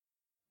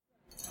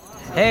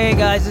Hey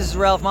guys, this is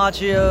Ralph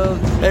Macchio.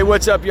 Hey,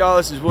 what's up, y'all?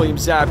 This is William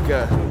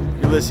Zabka.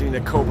 You're listening to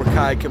Cobra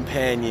Kai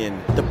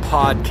Companion, the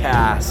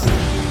podcast.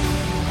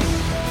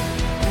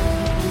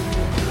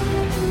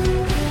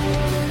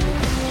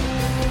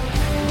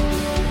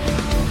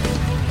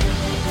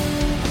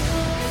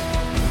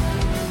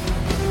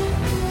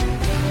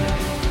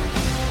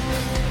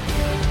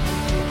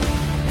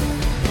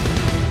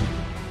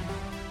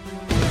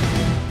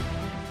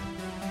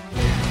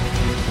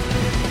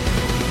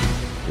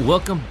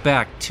 Welcome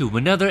back to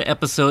another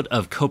episode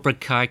of Cobra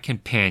Kai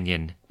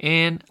Companion,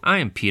 and I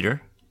am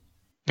Peter.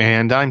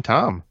 And I'm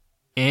Tom.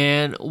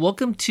 And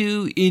welcome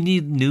to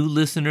any new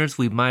listeners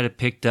we might have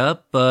picked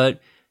up,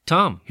 but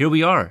Tom, here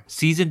we are,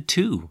 Season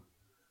 2.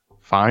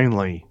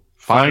 Finally.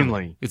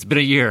 It's been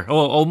a year.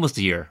 Oh, almost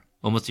a year.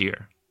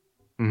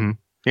 Mm-hmm.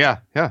 Yeah.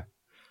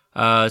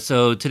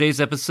 So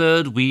today's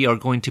episode, we are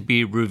going to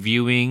be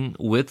reviewing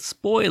with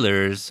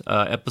spoilers,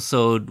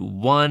 episode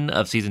 1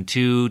 of season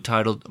 2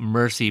 titled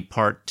Mercy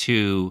Part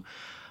 2.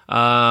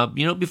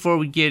 Before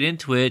we get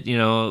into it,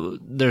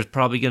 there's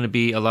probably going to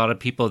be a lot of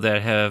people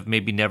that have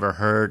maybe never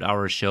heard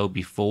our show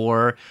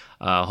before.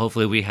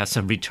 Hopefully we have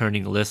some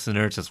returning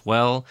listeners as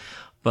well.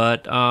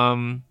 But,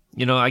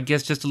 I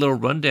guess just a little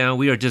rundown.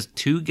 We are just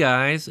two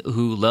guys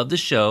who love the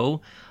show.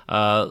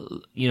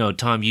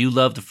 Tom, you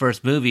love the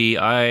first movie.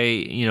 I,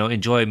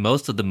 enjoy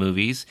most of the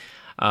movies.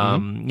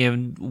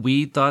 And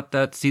we thought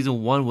that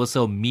season 1 was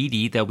so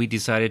meaty that we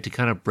decided to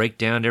kind of break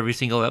down every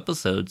single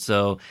episode.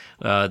 So,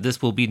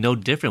 this will be no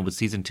different with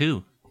season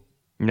 2.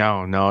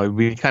 No, it'd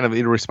be kind of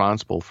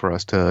irresponsible for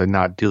us to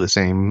not do the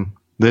same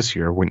this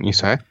year, wouldn't you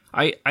say?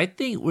 I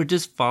think we're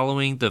just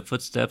following the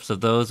footsteps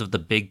of those of the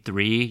big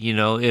three.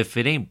 If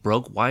it ain't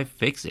broke, why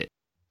fix it?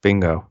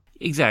 Bingo.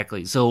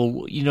 Exactly.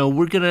 So,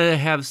 we're going to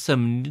have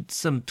some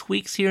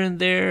tweaks here and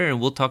there, and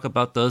we'll talk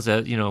about those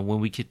when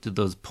we get to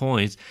those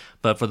points.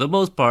 But for the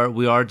most part,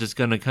 we are just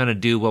going to kind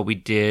of do what we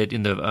did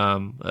in the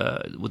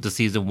with the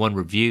season 1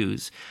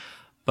 reviews.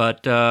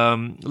 But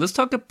let's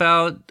talk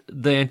about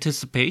the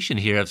anticipation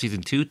here of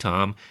season 2,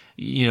 Tom.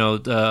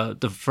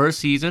 The first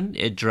season,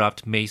 it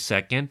dropped May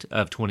 2nd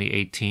of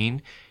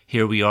 2018.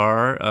 Here we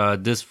are.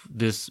 This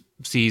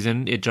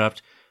season, it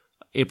dropped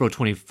April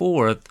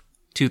 24th,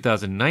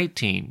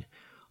 2019.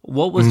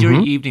 What was your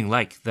evening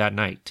like that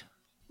night?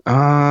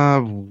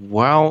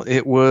 Well,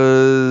 it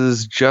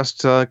was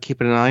just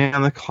keeping an eye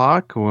on the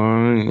clock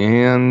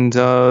and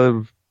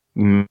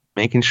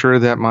making sure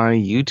that my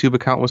YouTube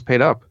account was paid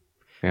up.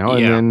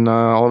 And then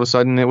all of a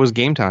sudden it was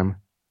game time.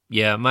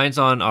 Yeah, mine's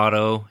on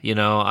auto.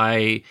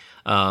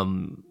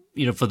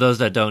 For those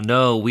that don't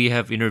know, we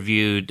have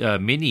interviewed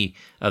many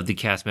of the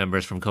cast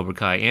members from Cobra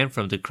Kai and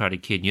from the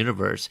Karate Kid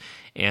universe.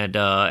 And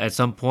at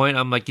some point,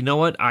 I'm like, you know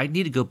what? I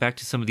need to go back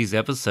to some of these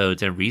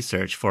episodes and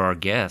research for our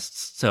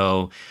guests.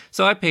 So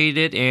I paid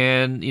it,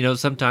 and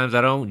sometimes I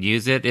don't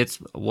use it. It's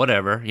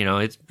whatever.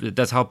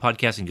 That's how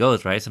podcasting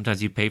goes, right?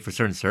 Sometimes you pay for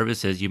certain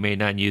services you may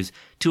not use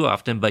too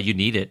often, but you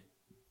need it.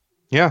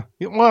 Yeah.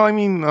 Well, I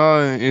mean,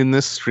 in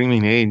this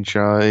streaming age,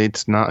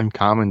 it's not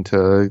uncommon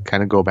to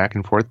kind of go back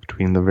and forth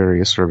between the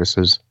various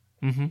services.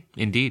 Mm-hmm.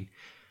 Indeed.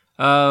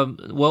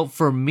 Well,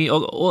 for me,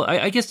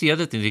 I guess the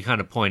other thing to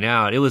kind of point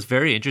out, it was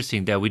very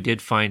interesting that we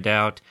did find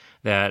out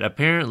that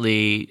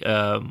apparently,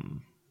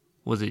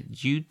 was it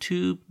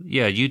YouTube?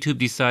 Yeah, YouTube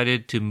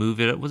decided to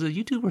move it. Was it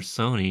YouTube or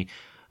Sony?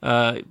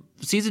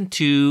 Season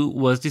 2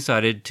 was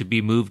decided to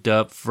be moved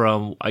up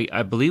from,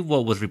 I believe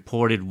what was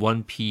reported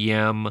 1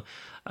 p.m.,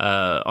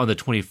 on the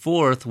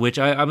 24th, which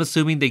I'm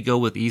assuming they go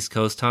with East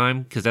Coast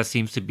time, because that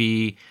seems to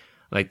be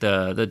like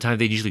the time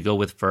they usually go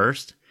with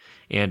first.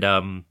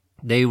 And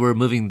they were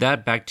moving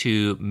that back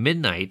to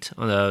midnight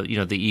on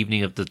the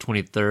evening of the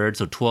 23rd,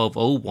 so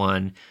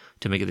 12:01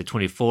 to make it the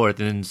 24th.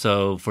 And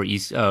so for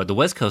the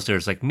West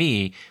Coasters like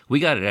me, we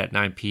got it at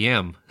 9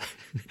 p.m.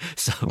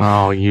 So,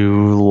 oh,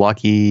 you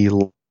lucky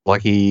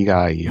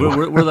guy! You.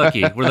 We're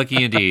lucky. We're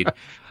lucky indeed.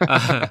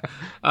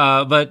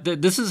 But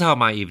this is how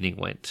my evening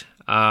went.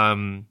 We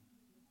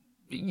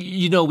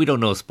don't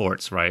know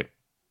sports, right?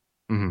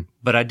 Mm-hmm.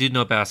 But I do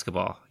know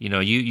basketball.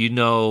 You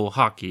know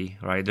hockey,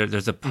 right?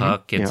 There's a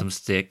puck and some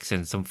sticks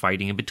and some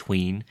fighting in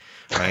between,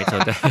 right?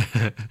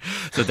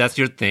 So that's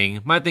your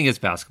thing. My thing is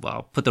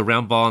basketball. Put the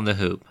round ball in the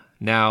hoop.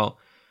 Now,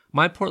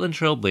 my Portland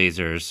Trail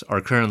Blazers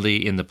are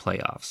currently in the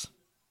playoffs.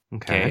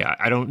 Okay.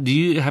 Do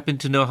you happen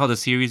to know how the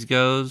series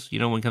goes?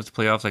 When it comes to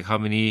playoffs, like how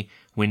many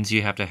wins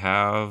you have to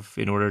have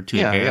in order to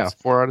advance?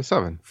 Yeah, 4 out of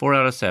 7. 4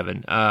 out of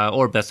 7,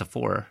 or best of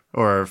 4,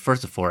 or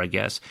first of 4, I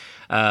guess.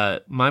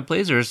 My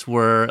Blazers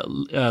were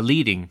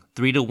leading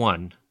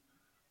 3-1,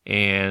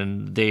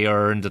 and they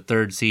are in the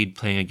 3rd seed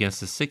playing against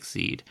the 6th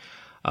seed.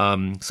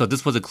 So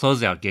this was a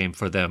closeout game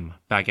for them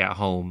back at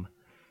home.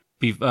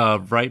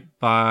 Right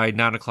by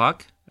 9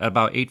 o'clock, at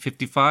about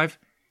 8:55,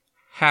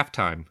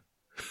 halftime.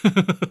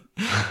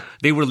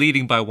 They were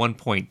leading by 1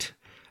 point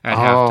at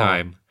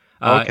halftime.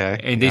 Okay.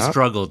 And they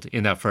struggled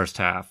in that first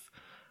half.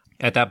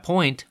 At that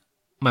point,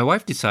 my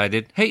wife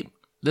decided, hey,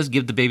 let's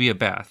give the baby a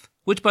bath.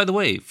 Which, by the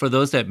way, for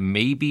those that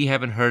maybe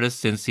haven't heard us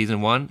since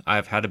season 1,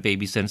 I've had a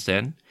baby since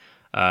then.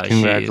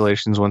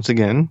 Congratulations once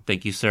again.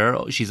 Thank you,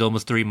 sir. She's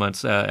almost 3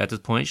 months at this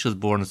point. She was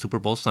born on Super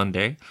Bowl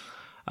Sunday.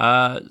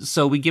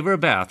 So we give her a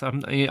bath.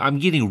 I'm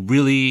getting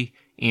really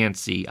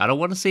antsy. I don't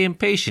want to say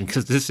impatient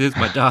because this is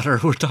my daughter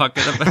we're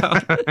talking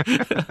about.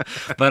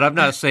 But I'm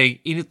not saying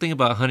anything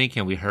about, honey,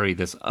 can we hurry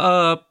this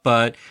up?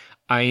 But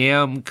I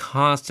am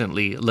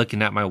constantly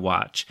looking at my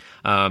watch.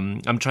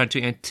 I'm trying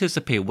to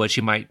anticipate what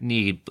she might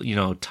need.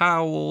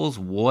 Towels,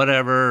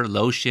 whatever,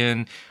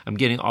 lotion. I'm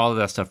getting all of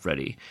that stuff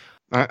ready.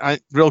 I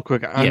real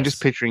quick, I'm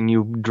just picturing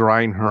you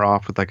drying her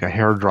off with like a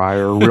hair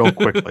dryer real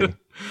quickly.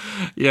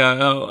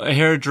 Yeah, a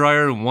hair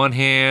dryer in one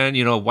hand,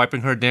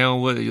 wiping her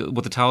down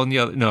with the towel in the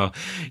other. No,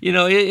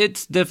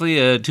 it's definitely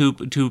a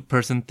two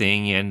person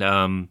thing, and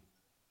I'm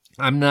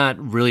not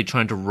really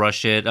trying to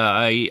rush it.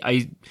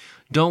 I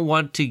don't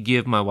want to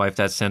give my wife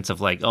that sense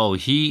of like, oh,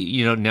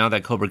 he, now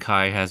that Cobra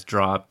Kai has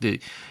dropped,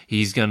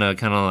 he's gonna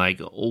kind of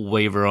like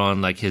waver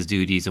on like his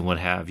duties and what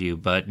have you.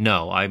 But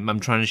no,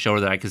 I'm trying to show her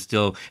that I can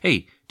still,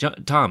 hey,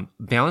 Tom,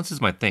 balance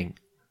is my thing.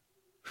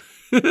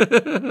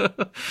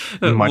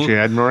 Much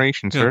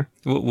admiration, sir.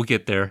 We'll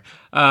get there.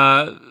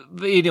 But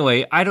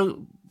anyway,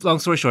 long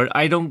story short,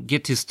 I don't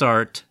get to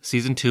start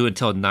season 2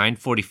 until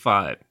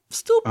 9:45.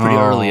 Still pretty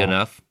early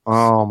enough.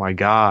 Oh my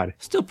God.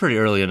 Still pretty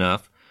early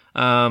enough.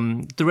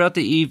 Throughout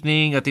the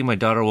evening, I think my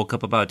daughter woke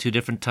up about 2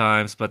 different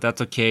times, but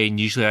that's okay. And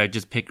usually I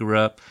just pick her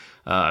up,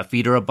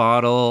 feed her a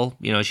bottle.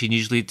 She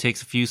usually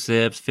takes a few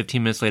sips.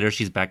 15 minutes later,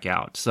 she's back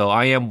out. So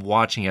I am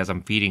watching as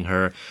I'm feeding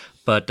her.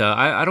 But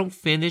I don't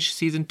finish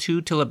season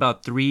 2 till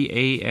about 3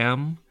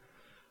 a.m.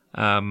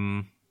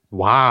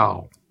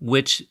 Wow.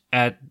 Which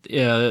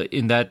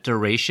in that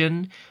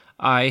duration,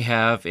 I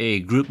have a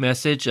group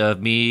message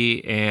of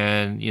me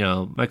and,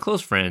 my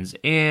close friends.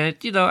 And,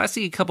 I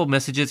see a couple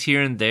messages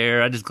here and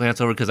there. I just glance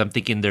over because I'm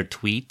thinking they're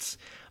tweets.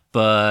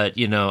 But,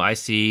 I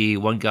see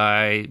one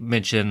guy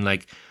mention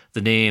like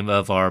the name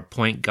of our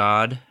point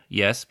god.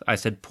 Yes, I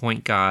said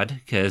point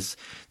god because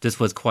this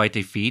was quite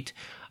a feat.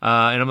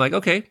 And I'm like,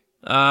 okay.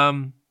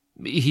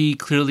 He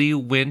clearly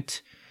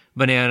went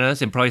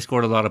bananas and probably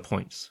scored a lot of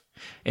points.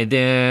 And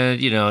then,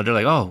 they're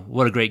like, oh,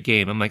 what a great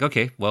game. I'm like,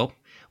 okay, well,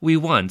 we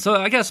won. So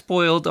I got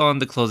spoiled on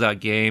the closeout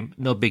game.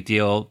 No big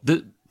deal.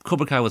 The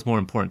Cobra Kai was more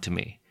important to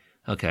me.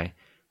 Okay.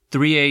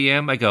 3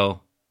 a.m. I go,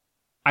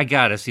 I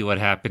gotta see what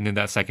happened in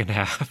that second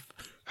half.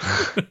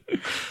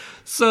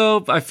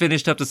 So I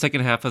finished up the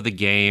second half of the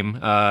game,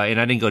 and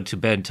I didn't go to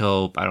bed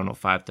until,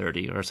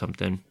 5:30 or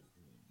something.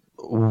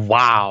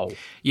 Wow.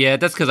 Yeah,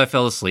 that's because I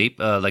fell asleep,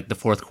 like the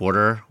fourth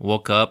quarter,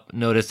 woke up,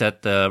 noticed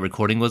that the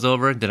recording was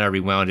over, then I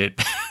rewound it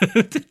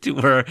to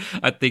where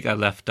I think I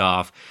left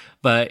off.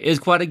 But it's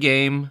quite a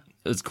game.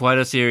 It's quite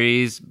a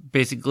series.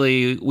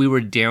 Basically, we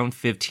were down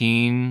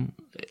 15,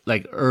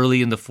 like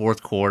early in the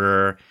fourth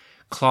quarter,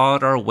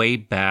 clawed our way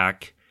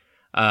back.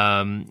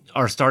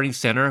 Our starting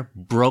center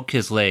broke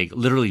his leg,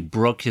 literally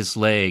broke his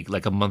leg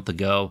like a month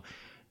ago.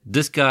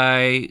 This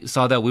guy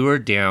saw that we were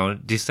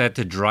down, decided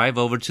to drive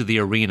over to the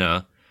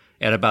arena.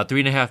 At about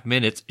 3.5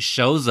 minutes,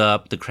 shows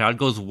up, the crowd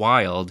goes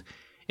wild,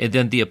 and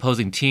then the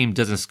opposing team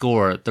doesn't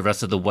score the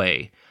rest of the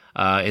way.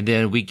 And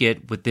then we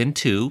get within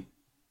 2.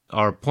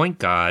 Our point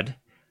guard,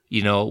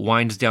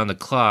 winds down the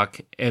clock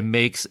and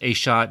makes a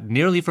shot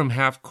nearly from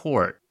half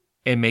court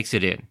and makes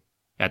it in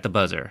at the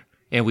buzzer.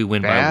 And we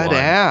win by 1.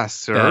 Badass,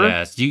 sir.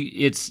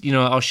 Badass.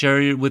 I'll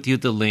share with you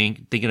the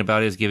link. Thinking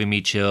about it is giving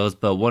me chills,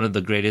 but one of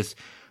the greatest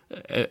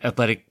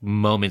athletic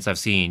moments I've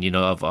seen,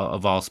 of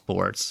all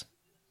sports.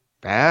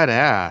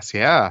 Badass,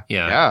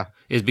 yeah.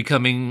 Is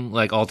becoming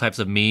like all types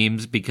of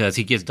memes because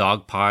he gets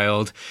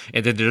dogpiled,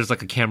 and then there's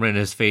like a camera in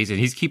his face, and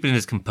he's keeping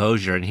his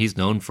composure, and he's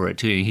known for it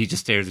too. And he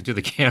just stares into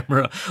the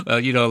camera,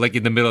 like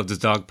in the middle of this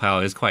dog pile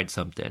is quite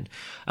something.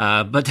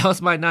 But that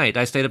was my night.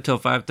 I stayed up till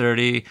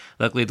 5:30.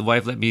 Luckily, the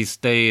wife let me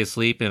stay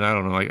asleep, and I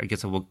don't know. I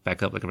guess I woke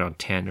back up like around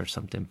 10 or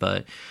something.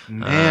 But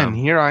man,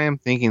 here I am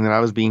thinking that I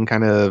was being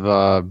kind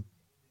of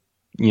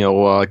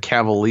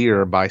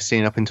cavalier by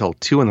staying up until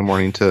 2 in the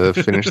morning to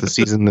finish the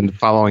season the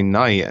following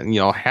night. And,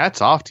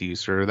 hats off to you,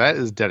 sir. That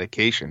is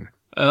dedication.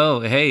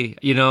 Oh, hey,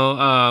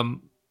 I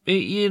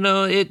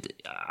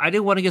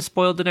didn't want to get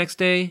spoiled the next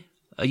day.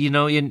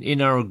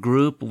 In our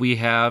group, we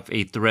have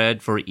a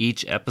thread for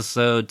each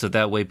episode, so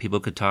that way people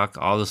could talk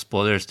all the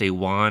spoilers they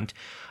want.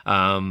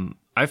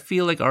 I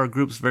feel like our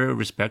group's very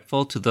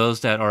respectful to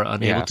those that are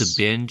unable to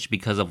binge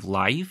because of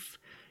life,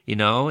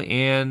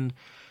 and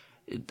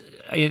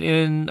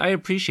I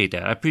appreciate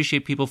that. I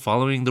appreciate people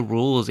following the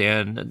rules.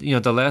 And,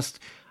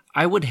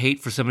 I would hate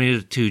for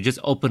somebody to just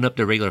open up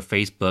their regular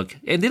Facebook,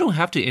 and they don't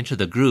have to enter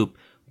the group,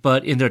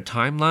 but in their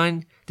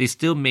timeline, they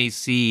still may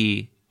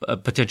see a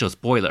potential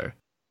spoiler.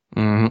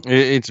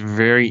 It's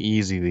very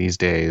easy these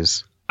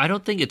days. I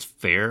don't think it's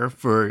fair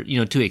for,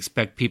 to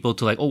expect people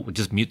to like, oh,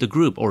 just mute the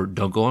group or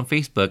don't go on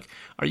Facebook.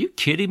 Are you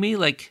kidding me?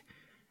 Like,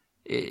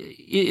 it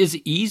is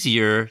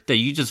easier that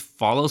you just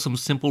follow some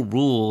simple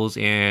rules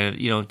and,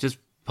 just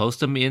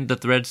post them in the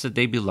threads that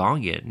they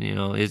belong in.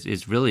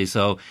 It's really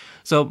so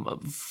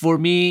for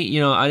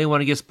me, I didn't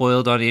want to get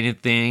spoiled on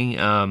anything,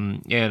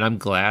 and I'm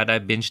glad I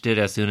binged it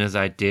as soon as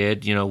I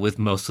did, with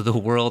most of the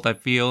world, I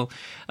feel,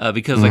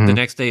 because like the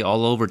next day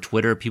all over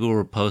Twitter people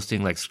were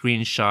posting like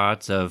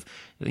screenshots of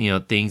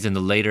things in the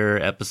later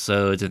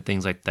episodes and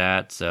things like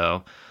that.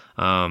 So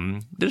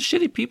there's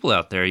shitty people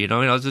out there, and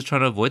I was just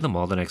trying to avoid them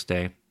all the next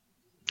day.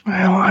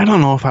 Well, I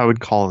don't know if I would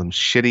call them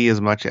shitty as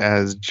much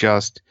as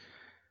just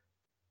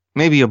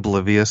maybe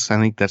oblivious. I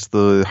think that's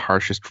the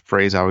harshest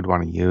phrase I would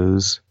want to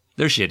use.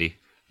 They're shitty.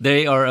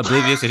 They are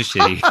oblivious and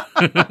shitty.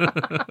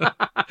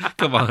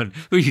 Come on,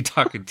 who are you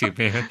talking to,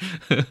 man?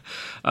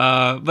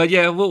 But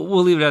yeah,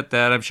 we'll leave it at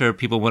that. I'm sure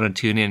people want to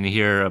tune in and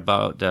hear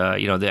about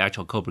the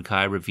actual Cobra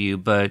Kai review.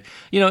 But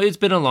it's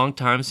been a long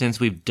time since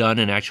we've done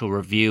an actual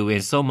review,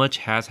 and so much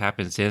has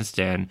happened since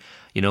then.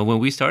 When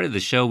we started the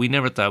show, we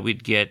never thought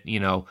we'd get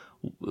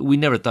we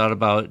never thought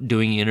about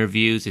doing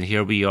interviews, and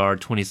here we are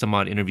 20 some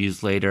odd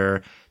interviews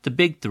later. The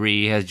big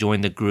three has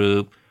joined the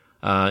group.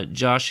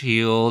 Josh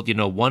Heald,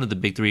 one of the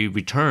big three,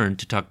 returned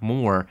to talk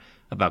more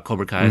about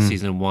Cobra Kai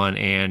season 1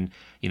 and,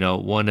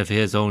 one of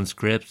his own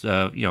scripts,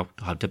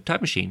 Hot Tub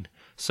Time Machine.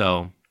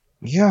 So.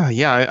 Yeah.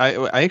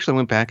 I actually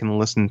went back and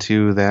listened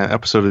to that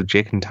episode of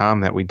Jake and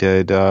Tom that we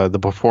did, the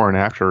before and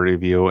after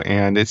review.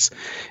 And it's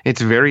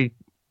very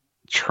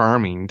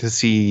charming to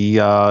see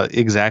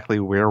exactly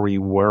where we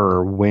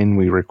were when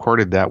we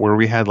recorded that, where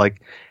we had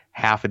like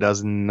half a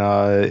dozen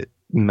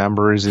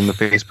members in the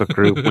Facebook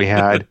group. We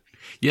had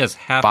yes,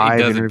 half 5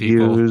 a dozen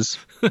interviews.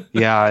 People.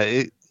 Yeah,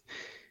 it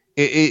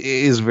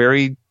is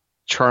very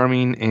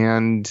charming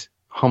and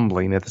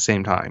humbling at the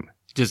same time.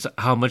 Just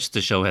how much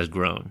the show has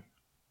grown.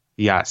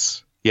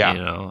 Yes.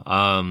 Yeah.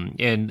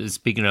 And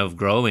speaking of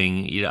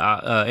growing,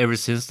 ever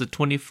since the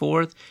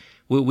 24th,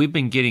 we've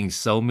been getting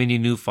so many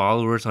new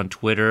followers on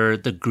Twitter.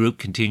 The group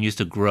continues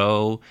to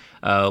grow.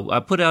 I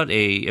put out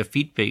a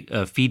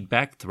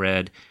feedback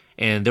thread,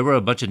 and there were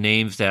a bunch of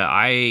names that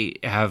I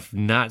have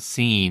not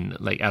seen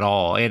like at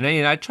all. And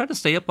I try to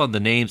stay up on the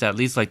names, at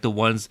least like the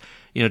ones,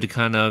 to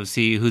kind of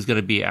see who's going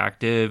to be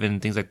active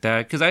and things like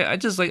that. Because I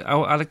just like,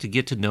 I like to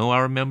get to know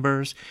our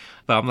members.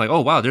 But I'm like,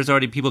 oh, wow, there's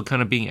already people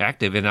kind of being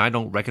active, and I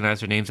don't recognize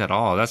their names at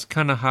all. That's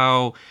kind of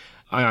how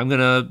I'm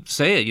going to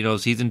say it.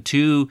 Season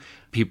 2,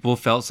 people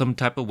felt some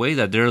type of way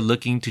that they're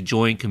looking to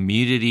join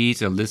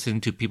communities and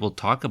listen to people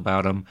talk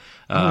about them,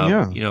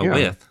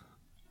 with.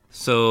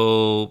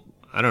 So,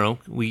 I don't know.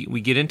 We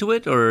get into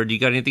it, or do you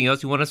got anything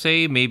else you want to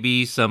say?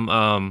 Maybe some...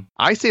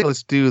 I say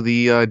let's do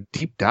the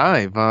deep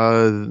dive.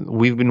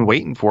 We've been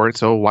waiting for it,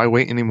 so why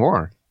wait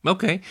anymore?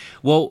 Okay.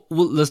 Well,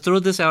 let's throw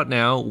this out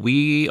now.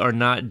 We are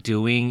not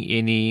doing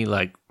any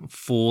like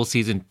full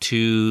season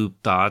 2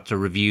 thoughts or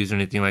reviews or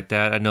anything like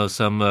that. I know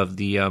some of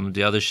the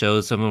other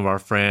shows, some of our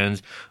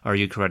friends, Are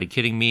You Karate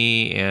Kidding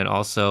Me? And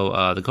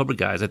also the Cobra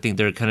Guys. I think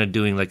they're kind of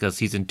doing like a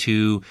season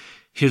 2.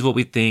 Here's what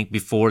we think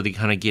before they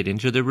kind of get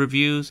into the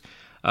reviews.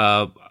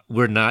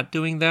 We're not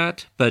doing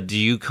that, but do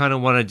you kind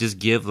of want to just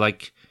give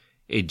like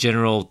a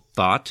general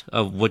thought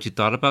of what you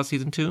thought about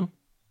season 2?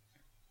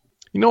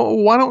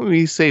 Why don't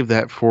we save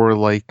that for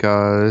like,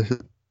 why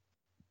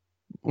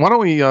don't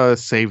we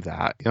save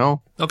that,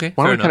 Okay.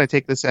 Why don't we kind of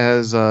take this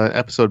as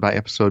episode by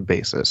episode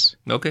basis?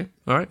 Okay.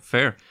 All right.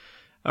 Fair.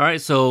 All right.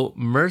 So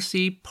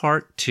Mercy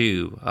Part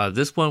 2.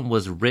 This one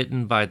was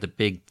written by the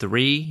Big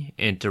Three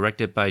and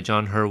directed by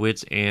John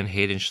Hurwitz and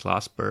Hayden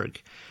Schlossberg.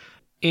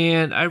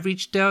 And I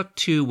reached out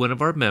to one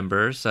of our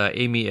members,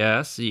 Amy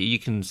S. You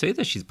can say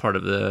that she's part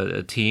of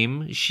the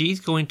team. She's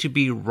going to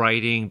be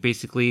writing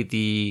basically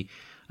the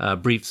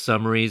brief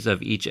summaries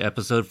of each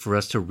episode for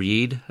us to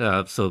read.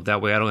 So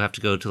that way I don't have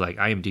to go to like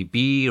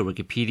IMDb or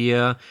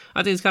Wikipedia.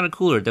 I think it's kind of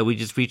cooler that we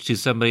just reach to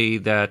somebody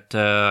that,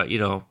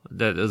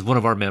 that is one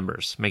of our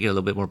members, make it a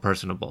little bit more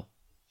personable.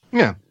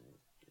 Yeah.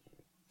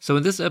 So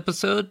in this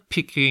episode,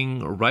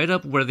 picking right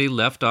up where they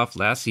left off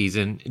last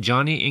season,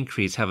 Johnny and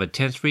Kreese have a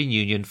tense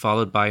reunion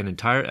followed by an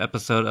entire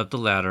episode of the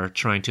latter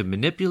trying to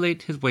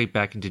manipulate his way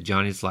back into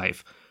Johnny's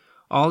life.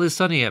 All is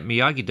sunny at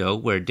Miyagi-Do,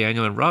 where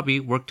Daniel and Robbie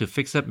work to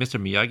fix up Mr.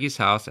 Miyagi's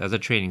house as a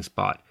training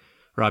spot.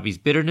 Robbie's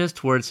bitterness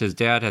towards his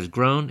dad has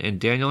grown, and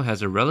Daniel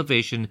has a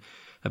revelation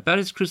about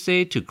his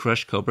crusade to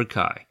crush Cobra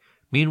Kai.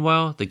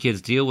 Meanwhile, the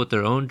kids deal with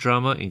their own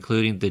drama,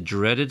 including the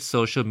dreaded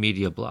social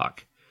media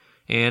block.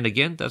 And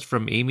again, that's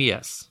from Amy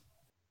S.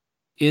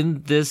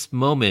 In this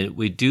moment,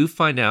 we do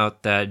find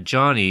out that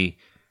Johnny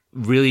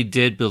really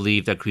did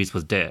believe that Kreese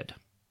was dead.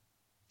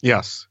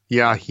 Yes.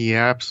 Yeah, he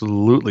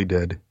absolutely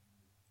did.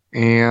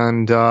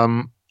 And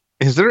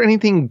is there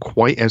anything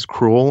quite as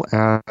cruel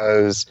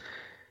as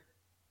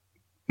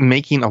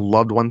making a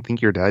loved one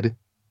think you're dead?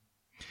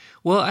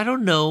 Well, I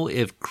don't know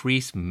if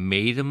Kreese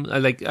made him.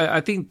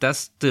 I think that's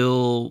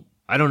still...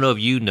 I don't know if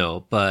you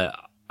know, but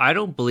I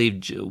don't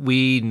believe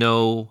we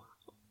know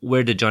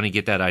where did Johnny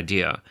get that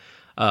idea.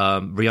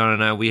 Brianna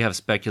and I, we have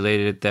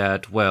speculated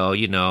that,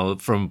 well,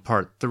 from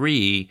part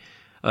 3...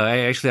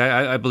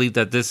 I believe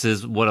that this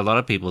is what a lot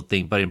of people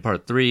think, but in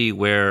part 3,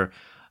 where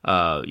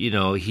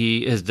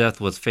his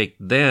death was fake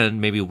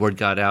then, maybe word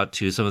got out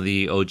to some of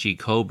the OG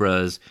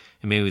Cobras,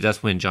 and maybe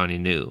that's when Johnny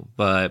knew.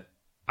 But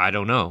I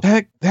don't know.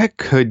 That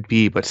could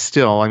be, but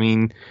still, I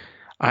mean,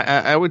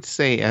 I would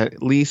say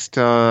at least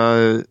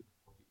at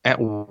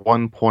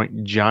one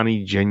point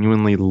Johnny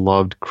genuinely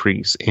loved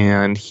Kreese,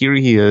 and here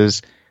he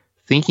is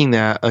thinking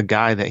that a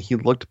guy that he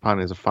looked upon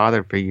as a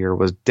father figure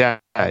was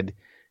dead,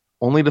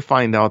 only to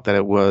find out that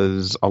it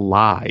was a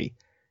lie.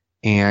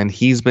 And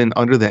he's been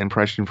under that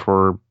impression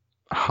for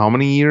how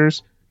many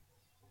years?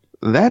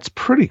 That's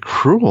pretty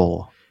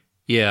cruel.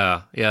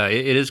 Yeah,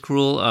 it is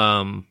cruel.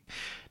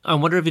 I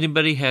wonder if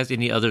anybody has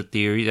any other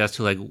theories as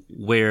to like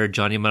where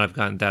Johnny might have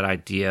gotten that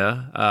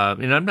idea.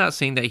 And I'm not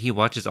saying that he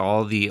watches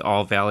all the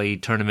All Valley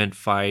tournament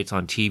fights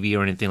on TV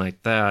or anything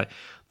like that.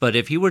 But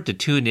if he were to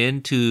tune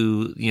in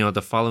to,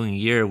 the following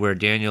year where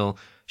Daniel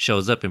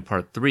shows up in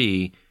part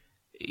 3,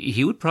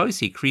 he would probably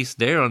see Kreese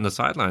there on the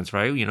sidelines,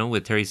 right?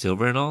 With Terry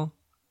Silver and all.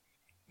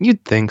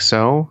 You'd think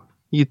so.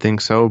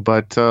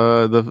 But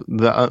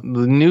the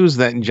news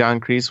that John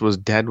Kreese was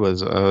dead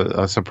was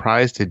a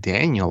surprise to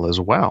Daniel as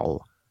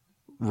well.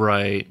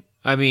 Right.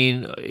 I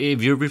mean,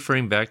 if you're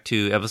referring back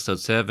to episode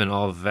 7,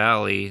 All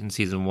Valley in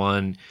season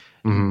 1,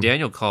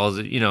 Daniel calls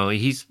it.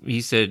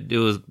 He said it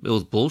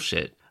was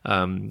bullshit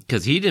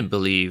because he didn't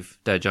believe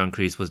that John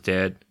Kreese was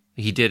dead.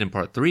 He did in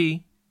part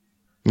 3.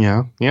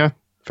 Yeah,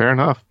 fair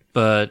enough.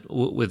 But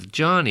with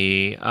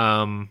Johnny,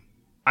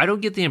 I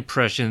don't get the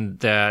impression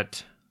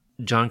that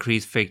John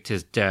Kreese faked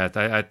his death.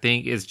 I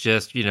think it's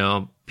just,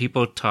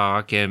 people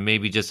talk and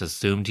maybe just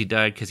assumed he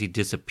died because he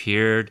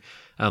disappeared.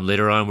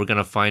 Later on, we're going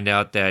to find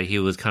out that he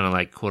was kind of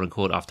like, quote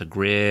unquote, off the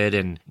grid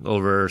and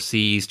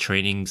overseas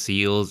training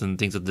SEALs and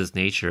things of this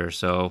nature.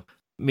 So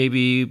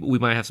maybe we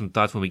might have some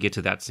thoughts when we get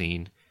to that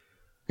scene.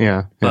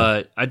 Yeah.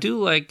 But I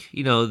do like,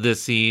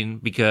 this scene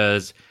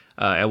because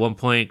at one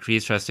point,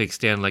 Kreese tries to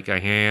extend like a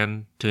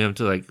hand to him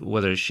to like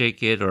whether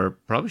shake it or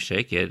probably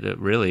shake it,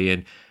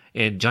 really.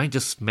 And Johnny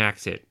just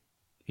smacks it,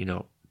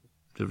 Now,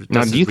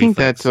 do you think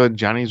that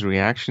Johnny's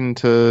reaction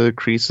to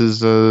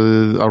Kreese's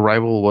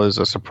arrival was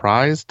a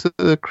surprise to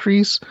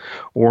Kreese,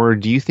 or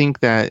do you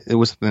think that it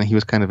was something that he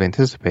was kind of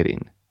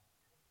anticipating?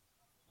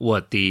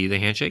 What, the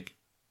handshake?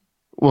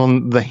 Well,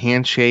 the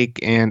handshake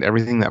and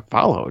everything that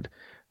followed.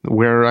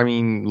 Where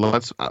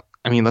let's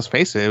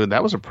face it,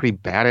 that was a pretty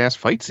badass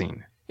fight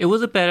scene. It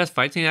was a badass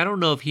fight scene. I don't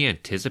know if he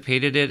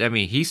anticipated it. I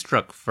mean, he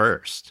struck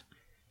first.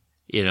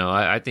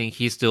 I think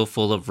he's still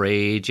full of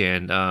rage,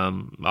 and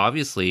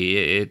obviously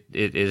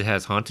it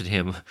has haunted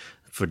him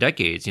for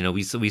decades.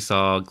 We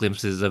saw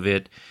glimpses of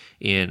it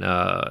in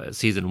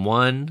season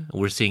 1.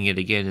 We're seeing it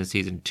again in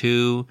season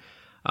 2.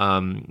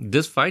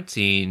 This fight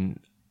scene.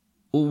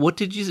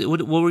 What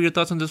were your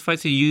thoughts on this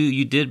fight scene?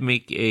 You did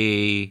make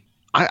a.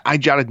 I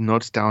jotted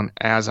notes down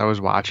as I was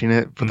watching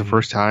it for the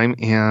first time,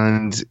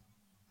 and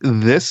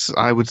this,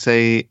 I would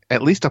say,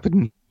 at least up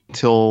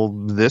until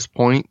this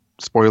point,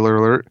 spoiler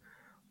alert,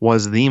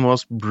 was the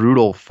most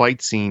brutal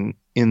fight scene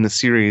in the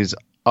series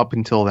up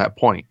until that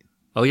point.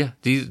 Oh yeah,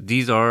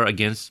 these are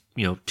against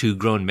 2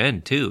 grown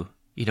men too.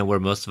 Where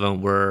most of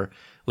them were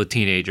with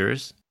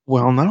teenagers.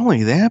 Well, not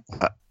only that,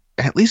 but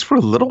at least for a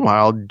little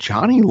while,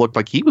 Johnny looked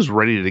like he was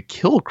ready to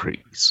kill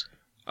Kreese.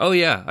 Oh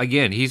yeah,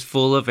 again, he's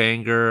full of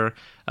anger.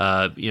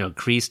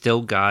 Kreese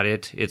still got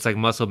it. It's like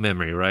muscle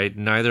memory, right?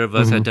 Neither of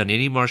us had done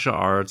any martial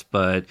arts,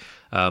 but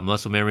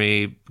muscle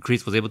memory,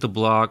 Kreese was able to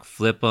block,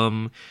 flip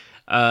him.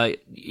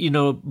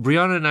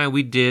 Brianna and I,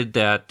 we did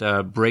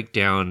that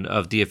breakdown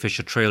of the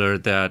official trailer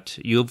that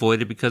you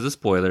avoided because of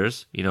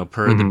spoilers,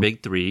 per the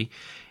big 3.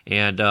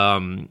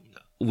 And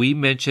we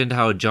mentioned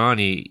how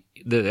Johnny,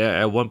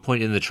 at one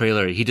point in the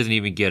trailer, he doesn't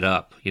even get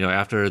up,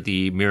 after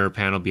the mirror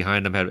panel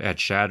behind him had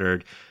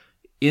shattered.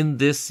 In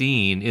this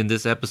scene, in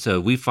this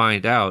episode, we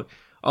find out,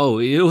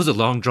 it was a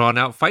long,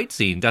 drawn-out fight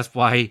scene. That's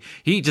why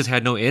he just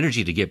had no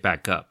energy to get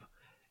back up,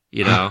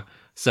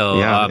 So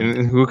yeah,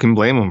 and who can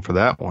blame him for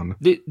that one?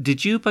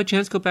 Did you, by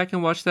chance, go back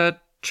and watch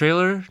that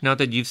trailer now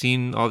that you've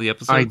seen all the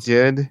episodes? I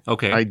did.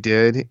 Okay. I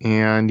did,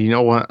 and you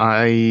know what?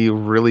 I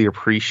really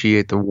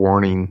appreciate the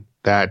warning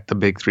that the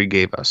Big 3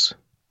 gave us.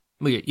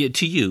 Well, yeah,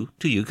 to you,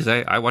 because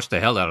I watched the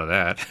hell out of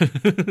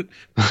that.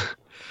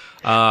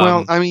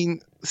 Well,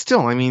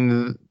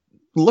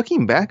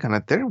 looking back on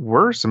it, there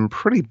were some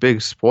pretty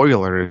big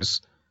spoilers,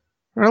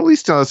 or at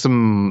least a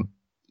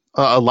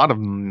lot of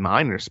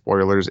minor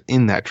spoilers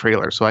in that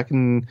trailer. So I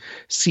can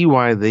see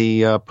why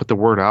they put the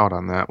word out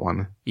on that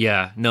one.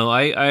 Yeah, no,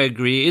 I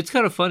agree. It's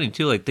kind of funny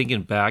too. Like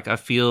thinking back, I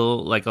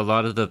feel like a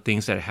lot of the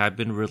things that have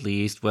been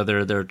released,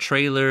 whether they're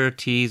trailer,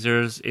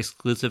 teasers,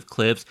 exclusive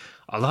clips,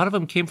 a lot of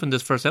them came from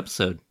this first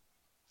episode.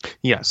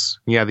 Yes.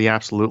 Yeah, they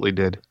absolutely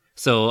did.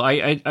 So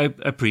I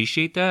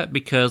appreciate that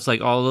because like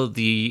all of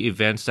the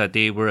events that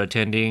they were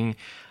attending,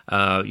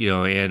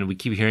 and we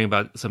keep hearing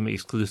about some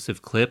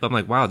exclusive clip. I'm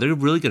like, wow, they're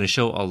really going to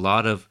show a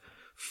lot of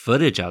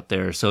footage out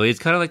there. So it's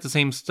kind of like the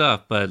same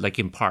stuff, but like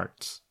in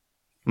parts.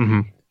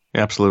 Mm-hmm.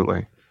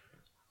 Absolutely.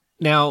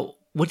 Now,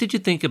 What did you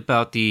think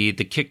about the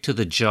kick to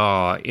the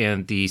jaw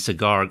and the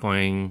cigar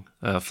going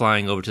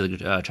flying over to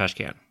the trash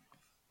can?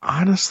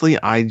 Honestly,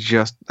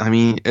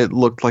 it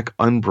looked like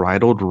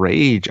unbridled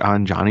rage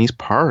on Johnny's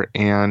part.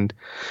 And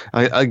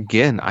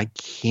I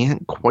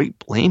can't quite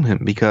blame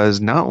him,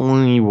 because not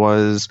only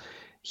was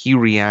he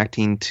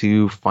reacting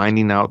to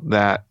finding out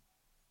that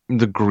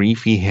the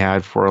grief he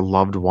had for a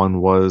loved one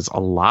was a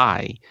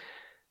lie,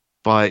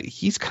 but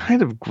he's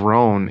kind of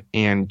grown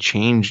and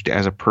changed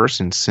as a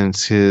person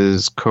since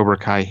his Cobra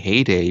Kai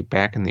heyday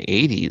back in the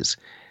 80s.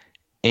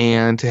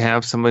 And to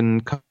have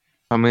someone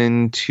come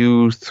in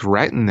to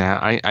threaten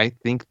that, I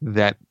think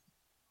that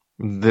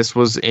this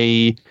was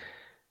a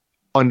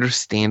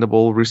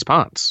understandable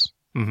response.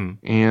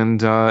 Mm-hmm.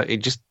 And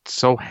it just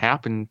so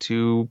happened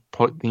to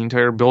put the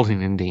entire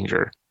building in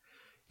danger.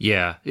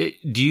 Yeah.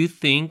 Do you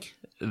think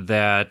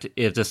that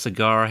if the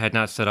cigar had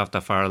not set off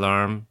the fire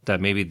alarm, that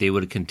maybe they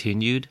would have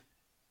continued?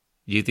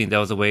 Do you think that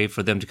was a way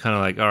for them to kind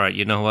of like, all right,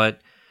 you know what?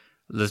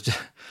 Let's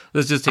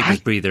just take this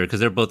breather,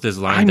 because they're both just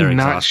lying there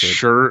exhausted. I'm not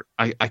sure.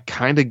 I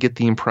kind of get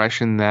the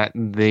impression that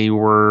they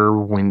were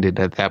winded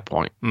at that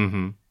point.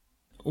 Mm-hmm.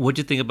 What do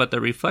you think about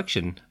the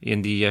reflection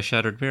in the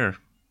shattered mirror?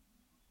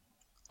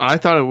 I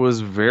thought it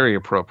was very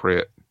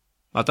appropriate.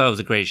 I thought it was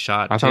a great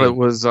shot. I thought it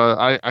was.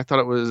 I thought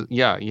it was.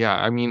 Yeah.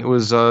 I mean, it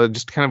was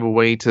just kind of a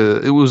way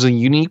to. It was a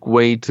unique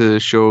way to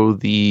show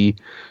the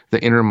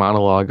inner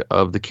monologue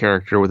of the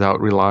character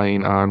without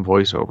relying on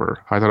voiceover.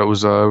 I thought it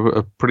was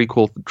a pretty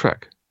cool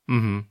trick.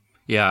 Mm-hmm.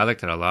 Yeah, I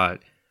liked it a lot.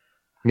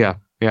 Yeah,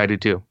 I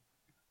did too.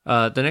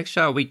 The next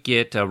shot we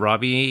get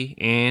Robbie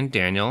and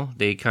Daniel.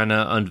 They kind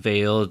of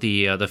unveil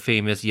the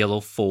famous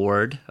yellow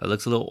Ford. It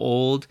looks a little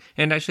old,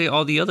 and actually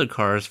all the other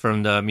cars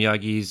from the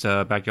Miyagi's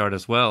backyard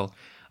as well.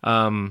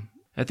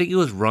 I think it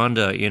was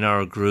Rhonda in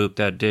our group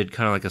that did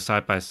kind of like a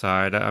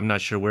side-by-side. I'm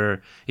not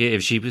sure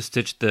if she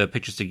stitched the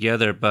pictures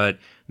together, but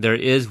there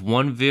is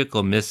one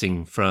vehicle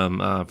missing from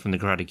the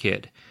Karate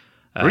Kid.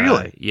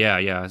 Really?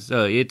 Yeah.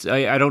 So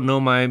I don't know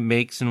my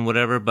makes and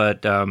whatever,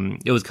 but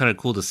it was kind of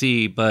cool to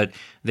see. But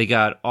they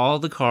got all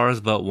the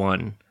cars but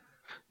one.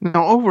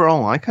 Now,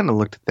 overall, I kind of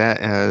looked at that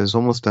as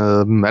almost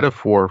a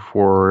metaphor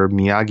for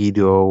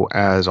Miyagi-Do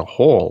as a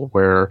whole,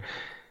 where,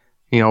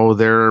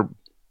 they're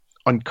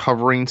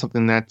uncovering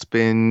something that's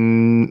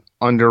been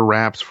under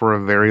wraps for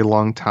a very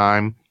long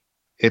time.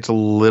 It's a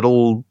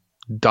little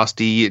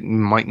dusty. It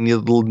might need a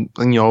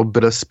little,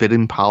 bit of spit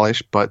and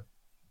polish, but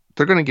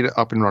they're going to get it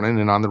up and running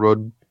and on the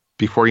road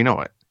before you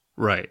know it.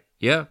 Right.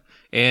 Yeah.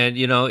 And,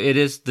 it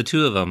is the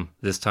two of them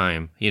this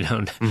time,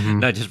 Mm-hmm.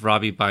 Not just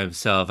Robbie by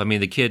himself. I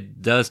mean, the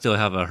kid does still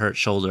have a hurt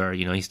shoulder.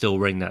 He's still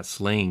wearing that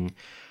sling.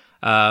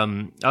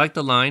 I like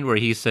the line where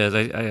he says,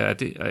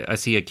 I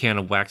see a can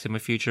of wax in my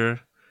future.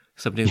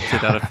 Something to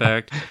that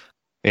effect.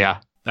 Yeah.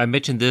 I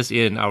mentioned this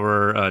in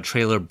our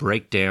trailer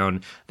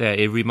breakdown, that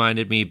it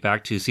reminded me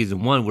back to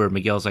season 1 where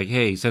Miguel's like,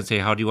 hey, Sensei,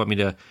 how do you want me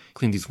to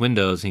clean these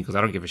windows? And he goes,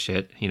 I don't give a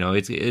shit.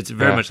 It's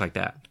very much like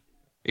that.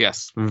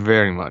 Yes,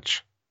 very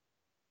much.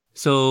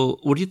 So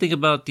what do you think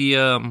about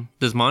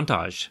this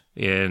montage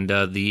and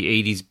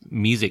the 80s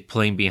music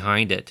playing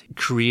behind it?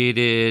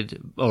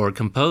 Created, or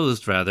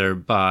composed rather,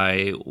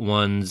 by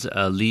ones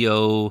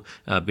Leo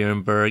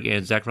Birenberg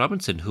and Zach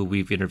Robinson, who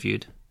we've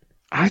interviewed.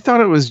 I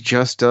thought it was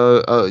just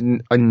a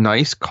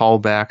nice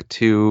callback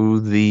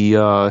to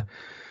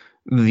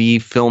the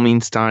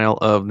filming style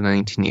of the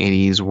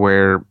 1980s,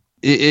 where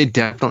it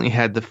definitely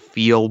had the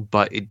feel,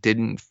 but it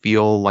didn't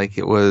feel like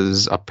it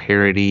was a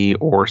parody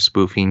or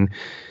spoofing.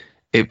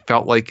 It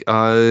felt like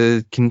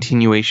a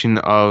continuation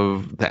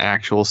of the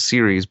actual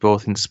series,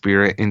 both in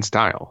spirit and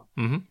style.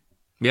 Mm-hmm.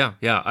 Yeah,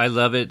 I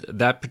love it.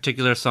 That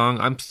particular song,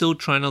 I'm still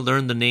trying to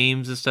learn the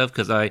names and stuff,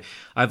 because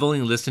I've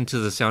only listened to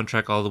the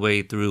soundtrack all the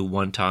way through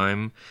one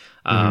time.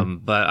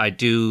 But I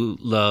do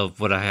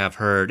love what I have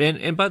heard.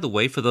 And by the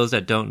way, for those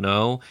that don't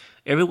know,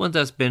 everyone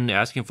that's been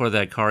asking for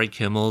that Kari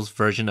Kimmel's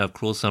version of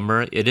Cruel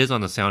Summer, it is on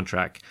the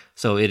soundtrack.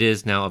 So it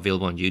is now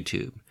available on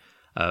YouTube,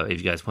 if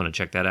you guys want to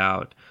check that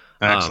out.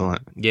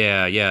 Excellent.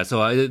 Yeah.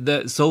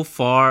 So so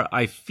far,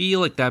 I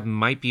feel like that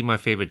might be my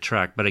favorite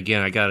track. But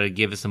again, I gotta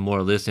give it some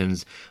more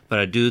listens. But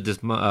I do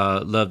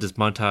love this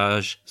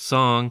montage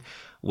song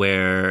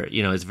where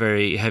it's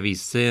very heavy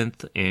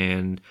synth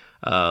and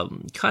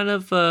kind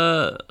of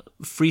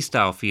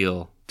freestyle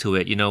feel to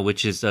it.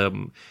 Which is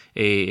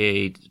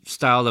a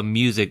style of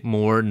music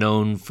more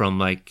known from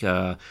like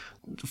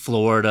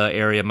Florida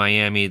area,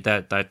 Miami,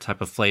 that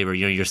type of flavor.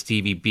 Your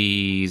Stevie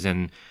B's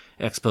and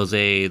Expose,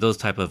 those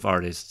type of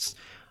artists.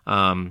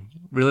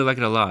 Really like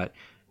it a lot.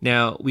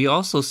 Now, we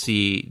also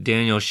see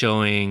Daniel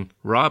showing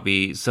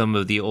Robbie some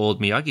of the old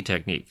Miyagi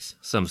techniques.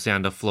 Some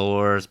sand the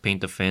floors,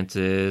 paint the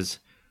fences,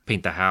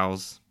 paint the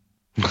house.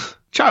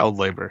 Child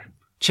labor.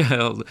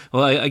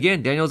 Well,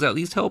 again, Daniel's at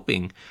least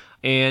helping.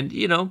 And,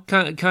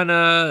 kind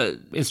of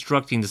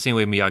instructing the same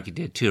way Miyagi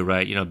did too,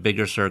 right?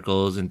 Bigger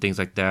circles and things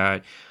like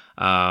that.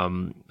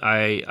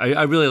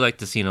 I really like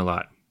the scene a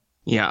lot.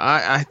 Yeah,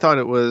 I thought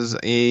it was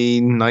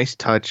a nice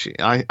touch.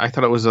 I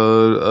thought it was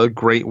a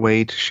great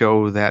way to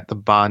show that the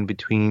bond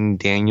between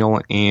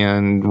Daniel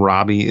and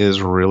Robbie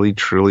is really,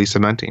 truly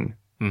cementing.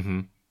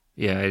 Mm-hmm.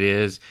 Yeah, it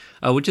is.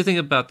 What'd you think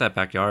about that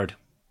backyard?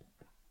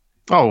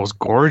 Oh, it was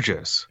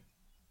gorgeous.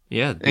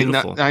 Yeah, And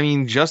beautiful. I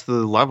mean, just the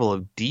level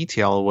of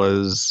detail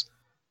was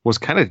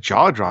kind of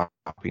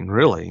jaw-dropping,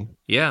 really.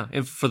 Yeah,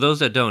 and for those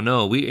that don't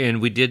know,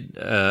 we did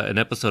an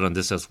episode on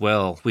this as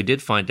well. We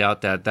did find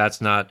out that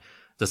that's not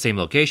the same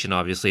location.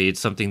 Obviously, it's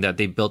something that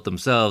they built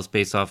themselves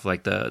based off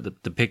like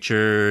the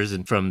pictures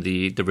and from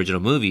the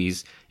original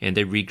movies, and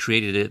they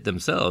recreated it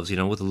themselves. You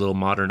know, with a little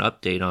modern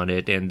update on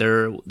it. And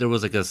there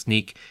was like a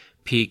sneak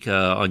peek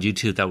on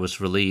YouTube that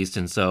was released,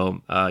 and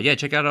so yeah,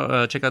 check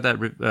out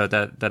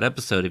that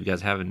episode if you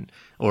guys haven't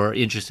or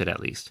interested at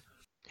least.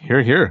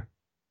 Here.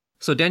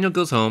 So Daniel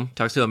goes home,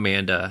 talks to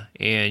Amanda,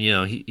 and you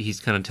know he's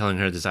kind of telling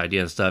her this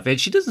idea and stuff, and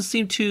she doesn't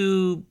seem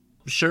too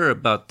sure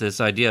about this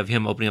idea of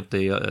him opening up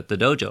the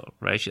dojo,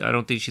 right? I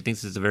don't think she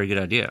thinks it's a very good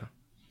idea.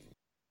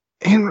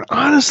 And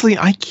honestly,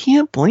 I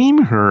can't blame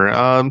her.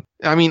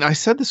 I mean, I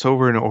said this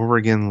over and over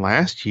again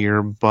last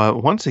year,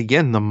 but once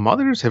again, the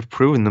mothers have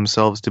proven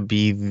themselves to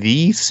be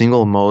the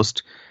single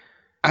most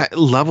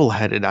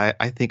level-headed,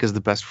 I think is the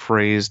best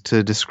phrase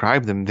to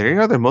describe them. They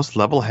are the most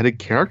level-headed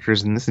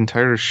characters in this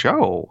entire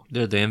show.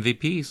 They're the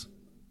MVPs.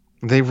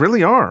 They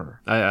really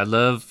are. I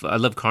love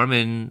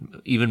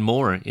Carmen even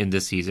more in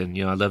this season.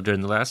 You know, I loved her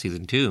in the last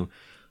season too,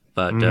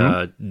 but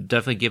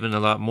definitely given a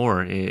lot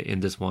more in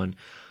this one.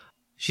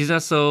 She's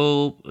not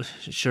so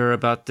sure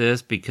about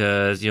this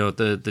because, you know,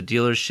 the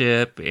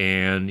dealership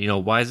and, you know,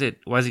 why is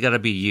it got to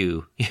be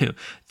you,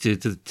 to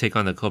take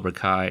on the Cobra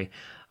Kai?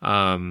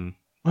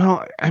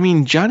 Well, I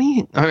mean,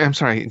 I'm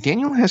sorry,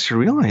 Daniel has to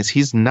realize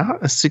he's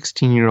not a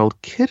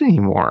 16-year-old kid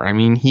anymore. I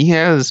mean, he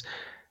has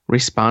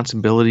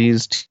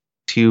responsibilities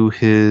to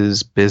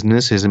his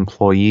business, his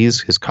employees,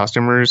 his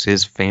customers,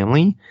 his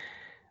family.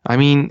 I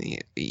mean,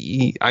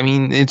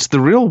 it's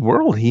the real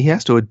world. He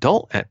has to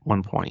adult at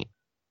one point.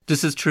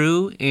 This is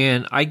true,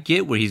 and I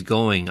get where he's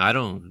going. I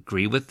don't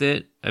agree with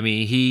it. I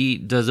mean, he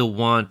doesn't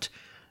want,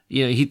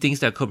 you know, he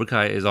thinks that Cobra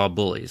Kai is all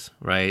bullies,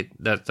 right?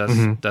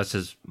 That's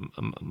his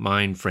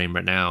mind frame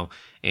right now,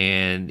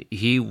 and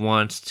he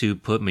wants to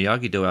put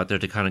Miyagi-Do out there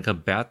to kind of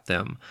combat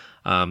them.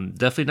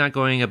 Definitely not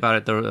going about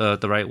it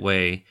the right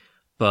way,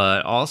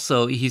 but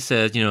also he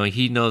says, you know,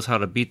 he knows how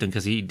to beat them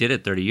because he did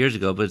it 30 years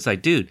ago. But it's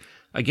like, dude,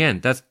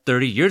 again, that's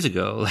 30 years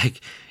ago. Like,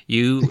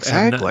 you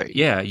exactly.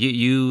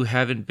 You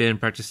haven't been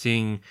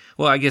practicing.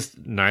 Well, I guess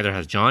neither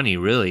has Johnny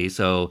really.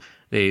 So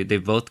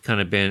they've both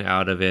kind of been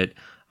out of it.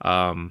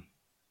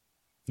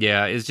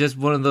 Yeah, it's just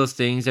one of those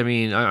things. I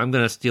mean, I'm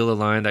gonna steal the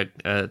line that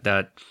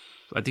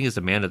I think it's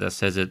Amanda that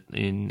says it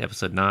in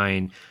episode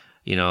 9.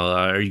 You know,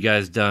 are you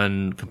guys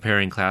done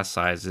comparing class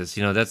sizes?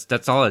 You know,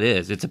 that's all it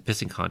is. It's a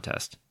pissing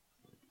contest.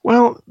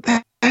 Well,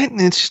 that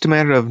it's just a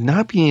matter of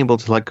not being able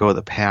to let go of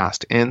the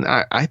past, and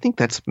I think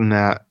that's something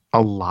that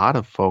a lot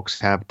of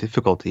folks have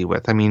difficulty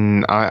with. I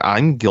mean,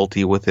 I'm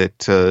guilty with it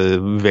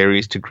to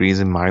various degrees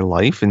in my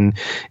life, and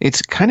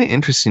it's kind of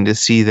interesting to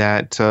see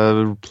that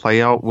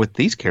play out with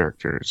these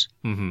characters.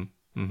 Mm-hmm.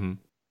 Mm-hmm.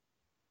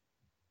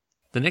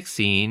 The next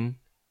scene,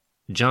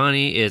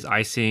 Johnny is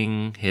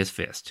icing his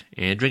fist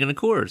and drinking a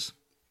Coors,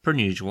 per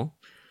usual,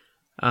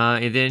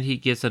 and then he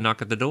gets a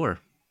knock at the door,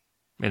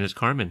 and it's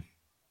Carmen.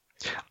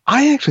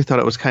 I actually thought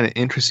it was kind of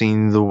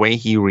interesting the way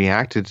he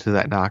reacted to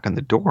that knock on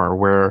the door,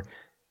 where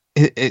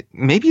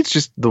maybe it's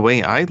just the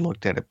way I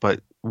looked at it,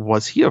 but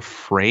was he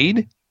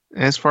afraid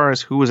as far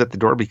as who was at the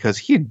door? Because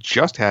he had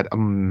just had a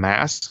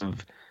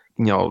massive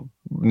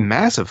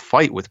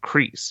fight with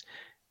Kreese.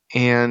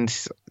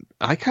 And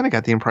I kind of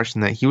got the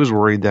impression that he was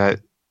worried that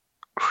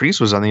Kreese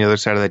was on the other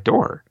side of that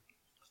door.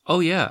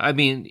 Oh, yeah. I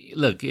mean,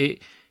 look,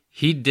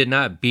 he did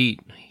not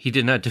defeat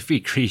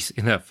Kreese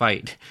in that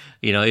fight.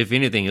 You know, if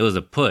anything, it was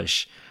a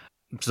push.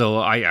 So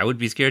I would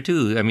be scared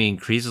too. I mean,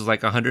 Kreese is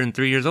like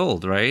 103 years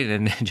old, right?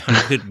 And Johnny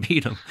could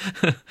beat him.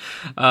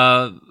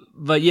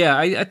 But yeah,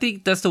 I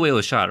think that's the way it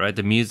was shot, right?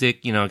 The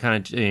music, you know,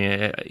 kind of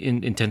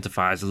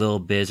intensifies a little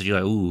bit. So you're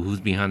like, ooh, who's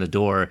behind the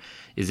door?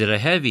 Is it a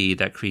heavy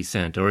that Kreese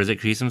sent, or is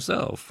it Kreese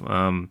himself?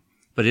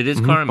 But it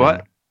is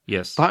Carmen.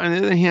 Yes. But on the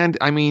other hand,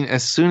 I mean,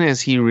 as soon as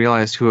he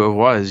realized who it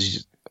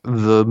was,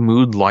 the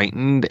mood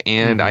lightened,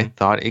 and I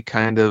thought it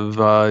kind of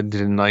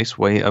did a nice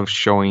way of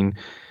showing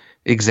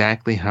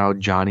exactly how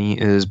Johnny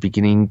is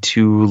beginning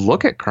to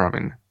look at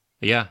Carmen.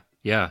 Yeah.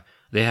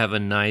 They have a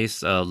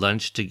nice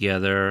lunch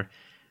together.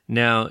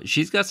 Now,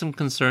 she's got some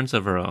concerns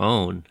of her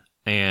own,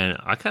 and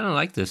I kind of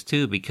like this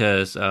too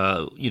because,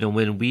 you know,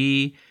 when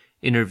we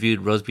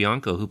interviewed Rose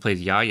Bianco, who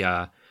plays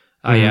Yaya,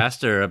 I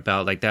asked her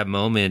about like that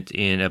moment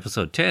in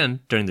episode 10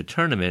 during the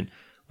tournament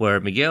where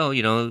Miguel,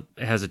 you know,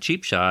 has a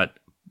cheap shot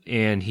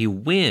and he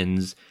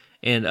wins,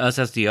 and us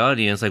as the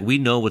audience, like, we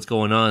know what's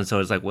going on. So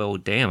it's like, well,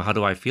 damn, how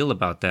do I feel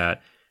about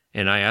that?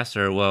 And I asked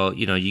her, well,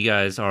 you know, you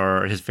guys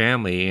are his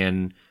family,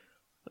 and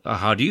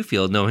how do you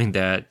feel knowing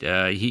that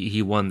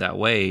he won that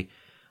way?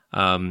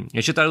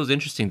 And she thought it was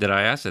interesting that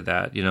I asked her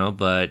that,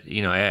 but,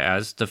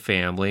 as the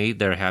family,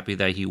 they're happy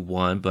that he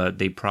won, but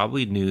they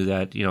probably knew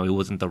that, it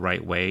wasn't the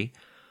right way.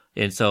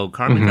 And so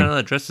Carmen kind of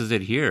addresses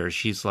it here.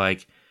 She's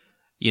like,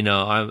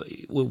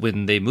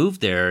 when they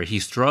moved there, he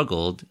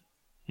struggled,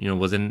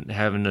 wasn't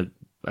having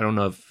I don't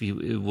know if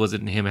it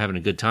wasn't him having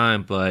a good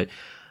time, but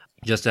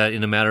just that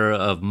in a matter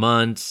of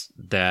months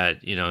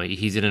that,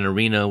 he's in an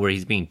arena where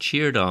he's being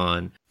cheered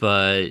on.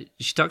 But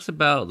she talks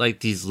about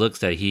like these looks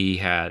that he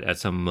had at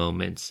some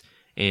moments,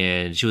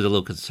 and she was a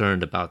little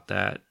concerned about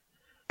that.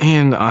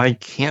 And I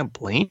can't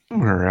blame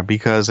her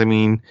because, I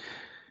mean,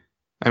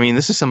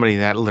 this is somebody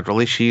that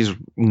literally she's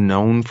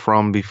known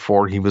from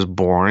before he was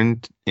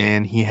born,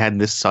 and he had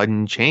this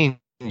sudden change.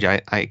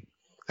 I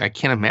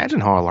can't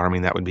imagine how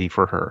alarming that would be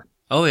for her.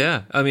 Oh,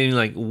 yeah. I mean,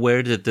 like,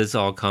 where did this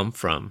all come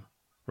from?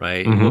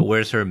 Right?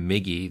 Where's her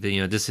Miggy?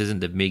 This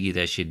isn't the Miggy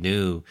that she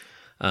knew.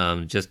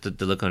 Just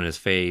the look on his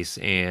face.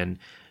 And,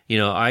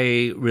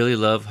 I really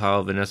love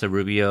how Vanessa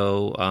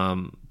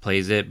Rubio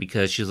plays it,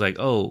 because she's like,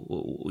 oh,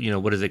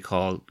 what is it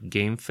called?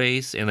 Game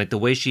face? And like the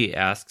way she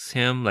asks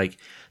him, like,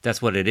 that's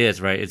what it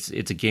is, right?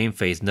 It's a game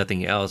face,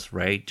 nothing else,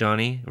 right,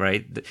 Johnny?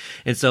 Right?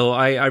 And so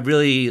I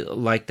really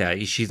like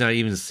that. She's not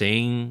even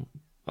saying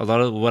a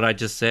lot of what I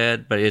just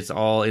said, but it's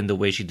all in the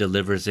way she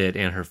delivers it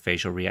and her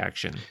facial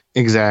reaction.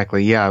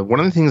 Exactly. Yeah. One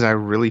of the things I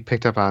really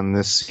picked up on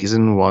this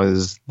season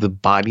was the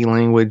body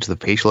language, the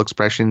facial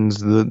expressions,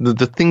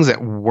 the things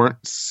that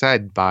weren't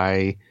said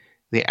by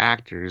the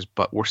actors,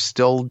 but were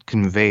still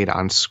conveyed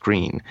on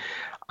screen.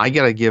 I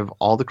got to give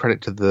all the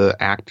credit to the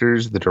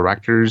actors, the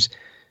directors.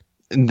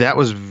 That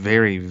was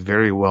very,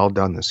 very well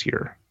done this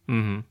year.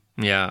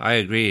 Mm-hmm. Yeah, I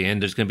agree. And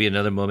there's going to be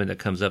another moment that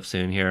comes up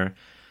soon here.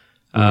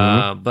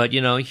 But,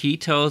 he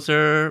tells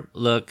her,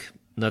 look,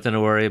 nothing to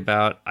worry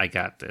about. I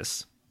got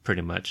this,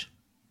 pretty much.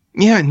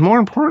 Yeah, and more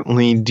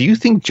importantly, do you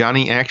think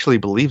Johnny actually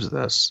believes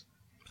this?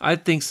 I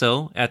think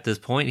so. At this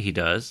point, he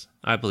does.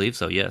 I believe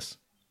so, yes.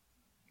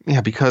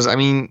 Yeah, because,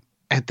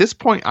 at this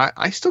point,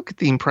 I still get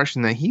the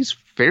impression that he's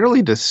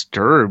fairly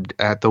disturbed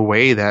at the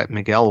way that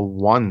Miguel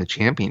won the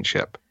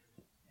championship.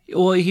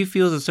 Well, he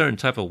feels a certain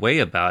type of way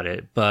about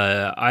it,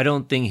 but I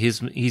don't think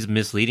he's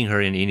misleading her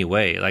in any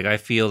way. Like, I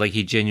feel like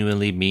he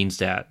genuinely means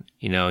that.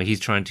 He's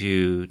trying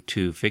to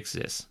fix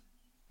this.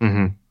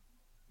 Mm-hmm.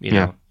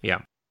 Yeah.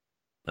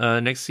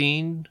 Next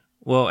scene.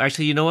 Well,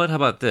 actually, you know what? How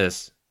about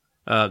this?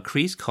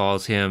 Kreese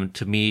calls him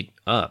to meet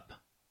up,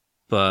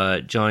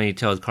 but Johnny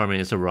tells Carmen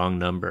it's the wrong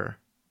number.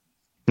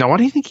 Now, why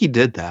do you think he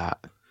did that?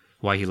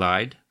 Why he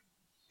lied?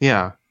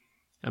 Yeah.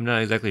 I'm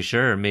not exactly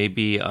sure.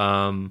 Maybe,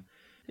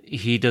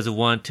 he doesn't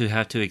want to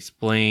have to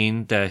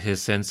explain that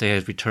his sensei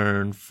has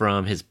returned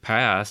from his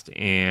past,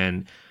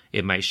 and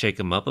it might shake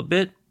him up a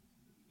bit,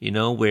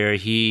 where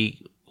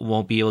he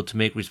won't be able to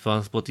make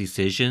responsible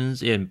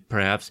decisions and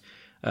perhaps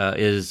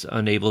is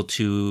unable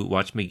to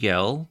watch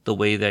Miguel the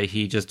way that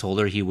he just told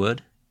her he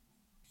would.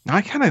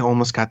 I kind of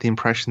almost got the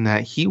impression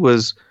that he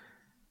was...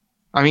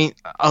 I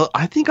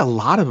think a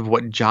lot of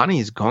what Johnny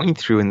is going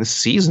through in this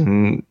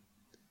season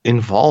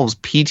involves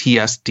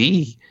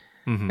PTSD.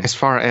 Mm-hmm. As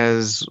far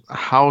as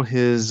how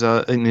his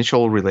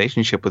initial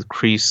relationship with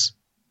Kreese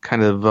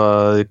kind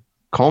of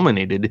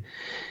culminated.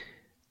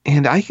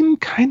 And I can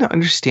kind of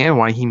understand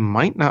why he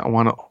might not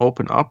want to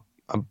open up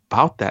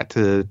about that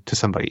to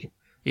somebody.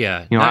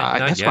 Yeah.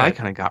 That's what I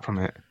kind of got from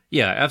it.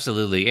 Yeah,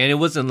 absolutely. And it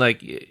wasn't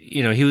like,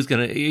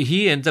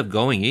 he ends up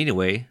going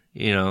anyway,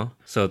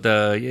 So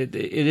it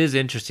is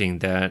interesting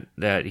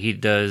that he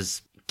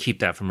does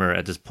keep that from her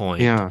at this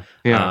point.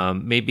 Yeah.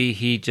 Maybe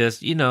he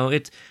just,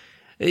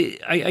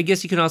 I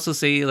guess you can also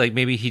say, like,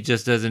 maybe he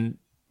just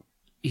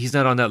he's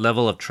not on that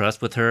level of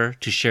trust with her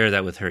to share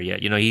that with her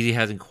yet. He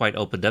hasn't quite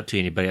opened up to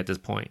anybody at this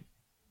point.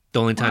 The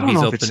only time he's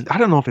open... I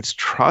don't know if it's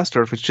trust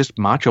or if it's just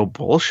macho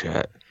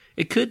bullshit.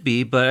 It could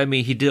be, but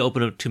he did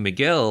open up to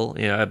Miguel.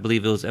 I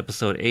believe it was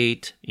episode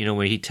 8,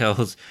 when he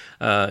tells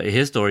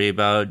his story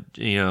about,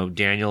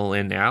 Daniel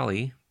and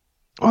Allie.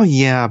 Oh,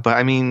 yeah, but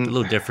a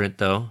little different,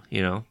 though,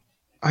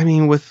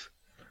 with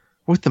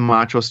the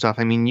macho stuff,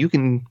 you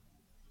can...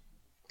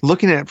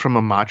 Looking at it from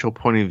a macho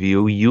point of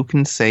view, you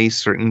can say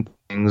certain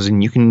things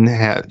and you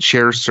can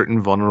share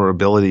certain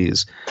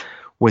vulnerabilities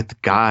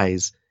with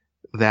guys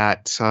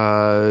that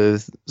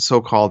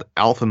so-called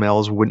alpha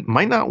males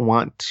might not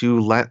want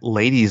to let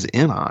ladies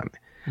in on.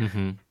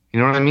 Mm-hmm. You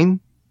know what I mean?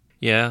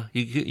 Yeah,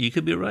 you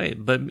could be right,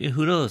 but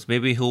who knows?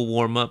 Maybe he'll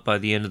warm up by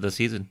the end of the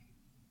season.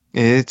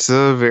 It's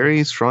a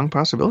very strong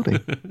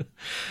possibility.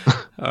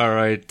 All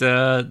right,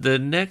 the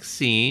next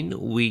scene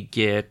we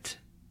get...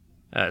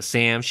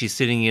 Sam, she's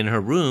sitting in her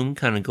room,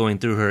 kind of going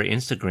through her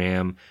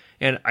Instagram.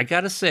 And I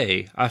gotta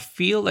say, I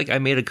feel like I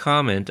made a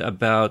comment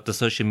about the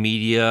social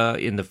media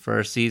in the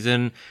first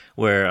season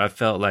where I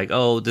felt like,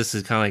 oh, this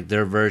is kind of like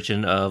their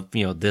version of,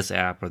 this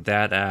app or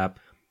that app.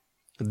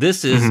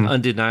 This is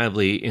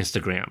undeniably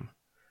Instagram.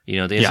 The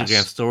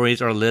Instagram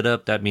stories are lit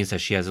up. That means that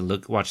she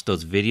hasn't watched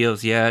those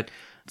videos yet.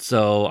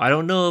 So I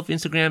don't know if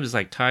Instagram is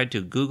like tied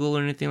to Google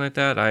or anything like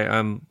that.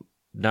 I'm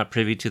not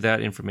privy to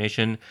that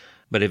information.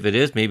 But if it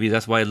is, maybe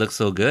that's why it looks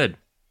so good.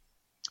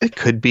 It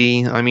could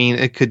be. I mean,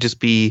 it could just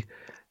be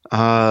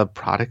a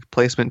product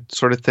placement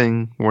sort of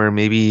thing where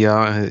maybe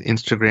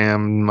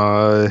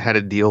Instagram had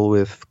a deal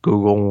with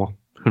Google.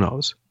 Who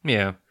knows?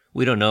 Yeah,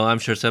 we don't know. I'm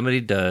sure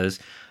somebody does.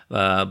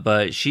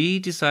 But she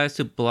decides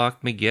to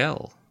block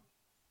Miguel.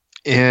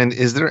 And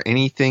is there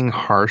anything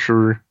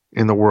harsher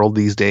in the world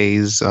these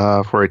days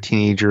for a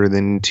teenager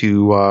than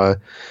to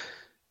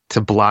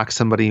block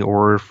somebody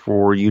or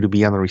for you to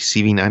be on the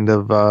receiving end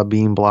of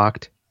being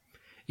blocked?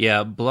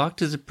 Yeah,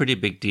 blocked is a pretty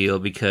big deal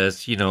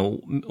because,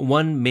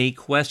 one may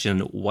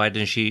question why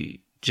didn't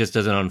she just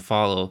doesn't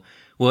unfollow.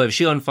 Well, if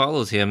she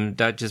unfollows him,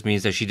 that just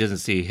means that she doesn't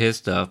see his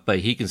stuff, but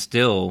he can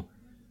still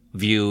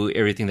view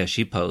everything that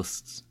she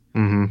posts.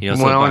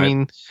 Mm-hmm. I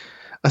mean,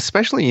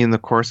 especially in the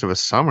course of a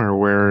summer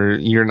where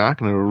you're not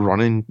going to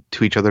run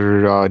into each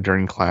other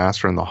during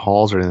class or in the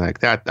halls or anything like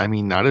that. I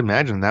mean, I'd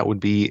imagine that would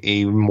be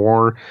a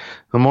more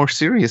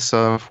serious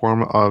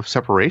form of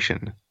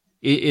separation.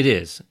 It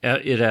is.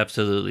 It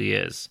absolutely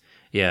is.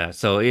 Yeah.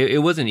 So it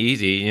wasn't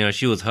easy.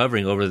 She was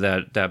hovering over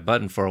that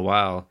button for a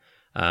while.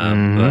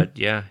 But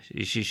yeah,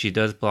 she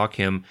does block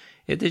him.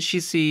 Then she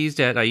sees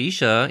that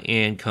Aisha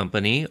and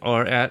company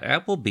are at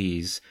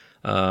Applebee's.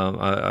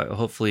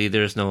 Hopefully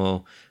there's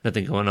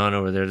nothing going on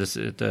over there. The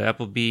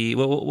Applebee.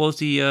 What was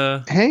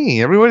the?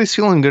 Hey, everybody's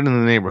feeling good in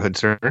the neighborhood,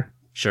 sir.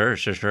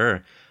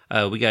 Sure.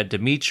 We got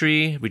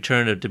Dimitri,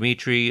 return of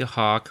Dimitri,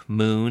 Hawk,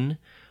 Moon.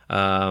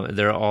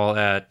 They're all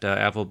at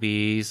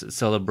Applebee's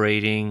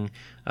celebrating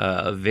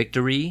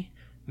victory.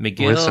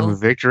 Miguel with some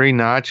victory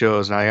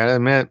nachos. And I gotta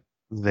admit,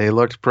 they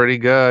looked pretty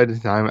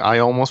good. I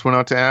almost went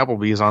out to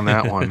Applebee's on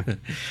that one.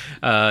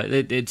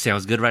 It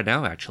sounds good right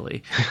now,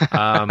 actually.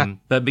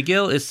 But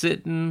Miguel is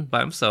sitting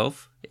by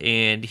himself,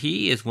 and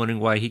he is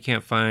wondering why he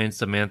can't find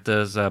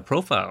Samantha's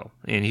profile.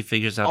 And he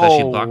figures out that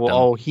she blocked him.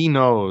 Oh, he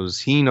knows.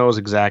 He knows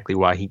exactly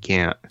why he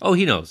can't. Oh,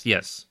 he knows.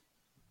 Yes.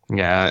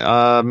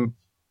 Yeah.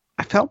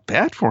 I felt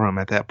bad for him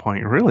at that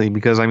point, really,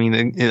 because I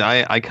mean,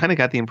 I kind of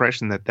got the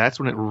impression that that's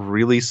when it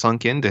really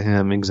sunk into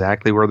him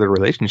exactly where the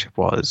relationship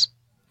was.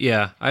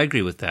 Yeah, I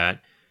agree with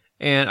that.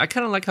 And I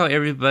kind of like how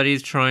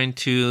everybody's trying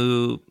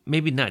to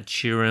maybe not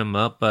cheer him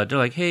up, but they're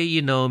like,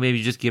 hey,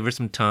 maybe just give her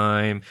some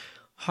time.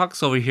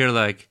 Hawk's over here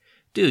like,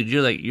 dude,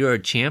 you're a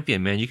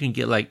champion, man. You can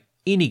get like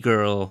any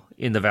girl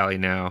in the valley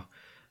now.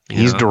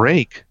 He's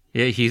Drake.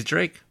 Yeah, he's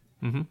Drake.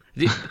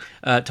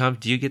 Mm-hmm. Tom,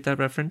 do you get that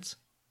reference?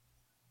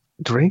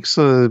 Drake's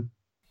a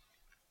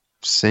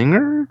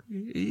singer?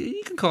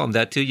 You can call him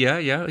that too.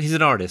 Yeah. He's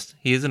an artist.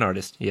 He is an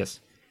artist. Yes.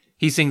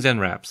 He sings and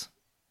raps.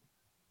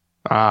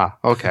 Ah,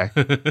 okay.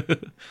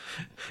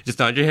 Just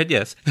nod your head,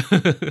 yes.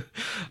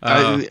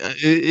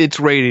 It's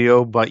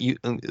radio, but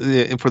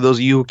for those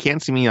of you who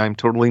can't see me, I'm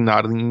totally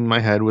nodding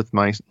my head with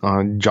my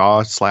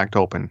jaw slacked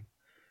open.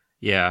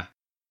 Yeah.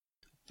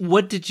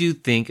 What did you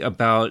think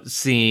about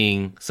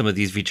seeing some of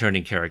these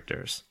returning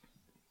characters?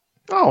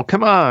 Oh,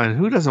 come on.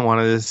 Who doesn't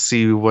want to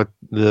see what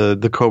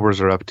the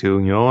Cobras are up to,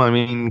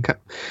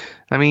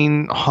 I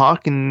mean,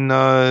 Hawk and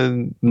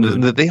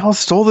they all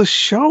stole the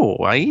show.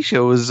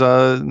 Aisha was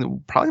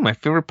probably my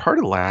favorite part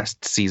of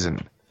last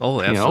season.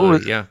 Oh,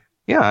 absolutely, yeah.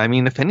 Yeah, I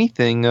mean, if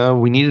anything,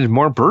 we needed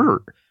more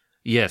Bert.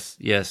 Yes,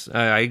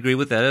 I agree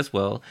with that as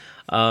well.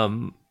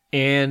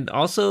 And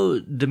also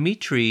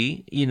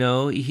Dimitri, you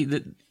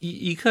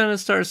kind of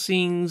start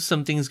seeing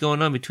some things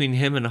going on between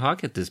him and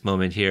Hawk at this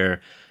moment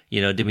here.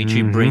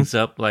 Dimitri brings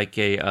up like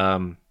a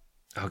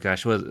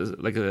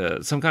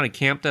some kind of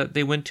camp that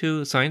they went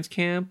to, science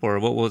camp, or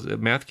what was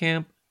it, math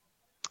camp?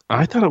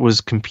 I thought it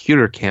was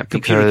computer camp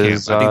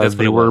because I think that's what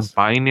they were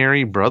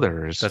binary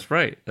brothers. That's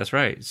right.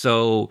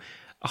 So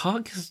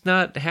Hawk is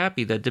not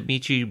happy that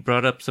Dimitri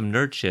brought up some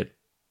nerd shit.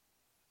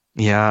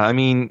 Yeah, I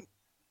mean,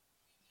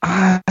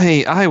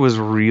 I was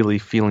really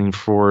feeling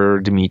for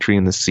Dimitri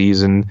in the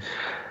season.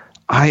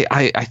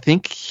 I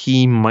think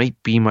he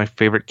might be my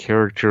favorite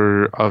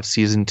character of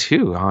season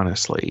 2,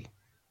 honestly.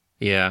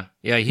 Yeah,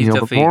 he's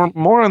definitely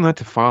more on that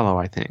to follow,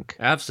 I think.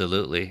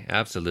 Absolutely.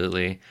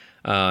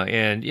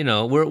 And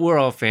we're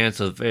all fans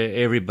of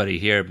everybody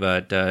here,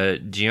 but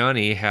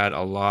Gianni had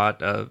a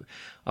lot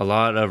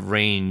of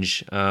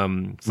range for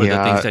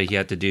the things that he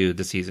had to do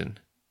this season.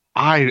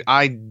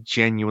 I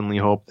genuinely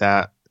hope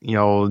that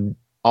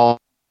all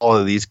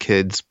of these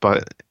kids,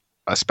 but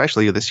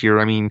especially this year,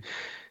 I mean,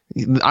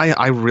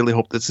 I really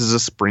hope this is a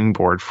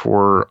springboard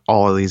for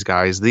all of these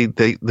guys.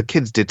 The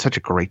kids did such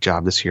a great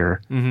job this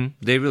year. Mm-hmm.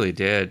 They really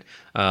did.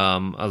 A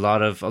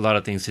lot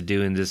of things to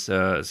do in this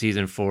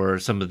season for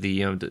some of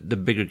the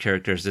bigger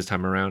characters this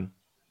time around.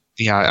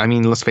 Yeah, I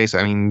mean, let's face it.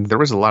 I mean, there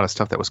was a lot of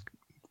stuff that was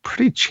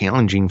pretty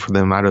challenging for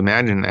them, I'd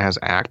imagine, as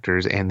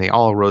actors, and they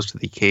all rose to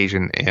the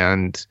occasion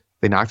and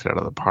they knocked it out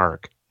of the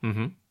park.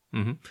 Mm-hmm.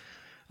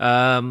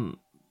 Mm-hmm.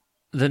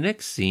 The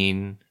next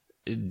scene,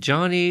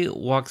 Johnny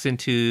walks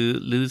into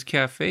Lou's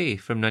Cafe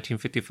from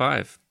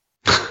 1955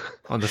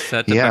 on the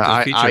set of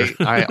Back to the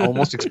Future. I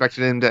almost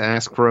expected him to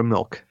ask for a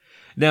milk.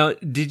 Now,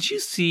 did you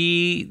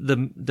see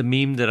the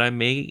meme that I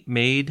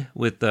made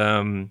with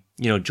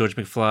George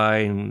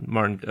McFly and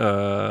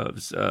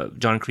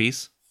John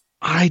Kreese?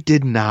 I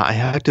did not. I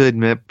have to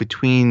admit,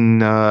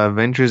 between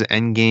Avengers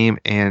Endgame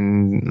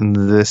and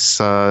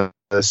this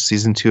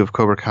season 2 of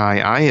Cobra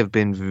Kai, I have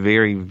been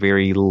very,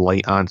 very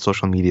light on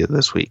social media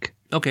this week.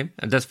 Okay,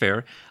 that's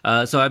fair.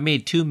 So I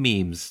made 2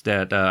 memes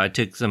that I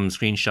took some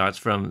screenshots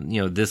from,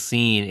 this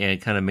scene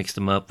and kind of mixed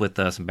them up with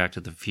some Back to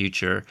the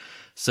Future.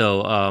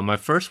 So my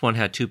first one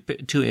had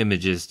two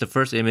images. The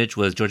first image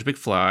was George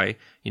McFly,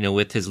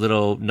 with his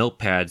little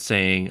notepad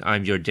saying,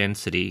 "I'm your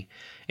density."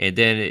 And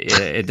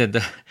then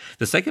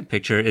the second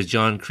picture is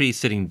John Kreese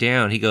sitting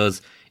down. He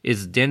goes,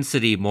 "It's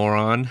density,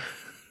 moron."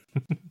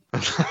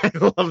 I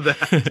love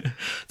that.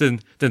 Then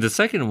the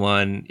second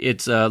one,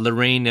 it's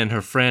Lorraine and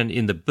her friend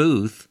in the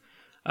booth,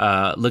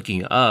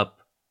 looking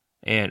up,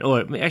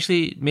 or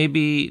actually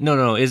maybe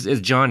no,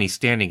 is Johnny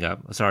standing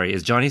up? Sorry,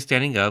 is Johnny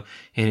standing up?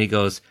 And he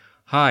goes,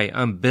 "Hi,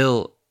 I'm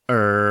Bill,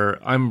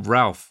 I'm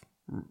Ralph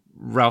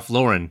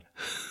Lauren."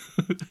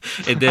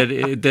 And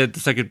then the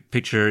second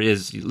picture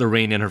is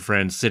Lorraine and her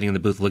friend sitting in the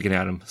booth looking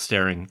at him,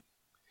 staring.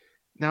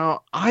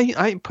 Now,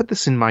 I put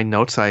this in my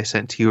notes I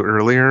sent to you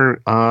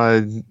earlier.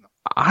 I'm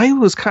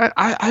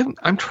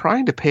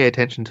trying to pay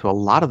attention to a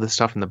lot of the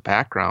stuff in the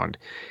background,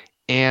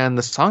 and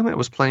the song that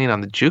was playing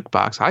on the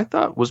jukebox I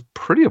thought was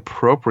pretty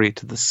appropriate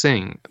to the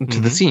scene.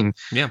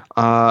 Yeah.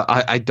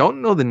 I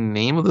don't know the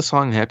name of the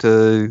song. I have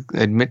to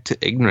admit to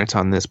ignorance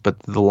on this, but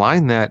the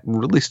line that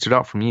really stood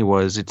out for me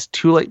was, "It's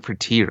too late for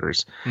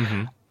tears."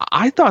 Mm-hmm.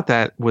 I thought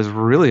that was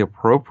really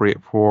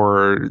appropriate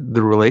for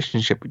the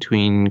relationship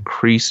between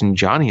Kreese and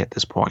Johnny at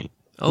this point.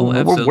 Oh,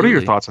 absolutely. What are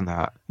your thoughts on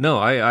that? No,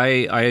 I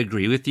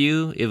agree with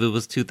you. If it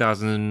was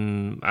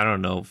 2000, I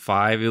don't know,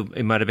 5,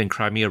 it might have been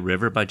 "Cry Me a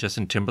River" by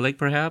Justin Timberlake,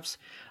 perhaps.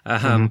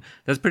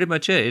 That's pretty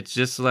much it. It's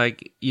just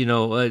like,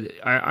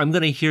 I'm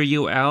going to hear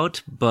you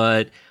out,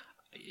 but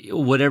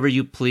whatever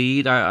you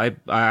plead, I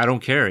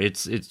don't care.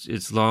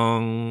 It's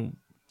long,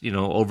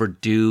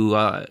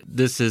 overdue.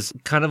 This is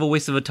kind of a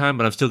waste of a time,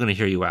 but I'm still going to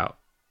hear you out.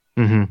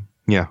 Mm-hmm.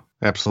 Yeah,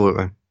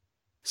 absolutely.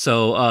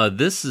 So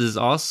this is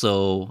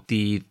also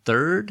the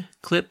third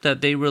clip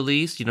that they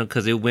released,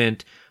 because it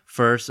went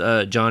first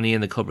Johnny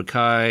and the Cobra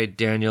Kai,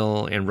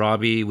 Daniel and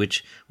Robbie,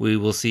 which we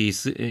will see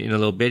in a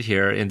little bit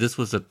here. And this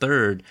was the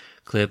third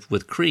clip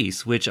with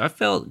Kreese, which I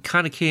felt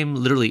kind of came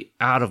literally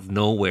out of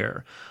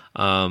nowhere.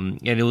 And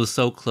it was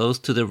so close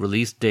to the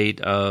release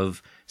date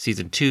of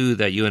season 2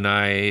 that you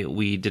and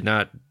we did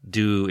not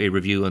do a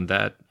review on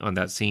that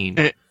scene.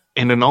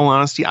 And in all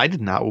honesty, I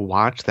did not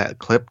watch that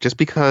clip just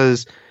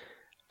because,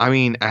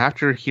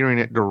 after hearing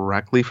it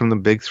directly from the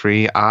big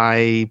three,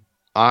 I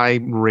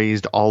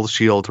raised all the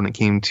shields when it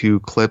came to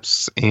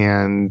clips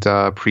and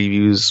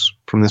previews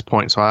from this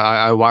point. So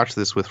I watched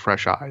this with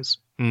fresh eyes.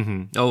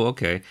 Mm-hmm. Oh,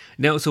 okay.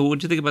 Now, so what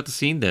did you think about the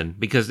scene then?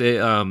 Because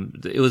it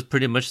was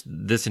pretty much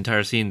this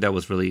entire scene that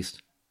was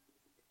released.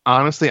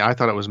 Honestly, I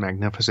thought it was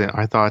magnificent.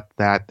 I thought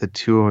that the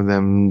two of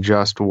them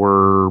just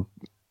were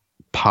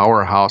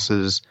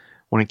powerhouses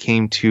when it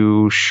came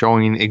to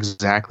showing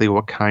exactly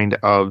what kind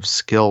of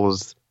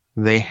skills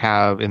they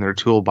have in their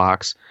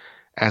toolbox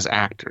as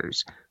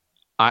actors.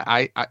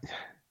 I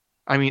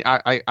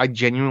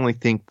genuinely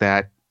think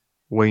that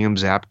William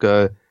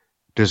Zabka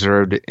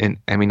deserved an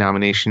Emmy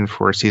nomination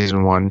for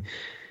season 1.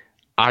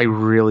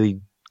 I'm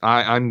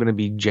going to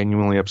be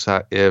genuinely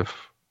upset if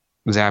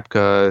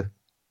Zabka,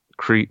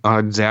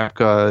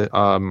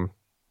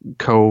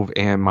 Cove,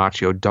 and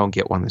Macchio don't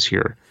get one this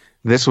year.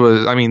 This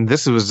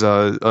was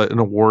an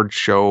award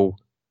show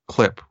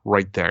clip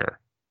right there.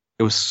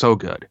 It was so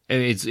good.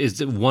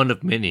 It's one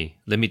of many.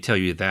 Let me tell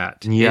you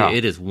that. Yeah.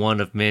 It is one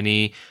of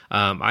many.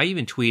 I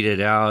even tweeted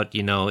out,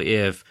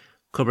 if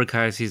Cobra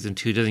Kai season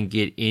 2 doesn't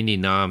get any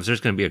noms, there's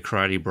going to be a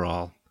karate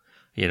brawl,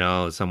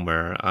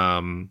 somewhere.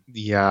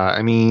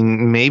 Yeah,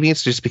 maybe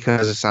it's just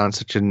because it's on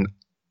such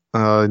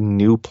a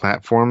new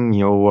platform,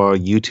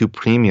 YouTube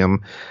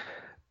Premium,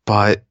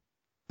 but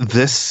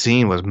this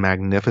scene was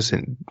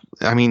magnificent.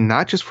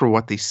 Not just for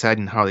what they said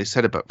and how they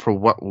said it, but for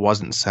what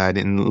wasn't said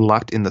and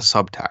left in the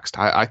subtext.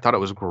 I thought it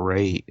was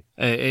great.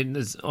 And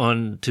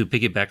to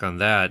piggyback on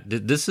that,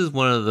 this is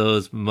one of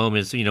those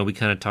moments, we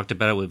kind of talked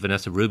about it with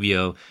Vanessa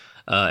Rubio.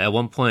 At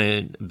one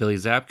point, Billy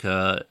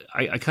Zabka,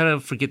 I kind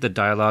of forget the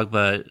dialogue,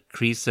 but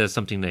Kreese says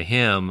something to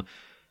him,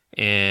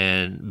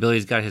 and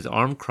Billy's got his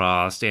arm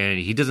crossed, and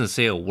he doesn't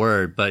say a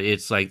word, but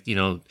it's like,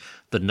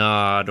 the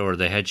nod or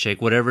the head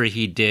shake, whatever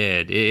he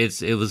did,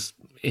 it was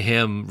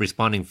him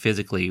responding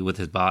physically with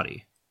his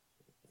body.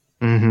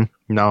 Mm-hmm.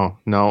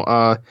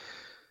 No.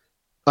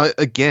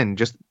 Again,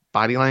 just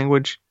body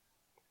language,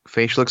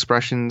 facial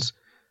expressions,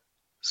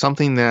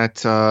 something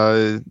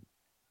that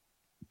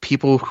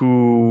people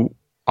who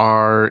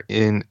are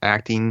in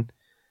acting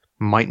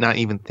might not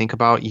even think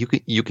about.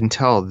 You can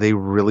tell they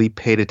really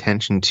paid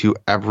attention to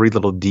every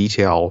little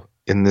detail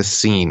in this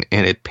scene,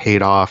 and it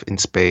paid off in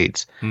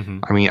spades. Mm-hmm.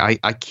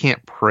 I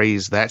can't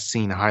praise that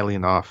scene highly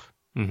enough.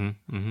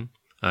 Mm-hmm. Mm-hmm.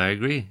 I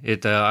agree.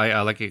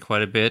 I like it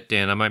quite a bit,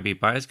 and I might be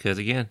biased because,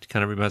 again, it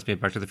kind of reminds me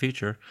of Back to the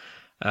Future.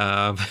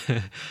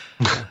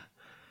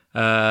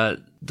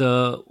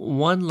 The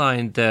one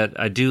line that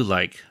I do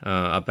like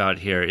about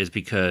here is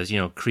because,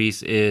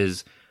 Kreese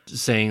is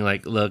saying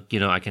like, look,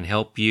 I can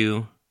help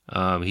you.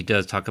 He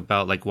does talk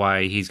about like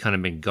why he's kind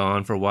of been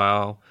gone for a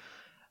while.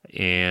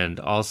 And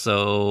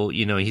also,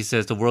 he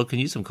says the world can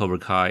use some Cobra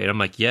Kai. And I'm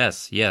like,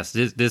 yes,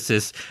 this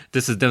is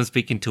them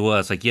speaking to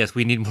us. Like, yes,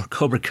 we need more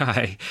Cobra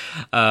Kai.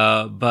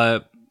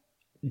 But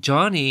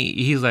Johnny,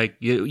 he's like,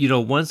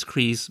 once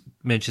Kreese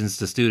mentions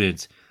the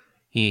students,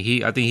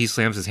 I think he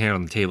slams his hand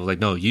on the table like,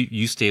 no,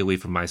 you stay away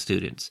from my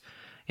students.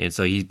 And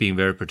so he's being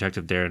very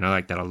protective there, and I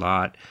like that a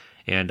lot.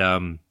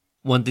 And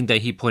one thing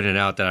that he pointed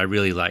out that I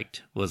really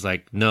liked was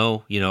like,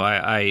 no,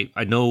 I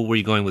know where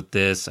you're going with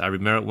this. I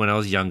remember when I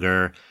was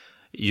younger,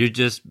 you're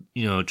just,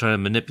 trying to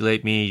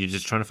manipulate me. You're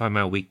just trying to find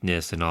my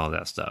weakness and all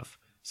that stuff.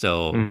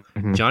 So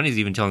Johnny's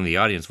even telling the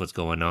audience what's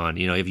going on,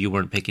 if you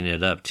weren't picking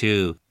it up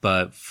too.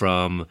 But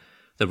from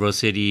the Rose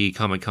City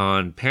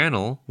Comic-Con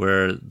panel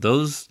where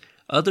those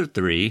other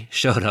three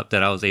showed up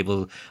that I was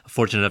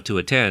fortunate enough to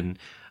attend,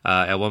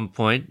 at one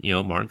point,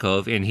 Martin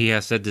Kove, and he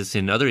has said this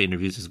in other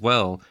interviews as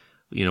well,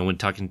 when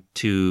talking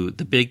to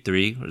the big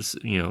three,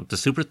 the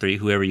super three,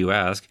 whoever you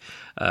ask,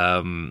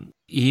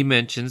 he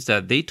mentions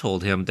that they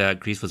told him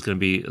that Kreese was going to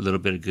be a little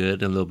bit of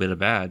good and a little bit of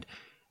bad.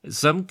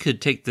 Some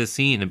could take this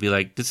scene and be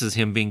like, this is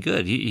him being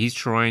good. He's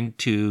trying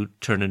to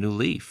turn a new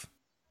leaf.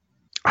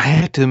 I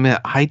have to admit,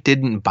 I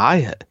didn't buy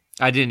it.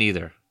 I didn't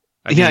either.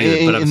 But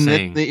I'm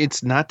saying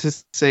it's not to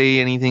say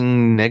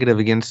anything negative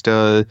against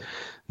the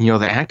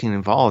acting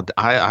involved.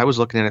 I was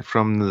looking at it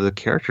from the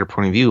character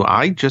point of view.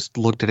 I just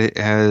looked at it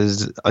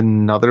as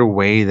another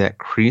way that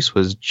Kreese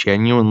was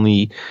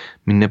genuinely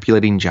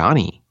manipulating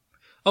Johnny.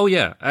 Oh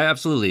yeah,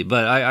 absolutely.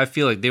 But I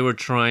feel like they were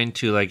trying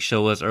to like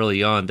show us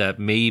early on that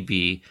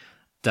maybe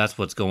that's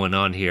what's going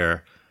on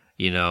here,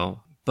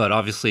 But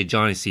obviously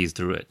Johnny sees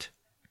through it.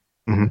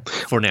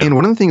 Mm-hmm. For now. And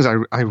one of the things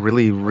I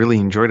really, really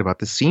enjoyed about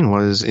this scene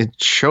was it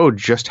showed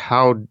just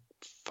how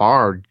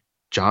far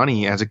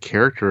Johnny as a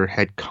character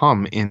had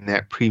come in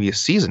that previous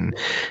season.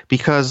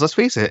 Because let's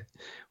face it,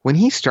 when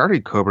he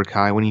started Cobra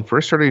Kai, when he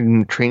first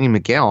started training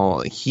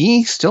Miguel,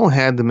 he still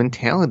had the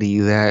mentality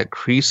that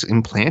Kreese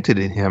implanted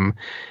in him.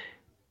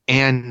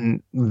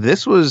 And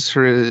this was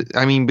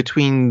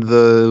between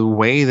the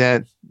way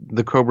that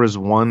the Cobras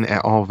won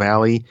at All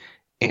Valley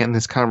and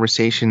this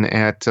conversation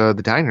at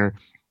the diner,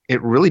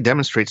 it really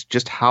demonstrates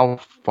just how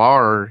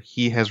far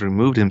he has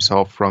removed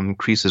himself from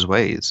Kreese's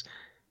ways.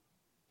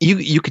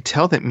 You could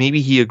tell that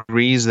maybe he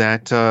agrees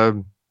that,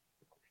 and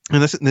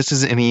this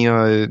isn't any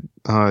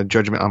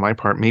judgment on my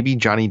part, maybe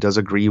Johnny does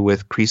agree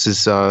with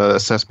Kreese's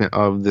assessment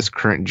of this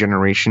current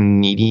generation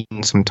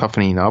needing some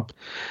toughening up,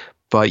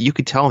 but you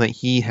could tell that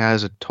he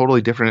has a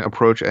totally different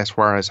approach as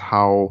far as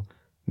how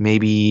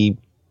maybe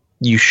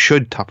you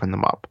should toughen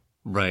them up.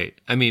 Right.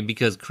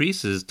 Because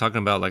Kreese is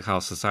talking about like how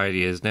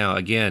society is now.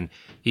 Again,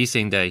 he's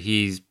saying that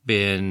he's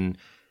been,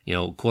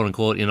 quote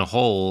unquote, in a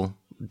hole,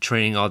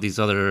 training all these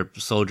other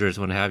soldiers,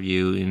 what have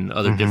you, in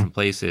other different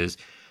places.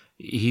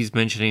 He's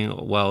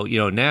mentioning, well,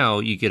 now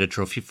you get a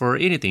trophy for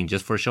anything,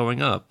 just for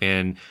showing up,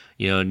 and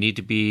need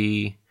to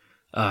be.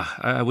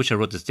 I wish I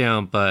wrote this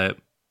down, but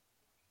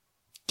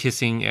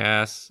kissing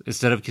ass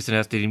instead of kissing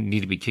ass, they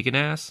need to be kicking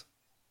ass.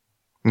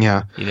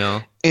 Yeah.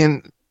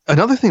 And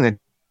another thing that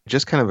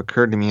just kind of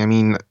occurred to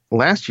me.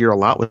 Last year a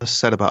lot was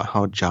said about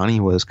how Johnny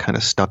was kind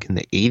of stuck in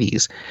the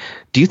 80s.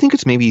 Do you think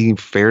it's maybe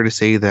fair to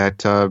say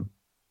that,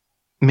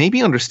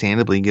 maybe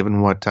understandably,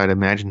 given what I'd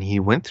imagine he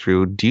went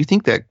through, do you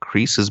think that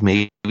Kreese is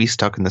maybe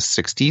stuck in the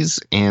 60s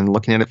and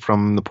looking at it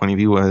from the point of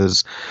view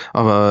of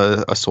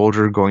a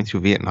soldier going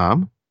through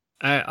Vietnam?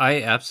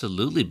 I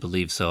absolutely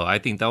believe so. I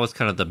think that was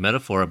kind of the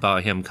metaphor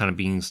about him kind of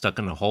being stuck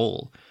in a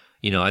hole.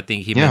 I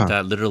think he meant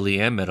that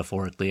literally and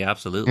metaphorically.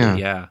 Absolutely,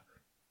 yeah.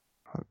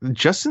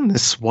 Just in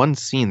this one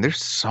scene,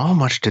 there's so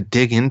much to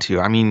dig into.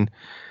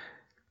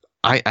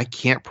 I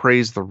can't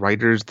praise the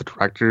writers, the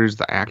directors,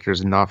 the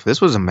actors enough.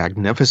 This was a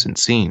magnificent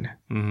scene.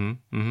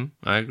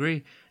 I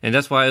agree. And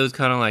that's why it was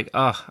kind of like,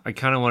 I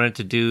kind of wanted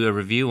to do a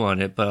review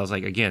on it, but I was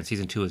like, again,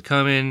 season 2 is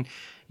coming.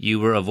 You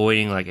were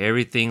avoiding like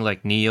everything,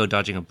 like Neo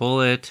dodging a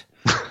bullet.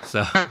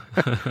 So,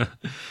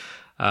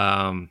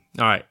 all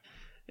right.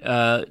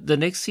 The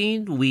next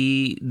scene,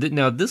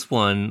 now this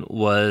one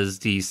was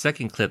the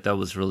second clip that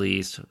was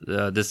released.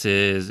 This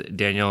is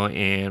Daniel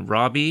and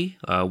Robbie,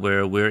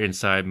 where we're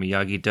inside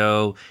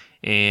Miyagi-Do,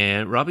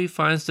 and Robbie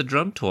finds the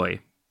drum toy,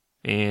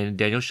 and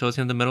Daniel shows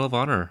him the Medal of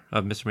Honor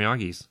of Mr.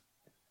 Miyagi's.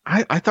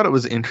 I thought it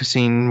was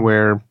interesting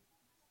where,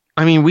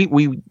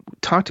 we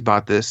talked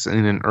about this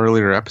in an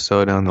earlier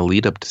episode on the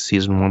lead up to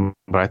season 1,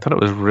 but I thought it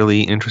was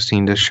really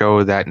interesting to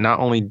show that not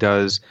only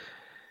does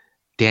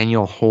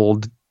Daniel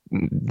hold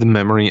the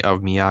memory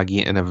of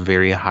Miyagi in a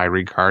very high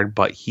regard,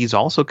 but he's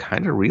also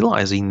kind of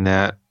realizing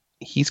that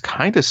he's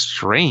kind of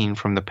straying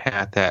from the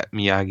path that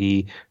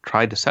Miyagi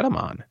tried to set him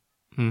on.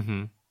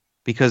 Mm-hmm.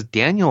 Because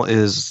Daniel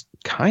is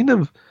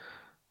not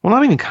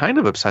even kind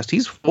of obsessed.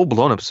 He's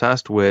full-blown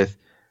obsessed with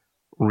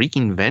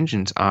wreaking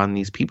vengeance on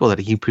these people that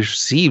he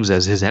perceives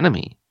as his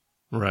enemy.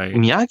 Right.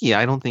 Miyagi,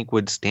 I don't think,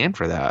 would stand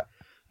for that.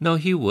 No,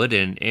 he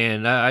wouldn't.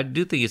 And I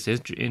do think it's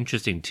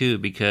interesting, too,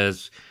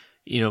 because,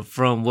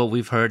 from what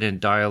we've heard in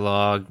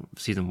dialogue,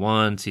 season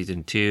 1,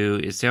 season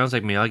 2, it sounds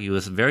like Miyagi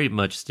was very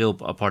much still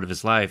a part of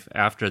his life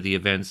after the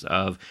events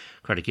of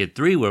Karate Kid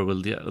 3, where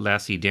we'll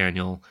last see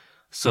Daniel.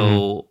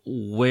 So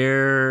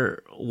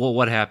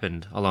what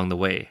happened along the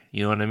way?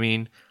 You know what I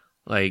mean?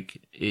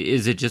 Like,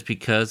 is it just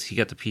because he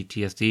got the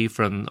PTSD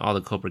from all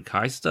the Cobra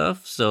Kai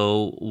stuff?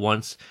 So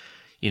once,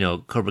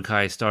 Cobra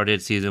Kai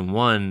started season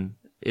 1,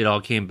 it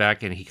all came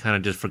back and he kind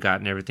of just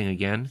forgotten everything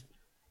again.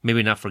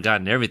 Maybe not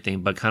forgotten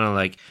everything, but kind of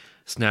like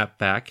snapped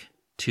back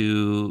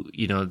to,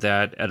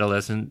 that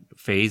adolescent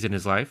phase in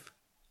his life.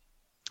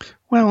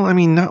 Well, I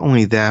mean, not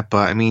only that,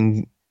 but I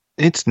mean,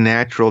 it's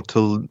natural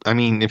to,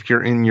 if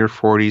you're in your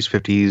 40s,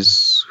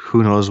 50s,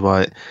 who knows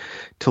what,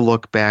 to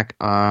look back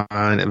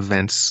on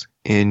events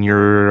in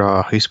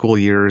your high school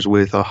years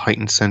with a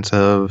heightened sense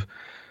of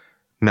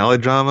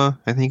melodrama,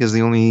 I think is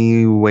the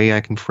only way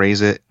I can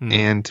phrase it,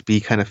 and to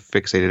be kind of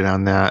fixated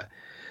on that.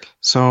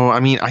 So,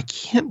 I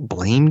can't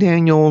blame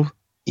Daniel,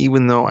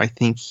 even though I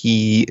think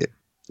he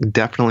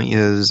definitely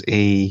is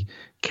a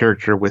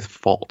character with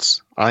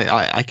faults.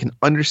 I can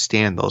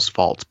understand those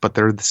faults, but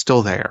they're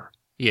still there.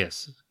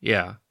 Yes,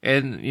 yeah.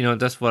 And,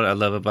 that's what I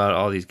love about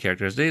all these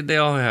characters. They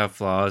all have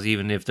flaws,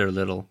 even if they're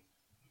little.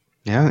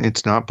 Yeah,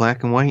 it's not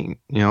black and white.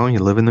 You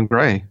live in the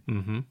gray.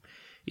 Mm-hmm.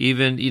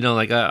 Even,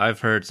 like I've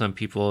heard some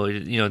people,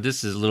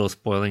 this is a little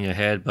spoiling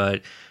ahead,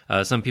 but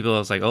some people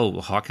was like,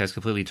 oh, Hawk has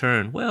completely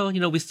turned. Well,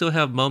 we still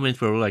have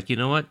moments where we're like, you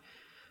know what?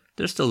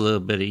 There's still a little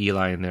bit of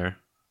Eli in there.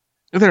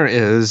 There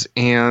is,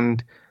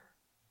 and,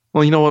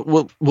 well, you know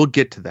what? We'll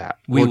get to that.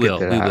 We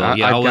will.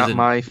 Yeah, I've got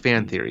my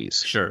fan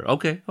theories. Sure.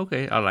 Okay.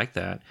 I like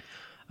that.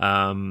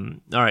 All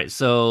right.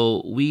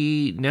 So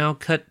we now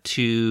cut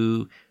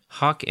to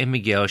Hawk and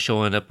Miguel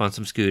showing up on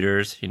some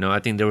scooters. I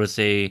think there was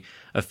a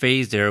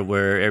phase there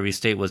where every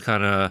state was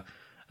kind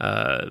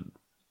of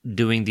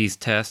doing these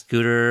test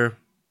scooter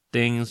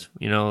things.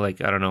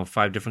 Like, I don't know,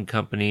 5 different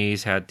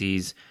companies had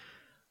these.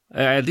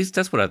 At least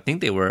that's what I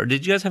think they were.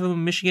 Did you guys have them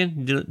in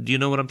Michigan? Do you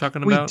know what I'm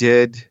talking about? We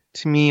did.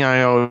 To me,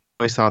 I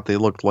always thought they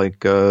looked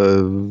like,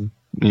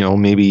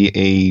 maybe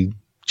a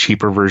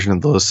cheaper version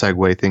of those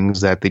Segway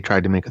things that they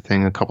tried to make a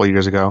thing a couple of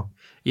years ago.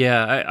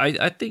 Yeah,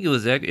 I think it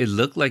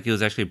looked like it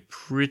was actually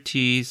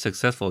pretty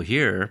successful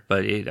here,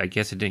 but I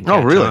guess it didn't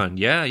catch on.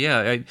 Yeah.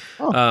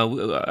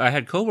 I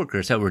had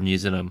coworkers that were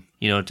using them,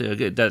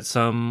 that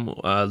some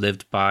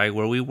lived by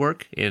where we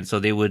work, and so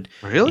they would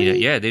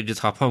really, they'd just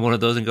hop on one of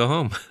those and go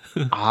home.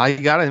 I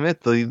gotta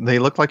admit, they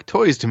look like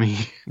toys to me.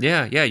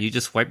 Yeah, you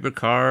just swipe your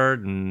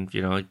card and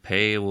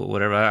pay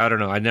whatever. I don't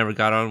know. I never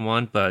got on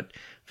one, but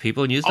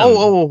people use them.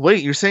 Oh,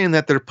 wait, you're saying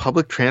that they're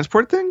public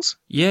transport things?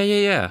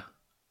 Yeah.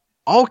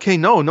 Okay,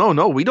 no,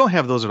 we don't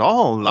have those at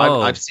all.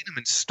 I've seen them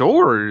in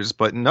stores,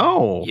 but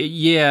no.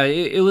 Yeah,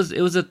 it was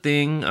a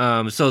thing.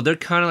 So they're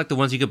kind of like the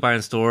ones you could buy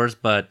in stores,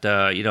 but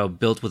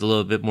built with a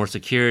little bit more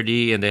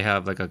security, and they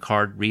have like a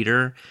card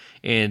reader,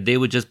 and they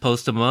would just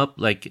post them up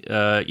like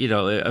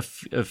a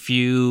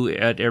few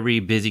at every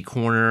busy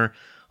corner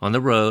on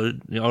the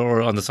road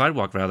or on the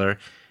sidewalk rather,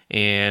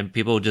 and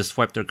people would just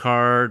swipe their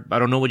card. I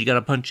don't know what you got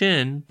to punch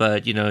in,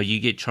 but you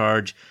get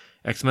charged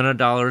X amount of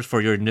dollars for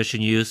your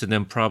initial use, and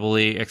then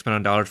probably X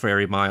amount of dollars for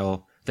every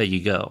mile that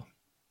you go.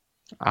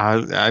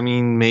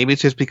 Maybe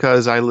it's just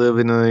because I live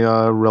in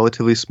a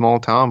relatively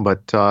small town,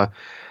 but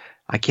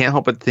I can't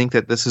help but think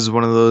that this is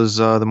one of those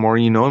the more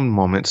you know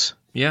moments.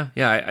 Yeah,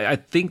 I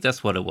think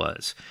that's what it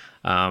was.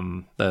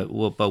 But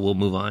we'll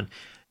move on.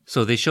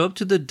 So they show up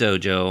to the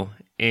dojo,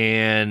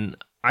 and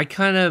I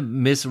kind of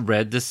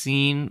misread the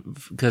scene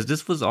because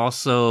this was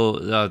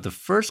also the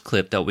first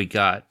clip that we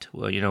got.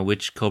 Well,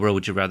 which Cobra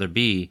would you rather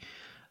be?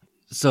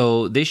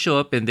 So they show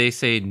up and they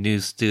say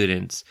new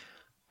students.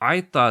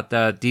 I thought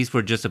that these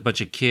were just a bunch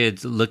of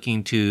kids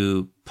looking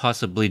to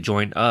possibly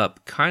join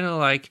up, kind of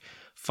like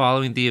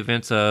following the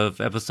events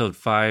of episode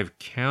 5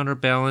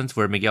 Counterbalance,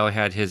 where Miguel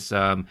had his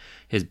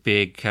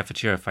big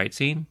cafeteria fight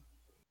scene.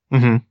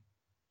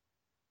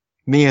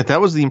 Mm-hmm. Yeah,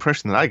 that was the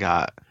impression that I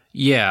got.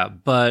 Yeah,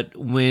 but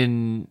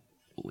when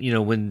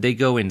they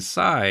go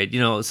inside,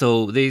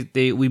 so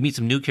we meet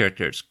some new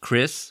characters,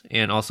 Chris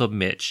and also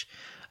Mitch,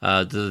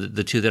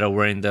 the two that are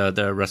wearing the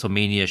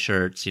WrestleMania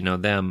shirts,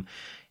 them.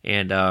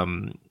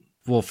 And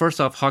well, first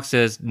off, Hawk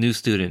says new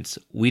students.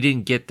 We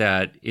didn't get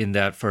that in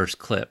that first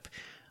clip.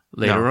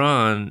 Later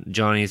on,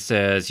 Johnny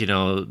says,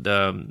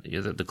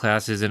 the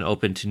class isn't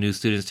open to new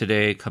students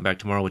today. Come back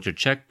tomorrow with your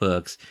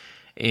checkbooks.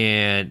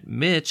 And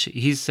Mitch,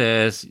 he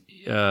says,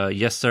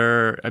 yes,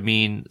 sir.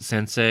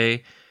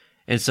 Sensei.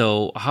 And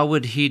so how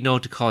would he know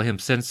to call him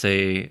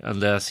sensei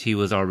unless he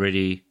was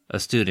already a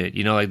student?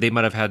 Like they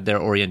might have had their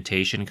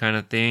orientation kind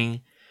of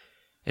thing.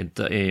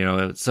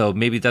 And, so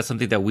maybe that's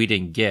something that we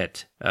didn't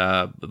get.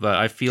 But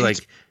I feel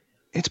like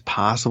it's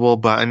possible,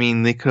 but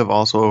they could have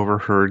also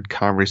overheard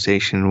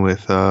conversation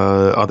with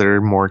other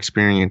more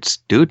experienced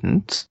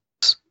students,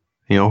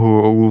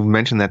 who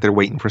mentioned that they're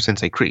waiting for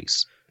Sensei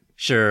Kreese.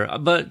 Sure,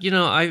 but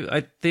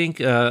I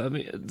think I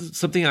mean,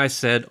 something I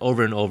said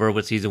over and over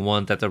with season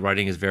 1 that the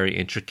writing is very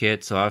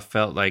intricate. So I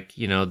felt like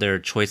their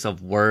choice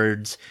of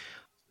words.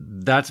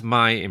 That's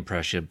my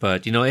impression.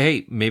 But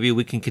hey, maybe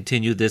we can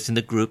continue this in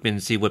the group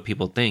and see what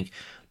people think.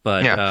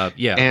 But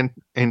yeah.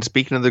 And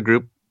speaking of the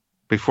group,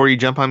 before you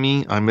jump on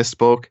me, I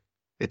misspoke.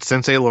 It's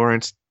Sensei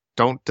Lawrence.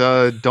 Don't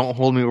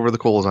hold me over the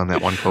coals on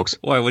that one, folks.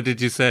 Why? What did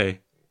you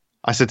say?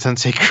 I said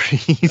Sensei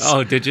Grease.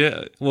 Oh, did you?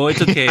 Well,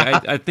 it's okay.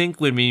 I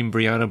think when me and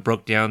Brianna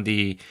broke down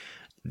the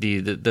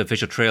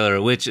official trailer,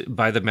 which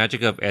by the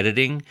magic of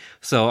editing,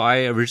 so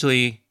I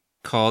originally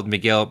called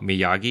Miguel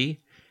Miyagi,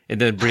 and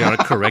then Brianna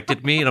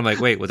corrected me, and I'm like,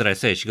 wait, what did I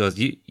say? She goes,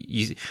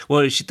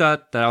 well, she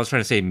thought that I was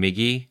trying to say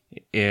Miggy,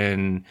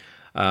 and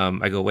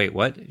I go, wait,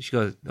 what? She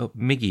goes, oh,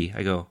 Miggy.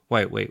 I go,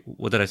 wait,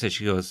 what did I say?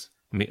 She goes,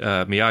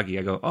 Miyagi.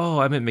 I go, oh,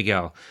 I meant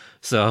Miguel.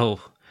 So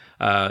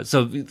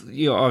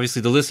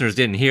obviously the listeners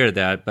didn't hear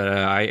that, but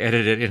I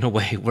edited it in a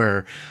way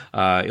where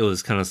it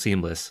was kind of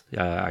seamless.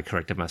 I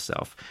corrected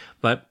myself,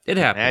 but it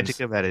happens. Magic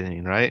of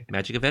editing, right?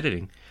 Magic of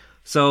editing.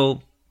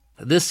 So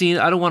this scene,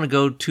 I don't want to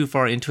go too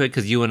far into it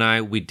because you and I,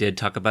 we did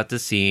talk about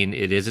this scene.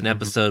 It is an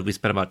episode. We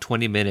spent about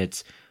 20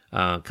 minutes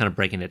kind of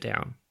breaking it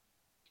down.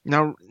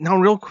 Now,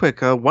 real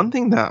quick, one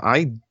thing that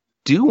I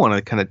do want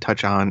to kind of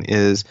touch on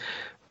is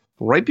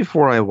right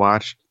before I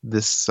watched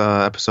this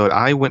episode,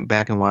 I went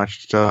back and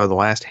watched the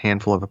last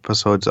handful of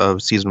episodes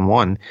of season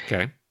 1.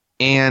 Okay.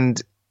 And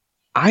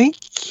I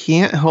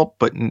can't help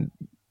but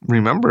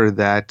remember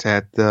that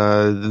at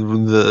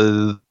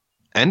the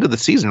end of the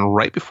season,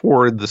 right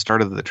before the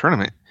start of the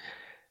tournament,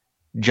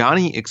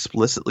 Johnny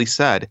explicitly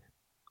said,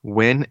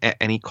 "Win at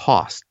any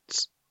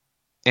costs."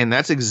 And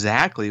that's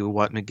exactly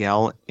what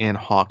Miguel and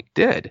Hawk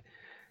did.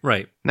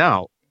 Right.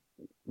 Now,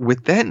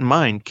 with that in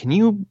mind, can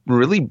you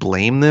really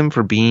blame them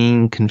for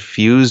being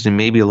confused and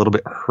maybe a little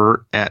bit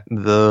hurt at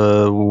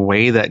the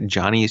way that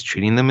Johnny is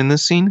treating them in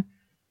this scene?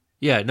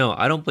 Yeah, no,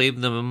 I don't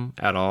blame them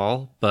at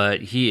all,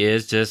 but he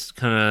is just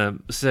kind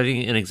of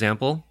setting an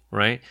example,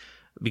 right?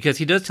 Because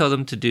he does tell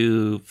them to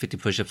do 50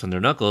 push-ups on their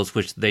knuckles,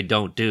 which they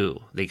don't do.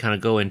 They kind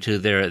of go into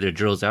their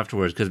drills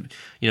afterwards because,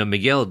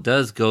 Miguel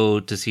does go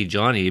to see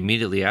Johnny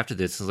immediately after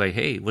this. It's like,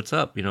 hey, what's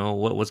up?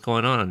 What's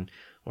going on?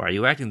 Why are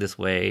you acting this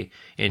way?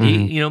 And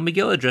he,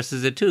 Miguel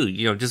addresses it too.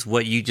 Just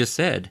what you just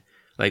said.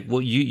 Like,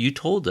 well, you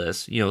told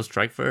us,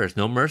 strike first,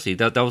 no mercy.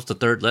 That was the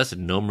third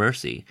lesson, no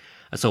mercy.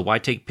 So why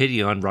take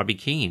pity on Robbie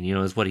Keane?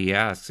 Is what he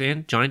asks,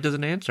 and Johnny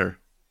doesn't answer.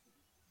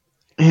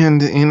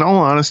 And in all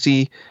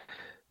honesty,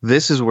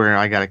 this is where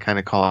I got to kind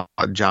of call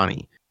out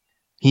Johnny.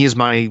 He is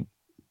my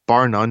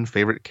bar none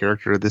favorite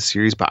character of this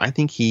series, but I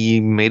think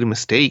he made a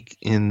mistake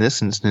in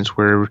this instance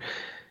where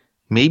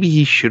maybe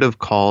he should have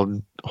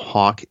called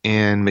Hawk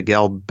and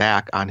Miguel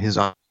back on his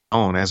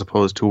own as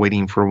opposed to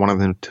waiting for one of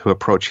them to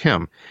approach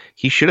him.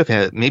 He should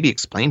have maybe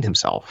explained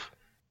himself.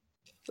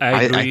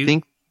 I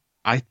agree.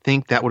 I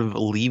think that would have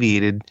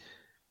alleviated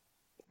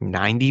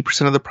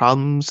 90% of the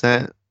problems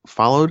that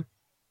followed.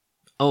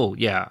 Oh,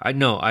 yeah.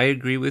 I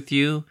agree with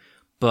you.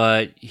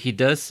 But he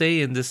does say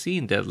in the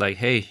scene that, like,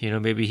 hey,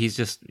 maybe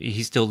he's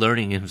still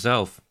learning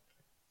himself.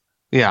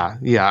 Yeah.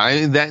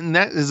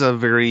 That is a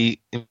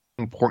very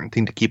important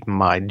thing to keep in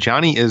mind.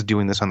 Johnny is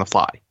doing this on the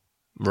fly.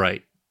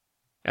 Right.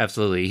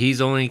 Absolutely. He's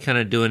only kind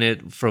of doing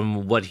it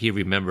from what he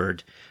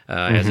remembered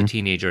as a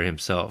teenager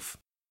himself.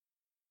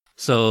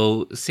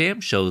 So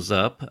Sam shows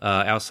up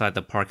outside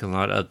the parking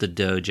lot of the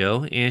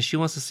dojo, and she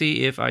wants to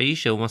see if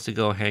Aisha wants to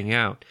go hang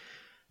out.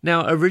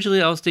 Now,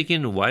 originally I was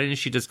thinking, why didn't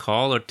she just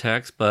call or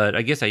text? But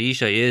I guess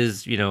Aisha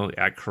is,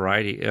 at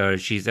karate.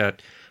 She's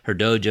at her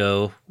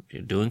dojo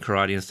doing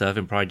karate and stuff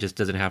and probably just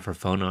doesn't have her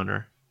phone on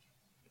her.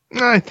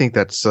 I think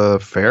that's a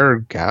fair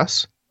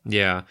guess.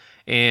 Yeah.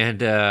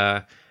 And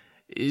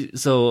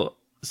so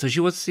she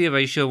wants to see if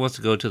Aisha wants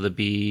to go to the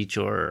beach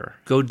or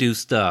go do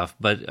stuff.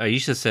 But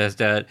Aisha says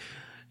that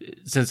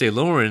Sensei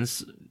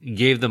Lawrence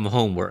gave them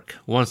homework,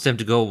 wants them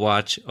to go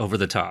watch Over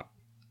the Top.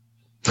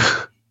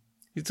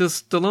 He's a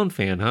Stallone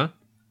fan, huh?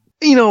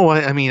 You know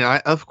what? I mean,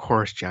 of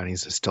course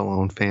Johnny's a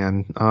Stallone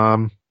fan.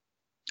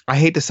 I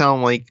hate to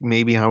sound like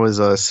maybe I was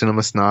a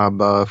cinema snob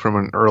from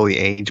an early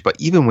age, but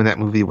even when that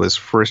movie was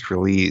first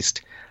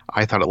released,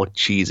 I thought it looked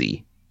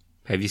cheesy.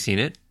 Have you seen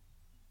it?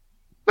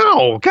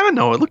 No, God,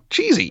 no. It looked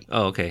cheesy.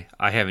 Oh, okay.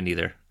 I haven't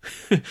either.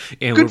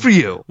 And Good for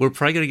you. We're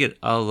probably going to get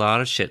a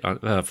lot of shit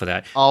for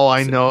that. Oh,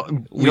 I know.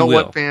 You know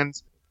what,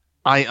 fans?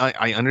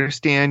 I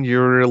understand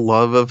your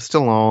love of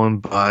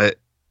Stallone, but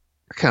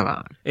come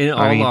on. In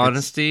all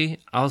honesty,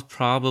 I was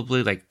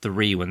probably like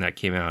 3 when that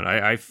came out.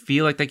 I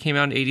feel like that came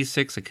out in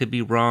 86. I could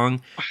be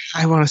wrong.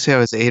 I want to say I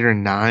was 8 or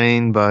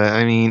 9, but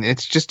I mean,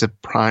 it's just a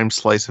prime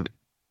slice of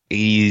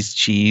 80s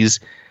cheese.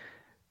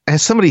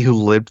 As somebody who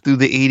lived through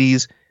the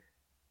 80s,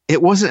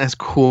 it wasn't as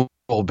cool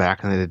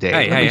back in the day.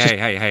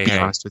 Hey, be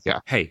honest with you.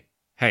 Hey.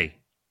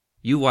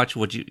 You watch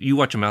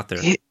them out there.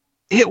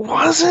 It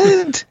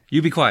wasn't.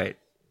 You be quiet.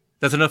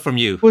 That's enough from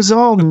you. It was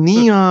all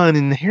neon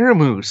and hair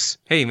mousse.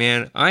 Hey,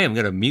 man, I am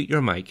going to mute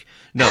your mic.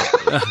 No.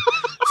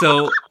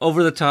 So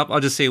over the top, I'll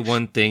just say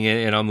one thing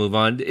and I'll move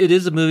on. It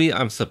is a movie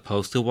I'm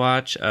supposed to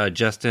watch.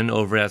 Justin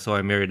over at So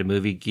I Married a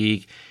Movie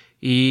Geek,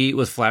 he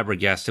was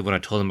flabbergasted when I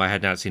told him I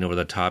had not seen Over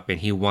the Top, and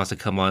he wants to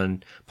come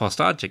on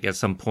Postalgic at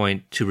some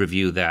point to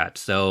review that.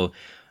 So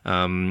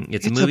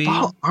it's a movie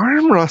about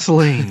arm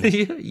wrestling.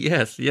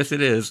 yes,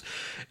 it is.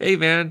 Hey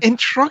man, and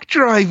truck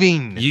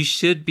driving. You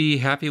should be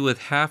happy with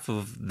half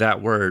of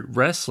that word,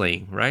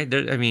 wrestling, right?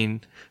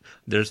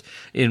 There's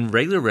in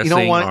regular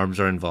wrestling, arms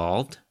are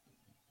involved.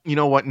 You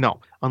know what? No,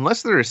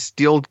 unless there are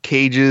steel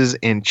cages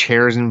and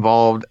chairs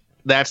involved,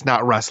 that's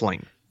not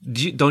wrestling.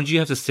 Don't you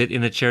have to sit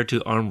in a chair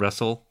to arm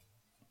wrestle?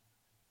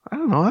 I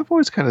don't know. I've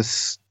always kind of,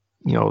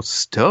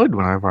 stood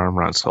when I've arm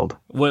wrestled.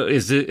 Well,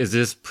 is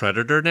this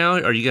Predator now?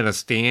 Are you gonna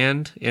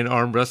stand and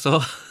arm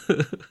wrestle?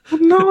 Well,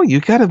 no,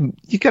 you gotta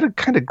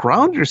kind of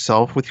ground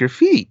yourself with your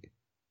feet.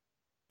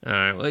 All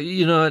right. Well,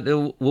 you know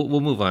what? We'll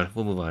move on.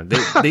 We'll move on.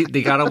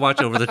 They gotta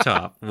watch Over the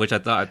Top, which I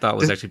thought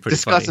was actually pretty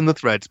funny. Discussing the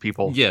threads,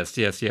 people. Yes.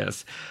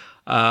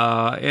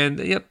 And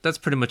yep, that's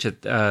pretty much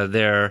it.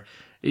 There.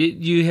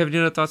 You have any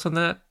other thoughts on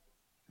that?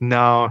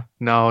 No,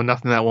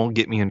 nothing that won't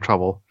get me in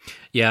trouble.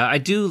 Yeah, I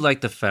do like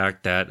the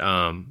fact that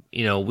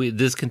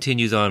this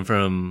continues on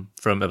from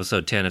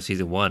episode 10 of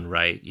season 1,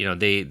 right?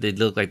 They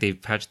look like they've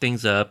patched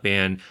things up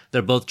and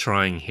they're both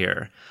trying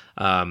here.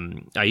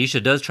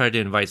 Aisha does try to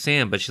invite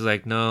Sam, but she's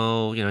like,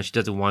 no, she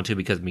doesn't want to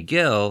because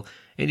Miguel.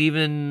 And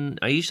even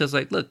Aisha's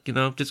like, look,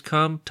 just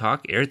come,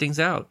 talk, air things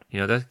out.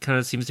 That kind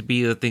of seems to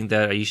be the thing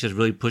that Aisha's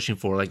really pushing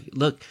for. Like,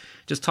 look,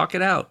 just talk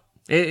it out.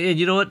 And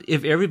you know what?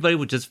 If everybody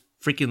would just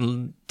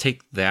freaking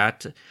take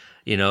that,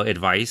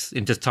 advice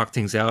and just talk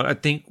things out, I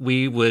think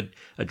we would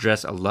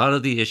address a lot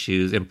of the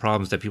issues and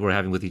problems that people are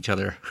having with each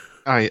other.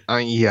 I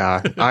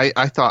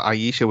thought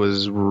Aisha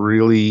was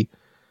really,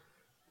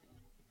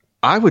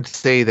 I would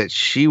say that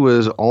she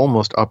was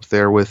almost up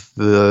there with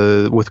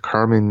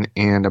Carmen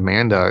and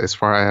Amanda as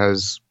far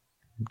as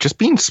just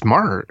being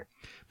smart.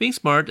 Being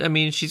smart. I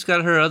mean, she's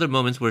got her other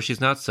moments where she's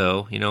not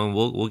so, and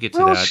we'll get to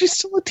that. She's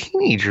still a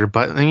teenager,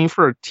 but I mean,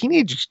 for a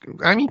teenage,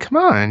 come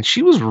on,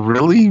 she was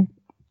really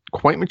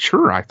quite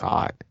mature, I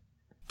thought.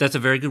 That's a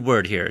very good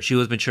word here. She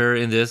was mature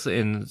in this,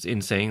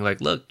 in saying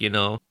like, look,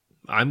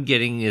 I'm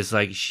getting is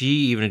like, she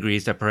even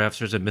agrees that perhaps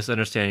there's a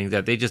misunderstanding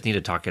that they just need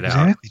to talk it out.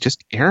 Exactly.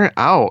 Just air it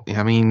out.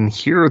 I mean,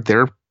 hear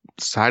their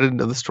side of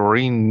the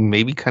story and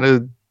maybe kind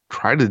of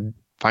try to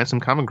find some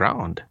common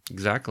ground.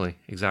 Exactly.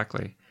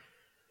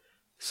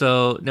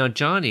 So now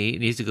Johnny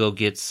needs to go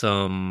get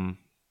some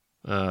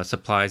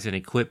supplies and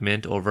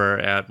equipment over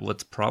at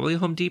what's probably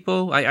Home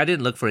Depot. I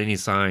didn't look for any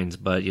signs,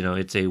 but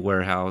it's a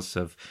warehouse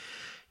of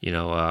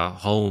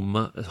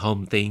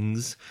home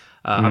things.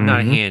 I'm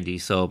not handy,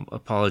 so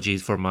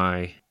apologies for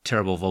my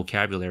terrible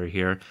vocabulary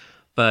here.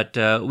 But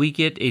we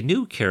get a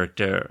new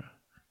character,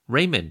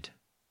 Raymond.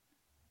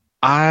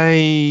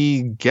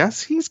 I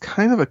guess he's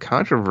kind of a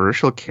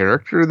controversial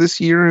character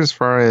this year as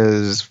far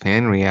as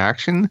fan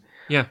reaction.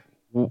 Yeah.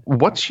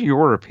 What's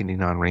your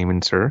opinion on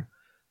Raymond, sir?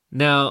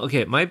 Now,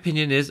 okay, my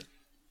opinion is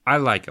I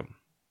like him.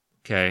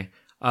 Okay.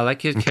 I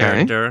like his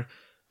character.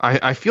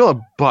 I feel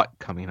a butt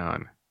coming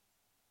on.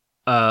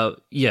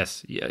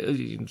 Yes.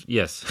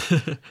 Yes.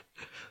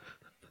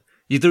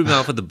 You threw me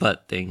off with the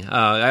butt thing.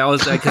 I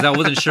was because I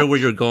wasn't sure where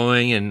you're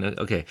going, and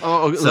okay.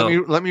 So,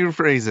 let me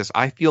rephrase this.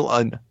 I feel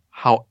an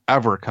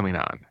however coming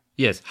on.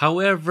 Yes.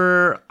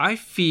 However, I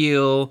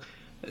feel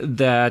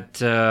that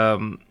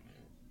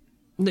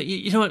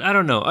you know what? I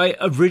don't know.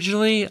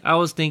 Originally I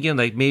was thinking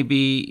like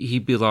maybe he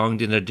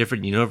belonged in a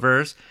different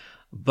universe,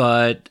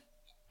 but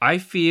I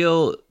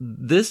feel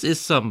this is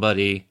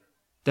somebody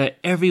that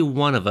every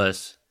one of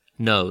us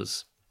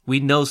knows. We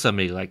know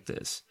somebody like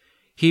this.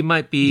 He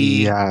might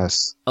be a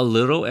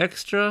little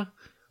extra,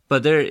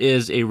 but there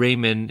is a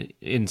Raymond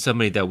in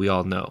somebody that we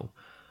all know.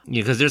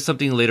 Because there's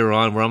something later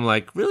on where I'm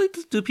like, really?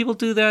 Do people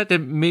do that?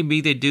 Then maybe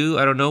they do.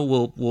 I don't know.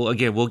 We'll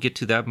get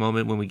to that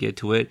moment when we get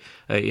to it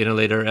in a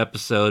later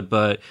episode.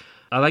 But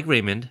I like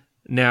Raymond.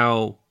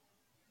 Now,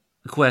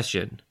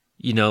 question.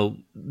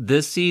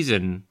 This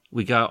season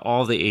we got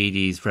all the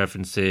 80s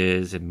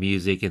references and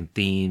music and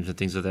themes and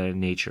things of that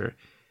nature.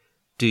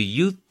 Do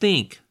you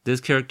think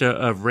this character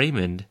of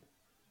Raymond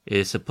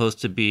is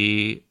supposed to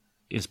be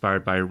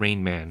inspired by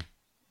Rain Man?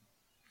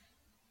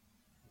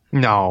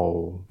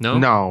 No.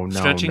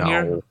 Stretching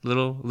here,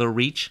 little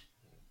reach.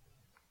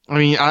 I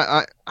mean,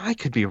 I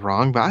could be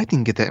wrong, but I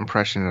didn't get that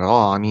impression at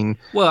all. I mean,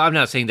 well, I'm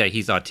not saying that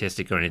he's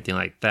autistic or anything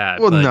like that.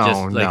 Well, but no,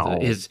 just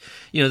like his,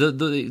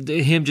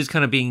 the him just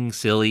kind of being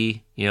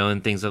silly,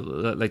 and things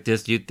like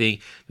this. Do you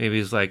think maybe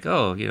he's like,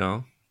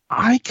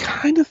 I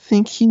kind of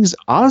think he's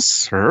us,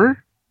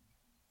 sir.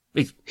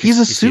 He's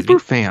a super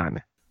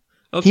fan.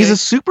 Okay. He's a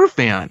super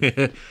fan.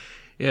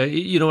 Yeah,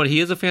 you know what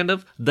he is a fan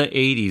of? The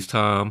 80s,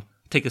 Tom.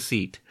 Take a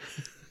seat.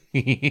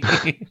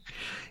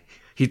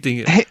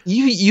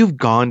 You've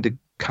gone to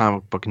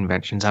comic book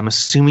conventions. I'm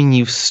assuming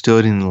you've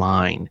stood in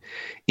line.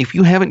 If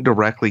you haven't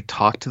directly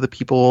talked to the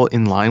people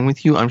in line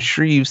with you, I'm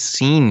sure you've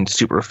seen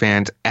super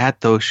fans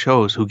at those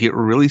shows who get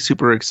really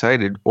super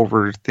excited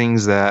over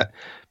things that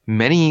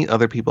many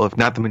other people, if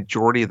not the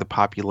majority of the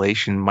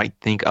population, might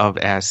think of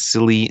as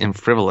silly and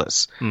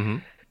frivolous. Mm-hmm.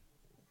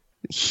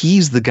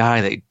 He's the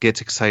guy that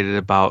gets excited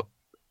about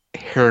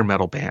hair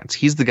metal bands.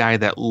 He's the guy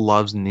that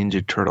loves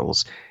Ninja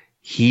Turtles.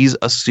 He's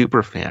a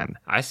super fan.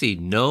 I see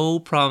no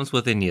problems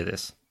with any of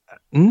this.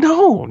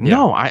 No,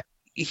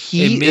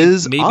 he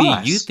is maybe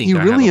us. You think he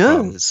I really have a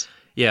problem. is.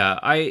 Yeah,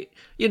 I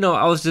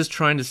was just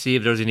trying to see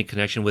if there was any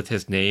connection with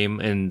his name,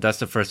 and that's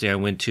the first thing I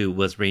went to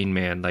was Rain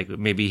Man. Like,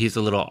 maybe he's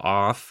a little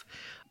off,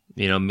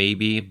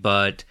 maybe.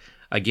 But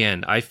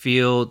again, I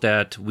feel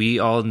that we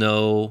all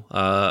know,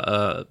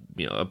 a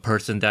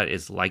person that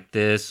is like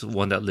this,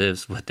 one that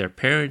lives with their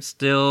parents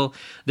still.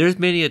 There's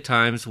many a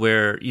times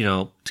where,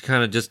 to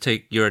kind of just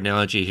take your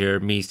analogy here,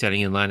 me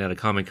standing in line at a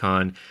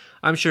Comic-Con,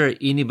 I'm sure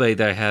anybody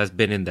that has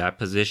been in that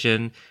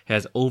position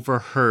has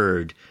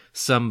overheard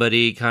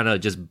somebody kind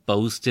of just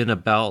boasting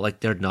about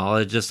like their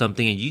knowledge of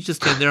something, and you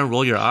just stand there and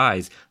roll your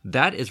eyes.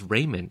 That is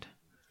Raymond.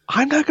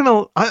 I'm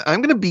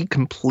gonna be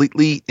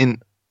completely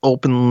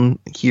open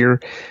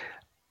here.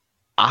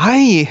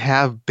 I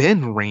have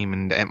been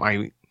Raymond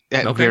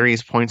at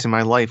various points in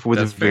my life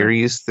with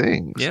various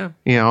things. Yeah.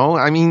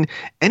 I mean,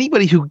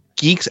 anybody who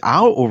geeks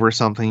out over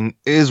something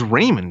is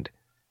Raymond.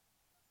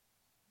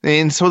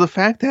 And so the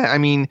fact that, I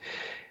mean,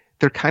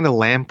 they're kind of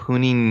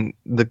lampooning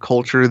the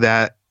culture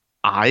that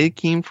I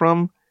came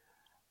from,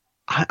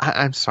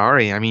 I'm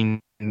sorry. I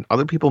mean,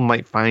 other people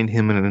might find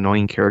him an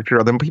annoying character.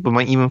 Other people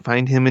might even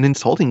find him an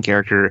insulting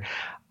character.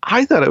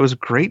 I thought it was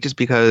great just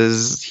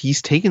because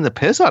he's taking the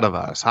piss out of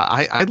us.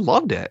 I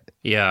loved it.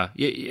 Yeah.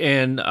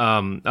 And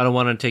I don't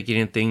want to take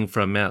anything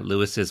from Matt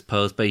Lewis's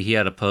post, but he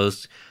had a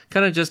post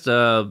kind of just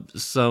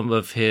some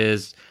of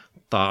his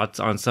thoughts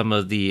on some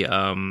of the,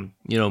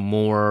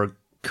 more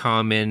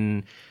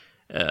common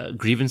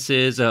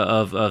grievances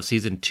of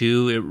season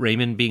 2,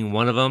 Raymond being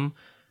one of them.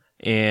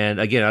 And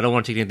again, I don't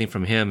want to take anything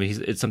from him.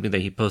 It's something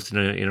that he posted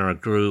in our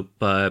group,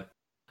 but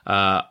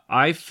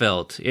I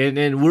felt,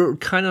 and we're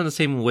kind of on the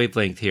same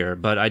wavelength here,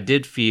 but I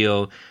did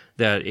feel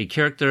that a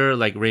character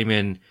like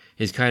Raymond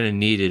is kind of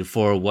needed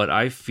for what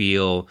I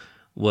feel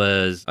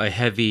was a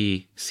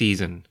heavy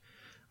season,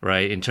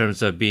 right? In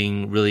terms of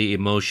being really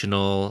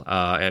emotional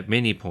at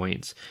many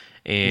points.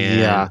 And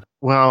yeah.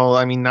 Well,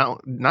 I mean,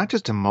 not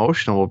just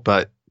emotional,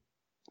 but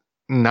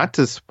not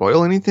to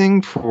spoil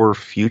anything for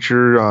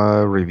future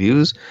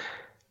reviews,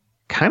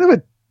 kind of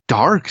a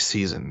dark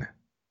season.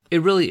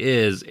 It really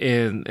is,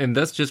 and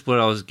that's just what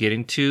I was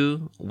getting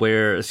to,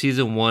 where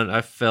season 1,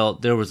 I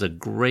felt there was a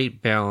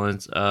great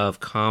balance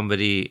of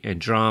comedy and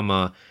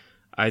drama.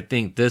 I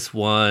think this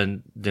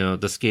one,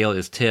 the scale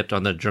is tipped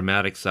on the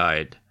dramatic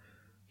side.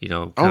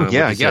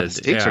 The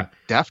stakes are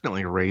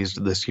definitely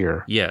raised this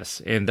year.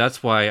 Yes, and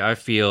that's why I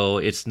feel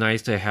it's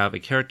nice to have a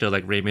character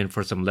like Raymond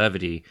for some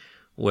levity,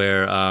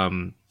 where,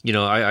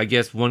 I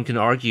guess one can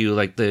argue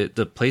like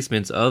the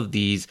placements of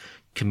these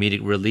comedic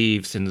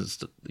reliefs, and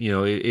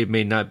it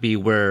may not be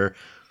where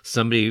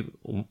somebody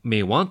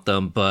may want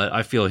them, but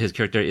I feel his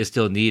character is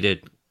still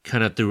needed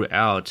kind of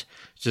throughout,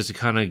 just to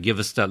kind of give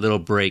us that little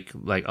break.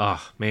 Like,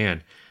 oh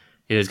man,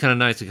 it is kind of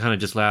nice to kind of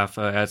just laugh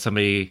at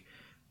somebody,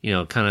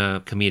 kind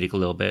of comedic a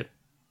little bit.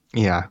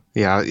 Yeah.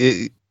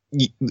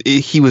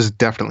 He was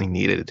definitely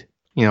needed.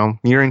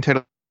 You're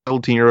entitled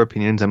to your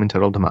opinions. I'm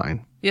entitled to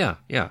mine. Yeah,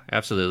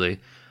 absolutely.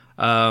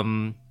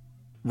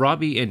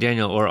 Robbie and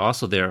Daniel are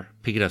also there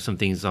picking up some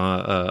things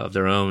of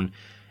their own,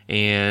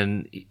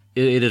 and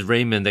it is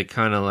Raymond that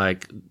kind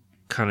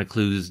of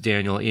clues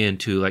Daniel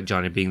into like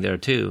Johnny being there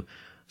too.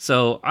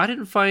 So I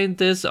didn't find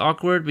this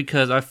awkward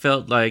because I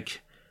felt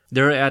like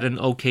they're at an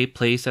okay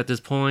place at this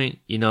point.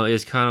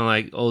 It's kind of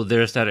like, oh,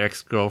 there's that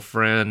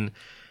ex-girlfriend.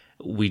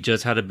 We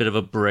just had a bit of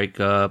a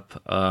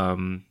breakup.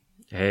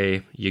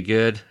 Hey, you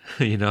good?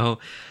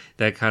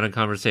 That kind of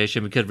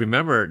conversation. Because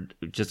remember,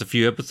 just a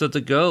few episodes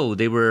ago,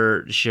 they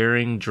were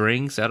sharing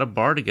drinks at a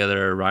bar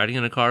together, riding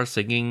in a car,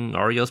 singing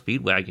REO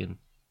Speedwagon.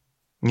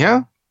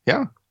 Yeah.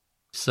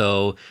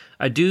 So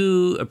I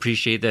do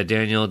appreciate that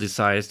Daniel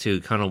decides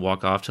to kind of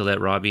walk off to let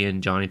Robbie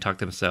and Johnny talk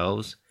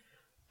themselves.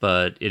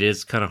 But it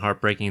is kind of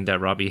heartbreaking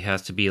that Robbie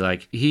has to be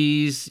like,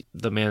 he's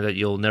the man that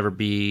you'll never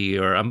be,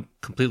 or I'm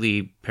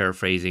completely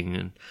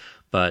paraphrasing.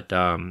 But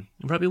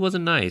Robbie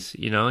wasn't nice,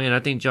 and I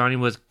think Johnny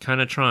was kind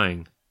of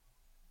trying.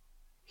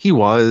 He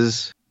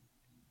was.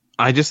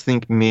 I just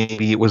think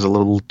maybe it was a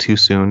little too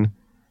soon,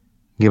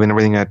 given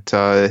everything that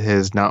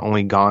has not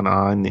only gone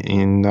on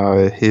in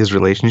his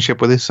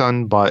relationship with his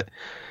son, but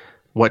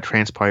what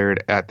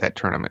transpired at that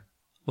tournament.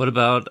 What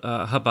about,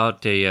 how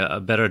about a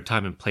better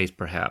time and place,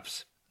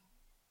 perhaps?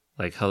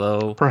 Like,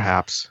 hello?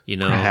 Perhaps.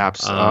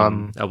 Perhaps. I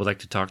would like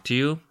to talk to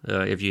you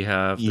if you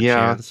have the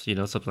chance,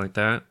 something like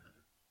that.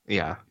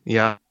 Yeah.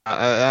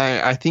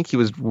 I think he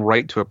was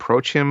right to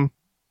approach him.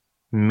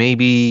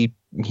 Maybe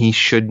he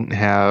shouldn't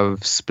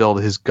have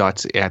spilled his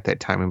guts at that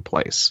time and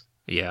place.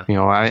 Yeah.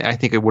 I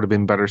think it would have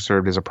been better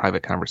served as a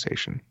private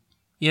conversation.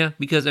 Yeah,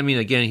 because,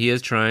 again, he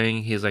is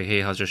trying. He's like,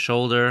 hey, how's your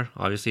shoulder?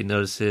 Obviously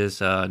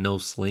notices no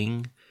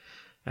sling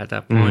at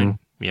that point.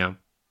 Mm-hmm. Yeah.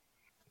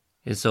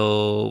 And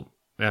so,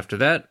 After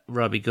that,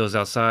 Robbie goes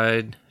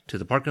outside to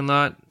the parking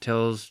lot,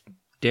 tells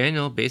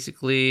Daniel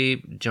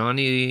basically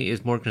Johnny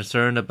is more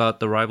concerned about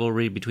the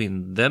rivalry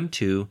between them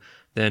two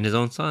than his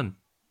own son.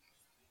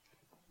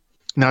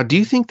 Now, do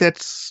you think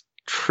that's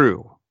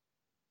true?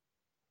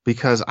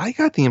 Because I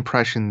got the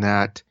impression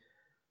that,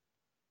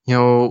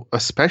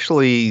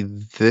 especially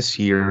this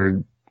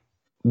year,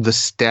 the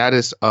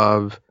status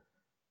of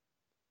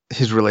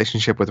his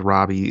relationship with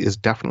Robbie is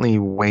definitely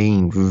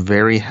weighing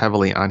very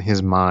heavily on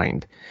his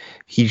mind.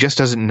 He just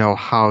doesn't know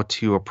how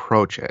to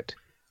approach it.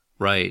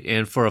 Right.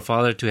 And for a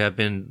father to have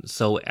been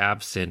so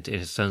absent in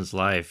his son's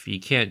life, you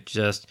can't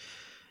just,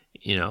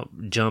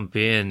 jump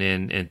in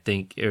and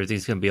think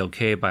everything's going to be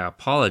okay by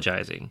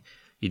apologizing.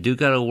 You do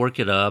got to work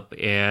it up.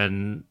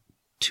 And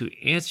to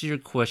answer your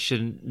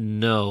question,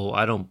 no,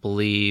 I don't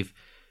believe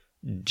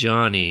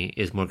Johnny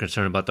is more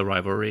concerned about the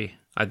rivalry.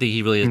 I think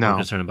he really is more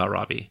concerned about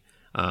Robbie.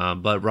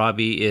 But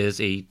Robbie is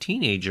a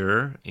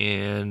teenager,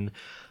 and,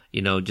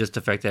 just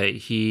the fact that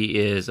he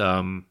is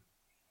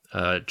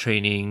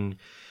training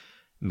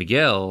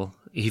Miguel,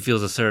 he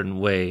feels a certain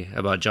way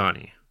about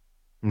Johnny.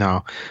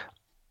 No.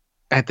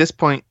 At this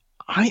point,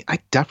 I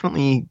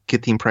definitely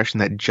get the impression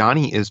that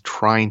Johnny is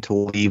trying to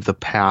leave the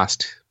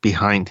past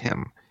behind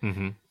him.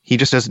 Mm-hmm. He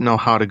just doesn't know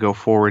how to go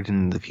forward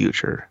in the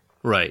future.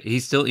 Right.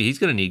 He's going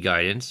to need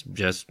guidance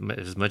just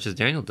as much as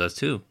Daniel does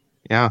too.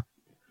 Yeah.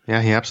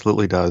 Yeah, he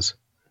absolutely does.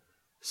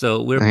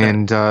 So we're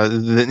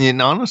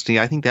in honesty,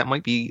 I think that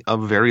might be a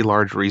very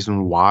large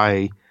reason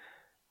why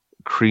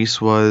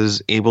Kreese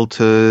was able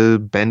to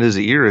bend his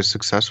ear as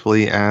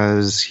successfully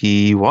as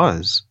he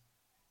was.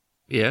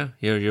 Yeah,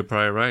 you're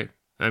probably right.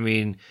 I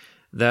mean,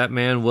 that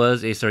man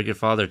was a surrogate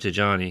father to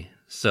Johnny.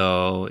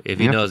 So if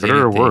he knows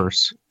better anything, or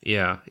worse.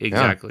 Yeah,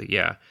 exactly.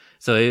 Yeah.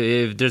 So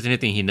if there's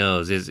anything he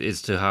knows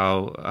is to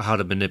how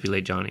to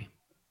manipulate Johnny.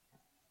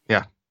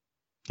 Yeah.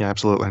 Yeah,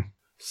 absolutely.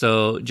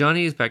 So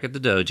Johnny is back at the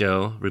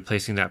dojo,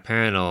 replacing that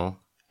panel.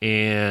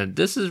 And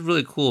this is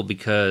really cool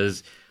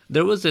because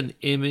there was an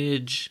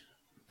image.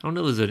 I don't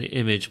know if it was an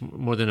image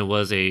more than it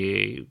was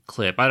a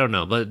clip. I don't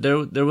know. But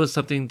there was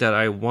something that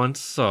I once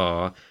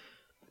saw.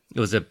 It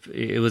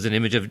was an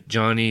image of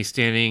Johnny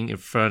standing in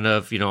front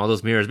of, all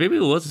those mirrors. Maybe it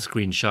was a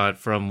screenshot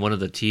from one of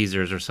the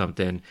teasers or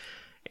something.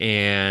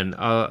 And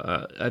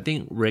I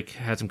think Rick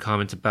had some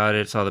comments about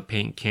it, saw the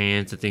paint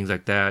cans and things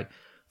like that.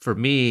 For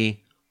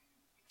me,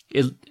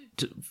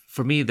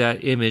 that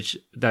image,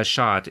 that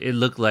shot, it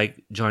looked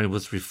like Johnny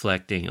was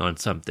reflecting on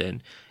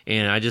something.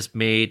 And I just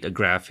made a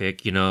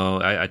graphic,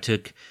 I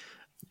took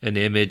an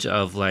image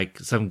of like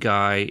some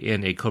guy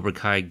in a Cobra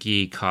Kai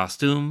gi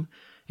costume.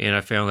 And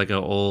I found like an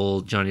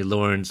old Johnny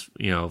Lawrence,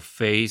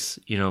 face,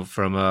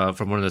 from one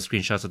of the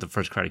screenshots of the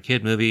first Karate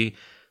Kid movie,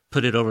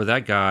 put it over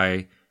that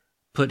guy,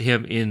 put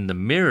him in the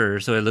mirror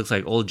so it looks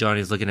like old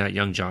Johnny's looking at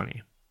young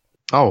Johnny.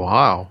 Oh,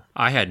 wow.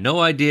 I had no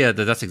idea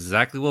that that's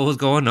exactly what was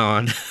going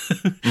on.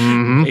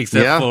 Mm-hmm.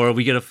 Except for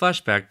we get a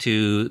flashback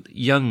to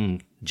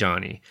young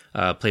Johnny,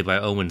 played by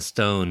Owen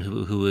Stone,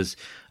 who was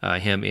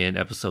him in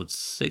episode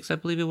 6, I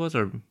believe it was,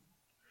 or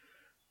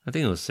I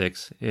think it was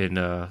 6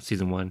 in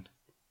season 1.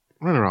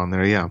 Right around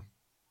there, yeah.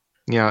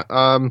 Yeah,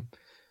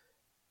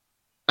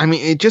 I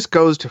mean, it just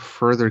goes to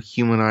further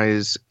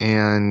humanize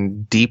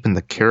and deepen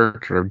the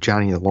character of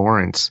Johnny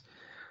Lawrence.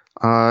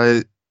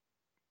 I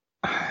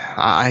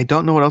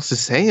don't know what else to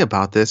say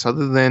about this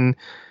other than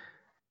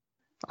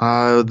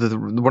one of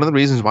the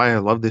reasons why I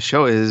love this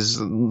show is,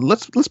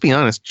 let's be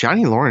honest,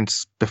 Johnny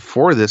Lawrence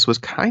before this was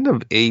kind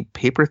of a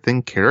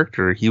paper-thin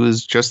character. He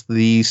was just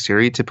the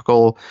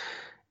stereotypical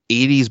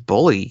 80s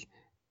bully.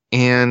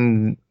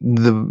 And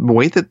the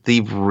way that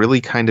they've really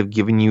kind of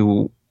given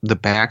you the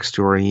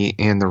backstory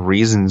and the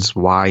reasons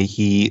why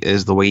he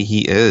is the way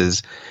he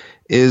is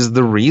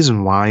the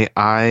reason why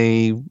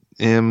I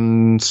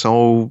am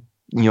so,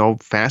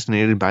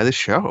 fascinated by the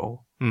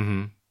show.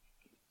 Mm-hmm.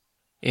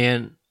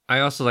 And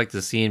I also like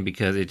the scene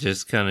because it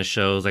just kind of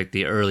shows like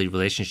the early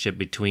relationship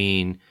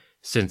between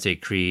Sensei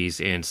Kreese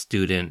and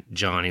student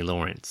Johnny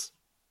Lawrence.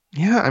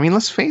 Yeah, I mean,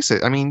 let's face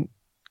it. I mean,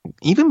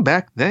 even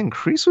back then,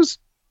 Kreese was...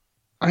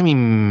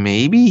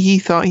 maybe he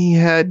thought he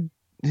had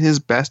his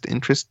best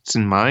interests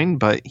in mind,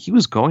 but he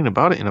was going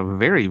about it in a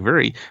very,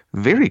 very,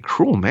 very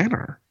cruel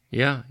manner.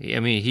 Yeah, I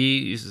mean,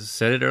 he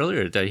said it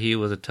earlier that he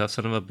was a tough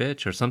son of a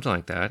bitch or something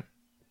like that.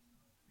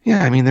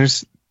 Yeah, I mean,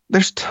 there's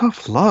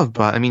tough love,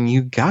 but I mean,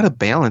 you got to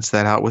balance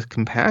that out with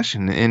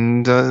compassion.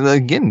 And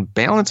again,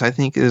 balance, I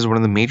think, is one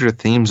of the major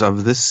themes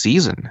of this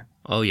season.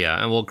 Oh,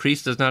 yeah. And well,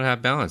 Kreese does not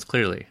have balance,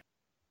 clearly.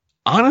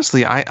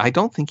 Honestly, I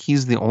don't think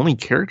he's the only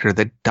character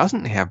that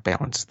doesn't have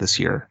balance this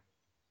year.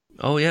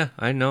 Oh, yeah,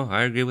 I know.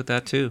 I agree with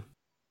that, too.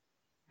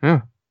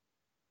 Yeah.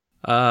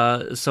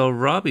 So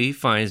Robbie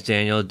finds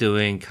Daniel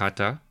doing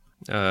kata.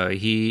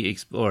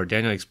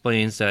 Daniel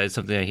explains that it's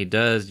something that he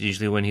does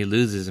usually when he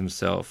loses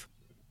himself.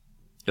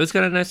 It was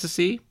kind of nice to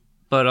see,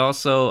 but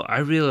also I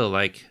really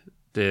like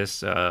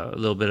this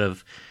little bit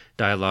of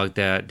dialogue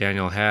that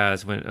Daniel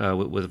has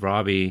with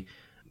Robbie.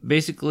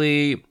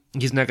 Basically,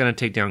 he's not going to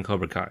take down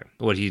Cobra Kai.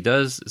 What he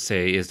does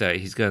say is that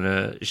he's going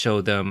to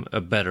show them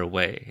a better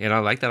way. And I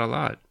like that a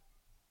lot.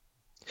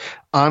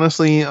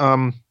 Honestly,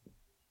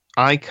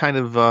 I kind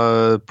of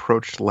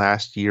approached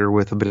last year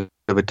with a bit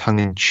of a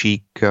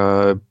tongue-in-cheek,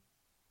 bashing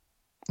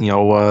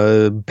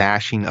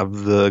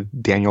of the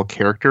Daniel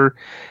character.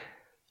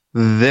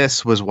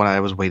 This was what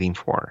I was waiting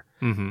for.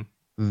 Mm-hmm.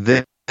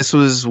 This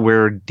was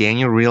where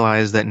Daniel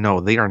realized that no,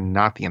 they are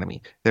not the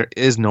enemy. There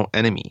is no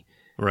enemy.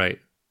 Right.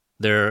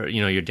 They're,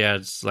 your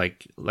dad's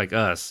like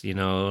us,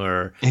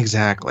 or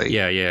exactly.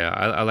 Yeah.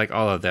 I like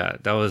all of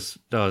that. That was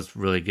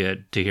really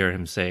good to hear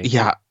him say.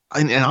 Yeah.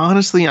 And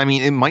honestly, I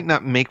mean, it might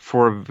not make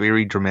for a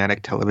very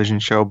dramatic television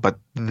show, but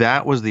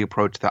that was the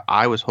approach that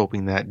I was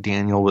hoping that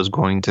Daniel was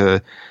going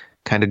to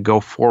kind of go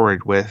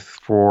forward with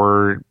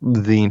for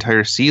the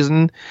entire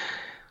season.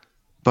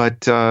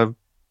 But to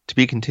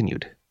be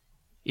continued.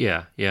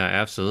 Yeah,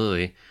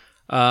 absolutely.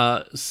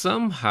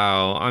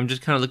 Somehow, I'm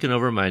just kind of looking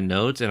over my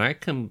notes, and I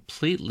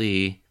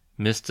completely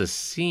missed a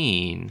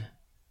scene.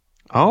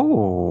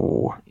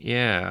 Oh.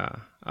 Yeah.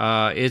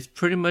 It's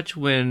pretty much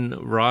when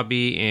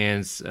Robbie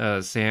and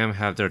Sam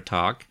have their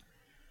talk,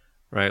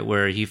 right,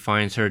 where he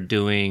finds her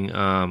doing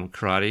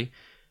karate.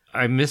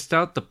 I missed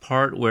out the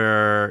part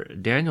where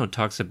Daniel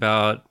talks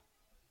about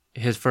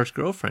his first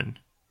girlfriend.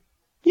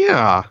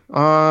 Yeah.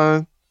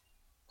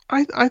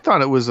 I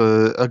thought it was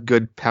a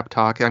good pep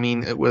talk. I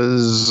mean, it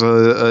was,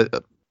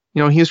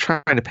 he was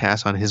trying to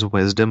pass on his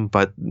wisdom,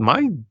 but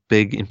my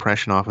big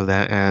impression off of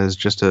that as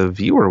just a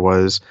viewer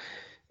was,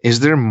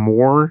 is there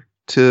more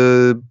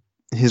to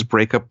his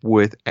breakup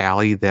with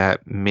Allie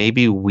that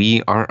maybe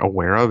we aren't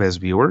aware of as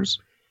viewers?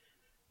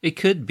 It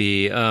could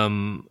be.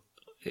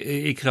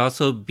 It could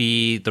also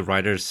be the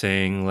writers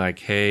saying like,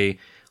 hey,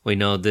 we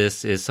know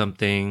this is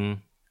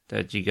something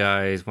that you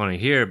guys want to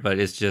hear, but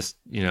it's just,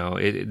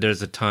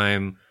 there's a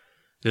time...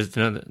 There's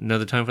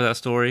another time for that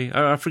story.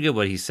 I forget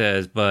what he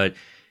says, but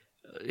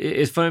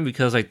it's funny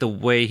because like the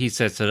way he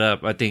sets it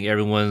up, I think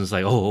everyone's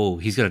like, oh,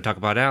 he's going to talk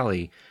about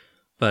Allie.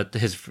 But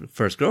his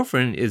first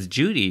girlfriend is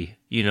Judy,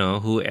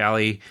 who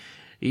Allie,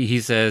 he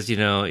says,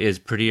 is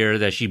prettier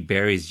that she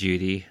buries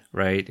Judy,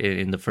 right?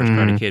 In the first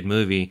Karate Kid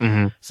movie.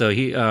 Mm-hmm. So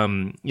he,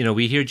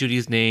 we hear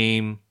Judy's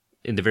name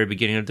in the very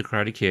beginning of the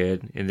Karate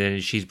Kid, and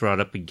then she's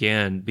brought up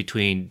again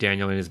between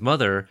Daniel and his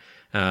mother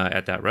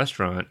at that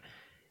restaurant.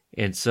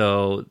 And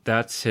so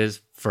that's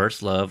his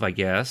first love, I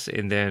guess.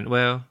 And then,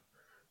 well,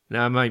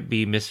 now I might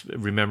be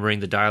misremembering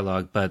the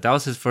dialogue, but that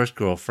was his first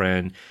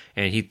girlfriend.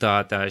 And he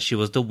thought that she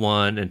was the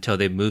one until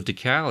they moved to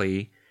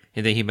Cali.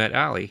 And then he met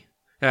Allie.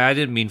 I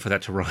didn't mean for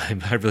that to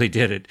rhyme. I really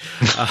didn't.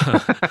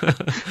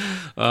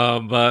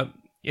 But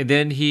and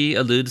then he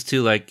alludes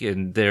to like,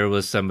 and there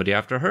was somebody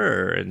after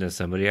her and then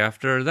somebody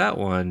after that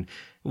one.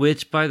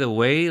 Which, by the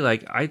way,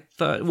 like I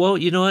thought, well,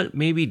 you know what?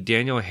 Maybe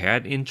Daniel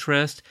had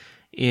interest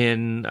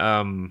in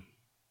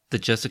the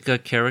Jessica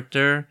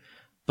character,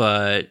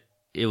 but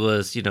it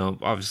was,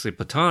 obviously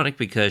platonic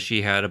because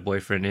she had a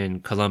boyfriend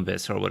in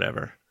Columbus or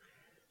whatever.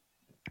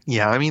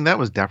 Yeah, I mean, that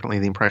was definitely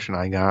the impression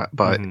I got,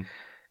 but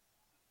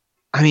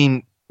I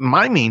mean,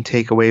 my main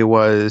takeaway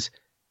was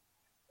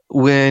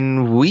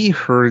when we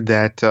heard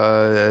that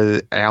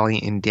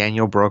Allie and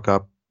Daniel broke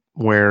up,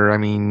 where, I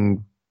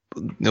mean,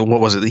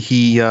 what was it?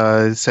 He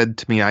said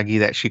to Miyagi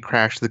that she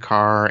crashed the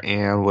car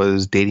and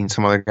was dating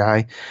some other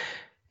guy.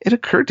 It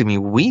occurred to me,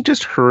 we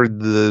just heard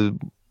the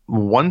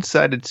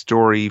one-sided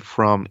story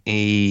from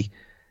a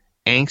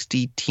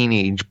angsty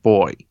teenage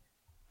boy.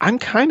 I'm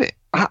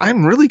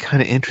really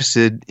kind of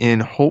interested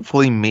in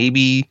hopefully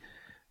maybe,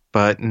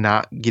 but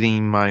not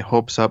getting my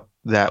hopes up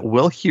that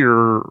we'll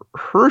hear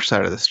her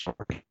side of the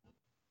story.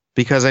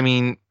 Because, I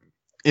mean,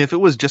 if it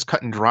was just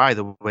cut and dry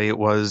the way it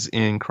was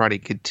in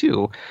Karate Kid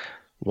 2,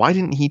 why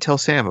didn't he tell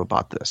Sam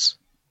about this?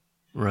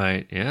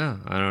 Right, yeah,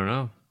 I don't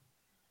know.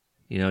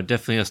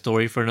 Definitely a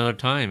story for another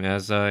time,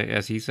 as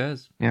he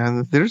says.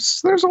 Yeah,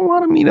 there's a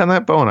lot of meat on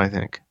that bone, I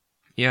think.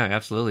 Yeah,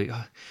 absolutely.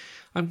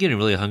 I'm getting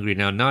really hungry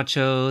now.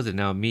 Nachos and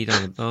now meat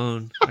on the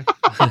bone.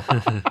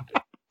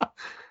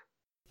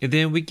 And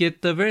then we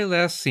get the very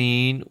last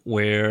scene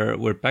where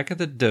we're back at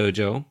the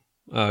dojo.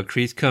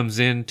 Kreese comes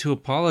in to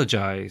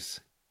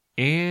apologize,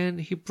 and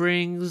he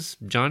brings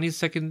Johnny's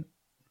second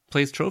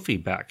place trophy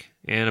back,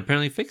 and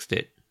apparently fixed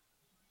it.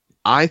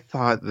 I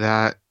thought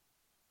that,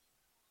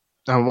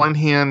 on one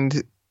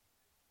hand,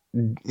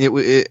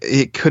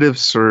 it could have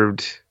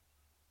served.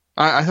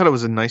 I thought it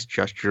was a nice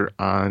gesture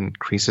on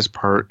Kreese's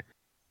part,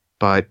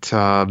 but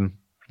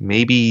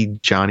maybe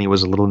Johnny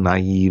was a little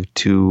naive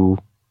to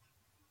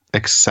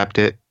accept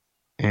it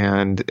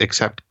and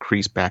accept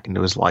Kreese back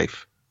into his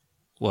life.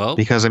 Well,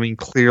 because I mean,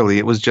 clearly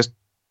it was just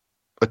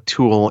a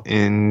tool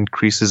in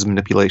Kreese's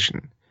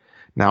manipulation.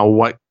 Now,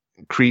 what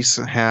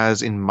Kreese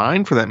has in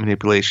mind for that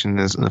manipulation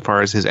as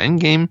far as his end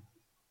game,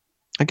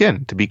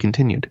 again, to be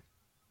continued.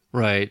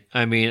 Right.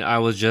 I mean, I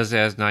was just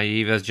as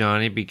naive as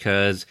Johnny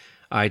because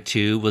I,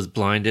 too, was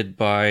blinded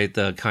by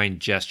the kind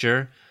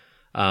gesture.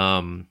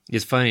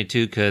 It's funny,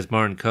 too, because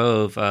Martin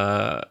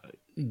Kove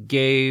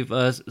gave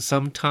us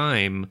some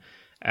time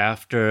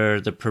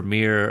after the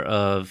premiere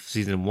of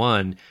season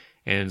 1,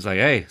 and it's like,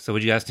 hey, so what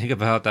do you guys think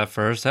about that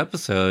first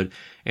episode?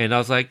 And I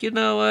was like, you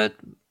know what?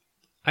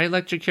 I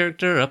liked your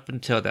character up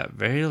until that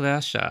very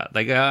last shot.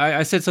 Like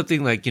I said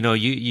something like,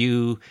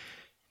 you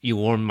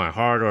warmed my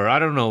heart, or I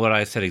don't know what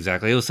I said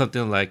exactly. It was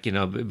something like,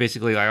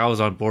 basically like I was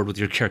on board with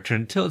your character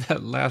until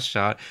that last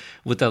shot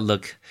with that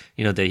look,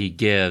 that he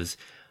gives.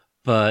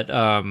 But,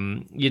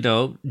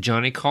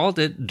 Johnny called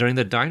it during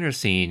the diner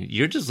scene.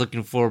 You're just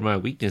looking for my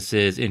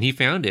weaknesses, and he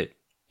found it.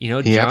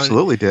 He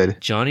absolutely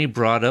did. Johnny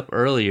brought up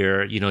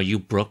earlier, you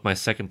broke my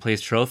second place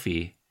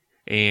trophy.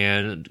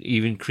 And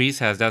even Kreese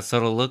has that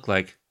subtle look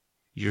like,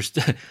 you're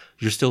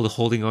still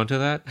holding on to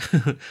that,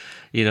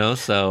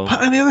 so.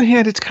 But on the other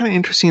hand, it's kind of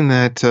interesting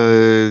that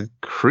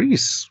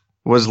Kreese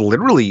was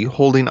literally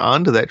holding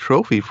on to that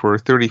trophy for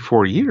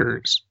 34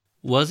 years.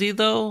 Was he,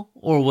 though?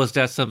 Or was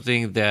that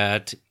something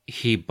that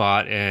he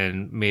bought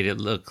and made it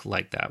look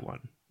like that one?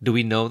 Do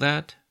we know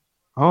that?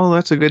 Oh,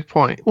 that's a good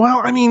point.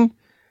 Well, I mean,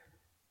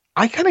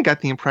 I kind of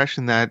got the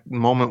impression that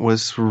moment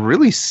was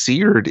really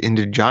seared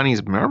into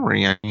Johnny's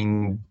memory. I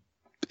mean,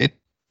 it's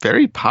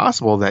very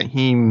possible that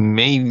he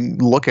may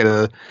look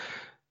at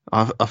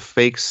a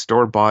fake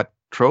store-bought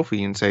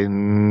trophy and say,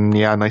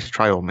 yeah, nice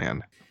try, old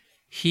man.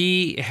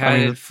 He had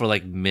it for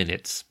like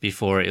minutes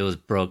before it was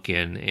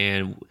broken,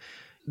 and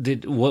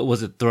what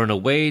was it thrown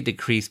away? Did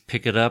Kreese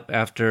pick it up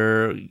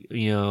after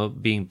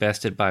being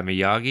bested by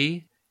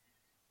Miyagi?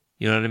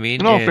 You know what I mean?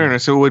 In all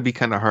fairness, it would be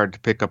kind of hard to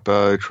pick up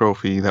a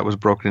trophy that was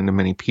broken into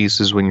many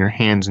pieces when your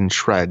hand's in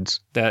shreds.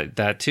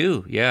 That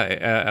too, yeah,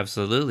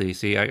 absolutely.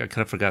 See, I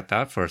kind of forgot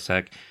that for a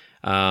sec.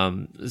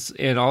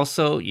 And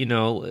also,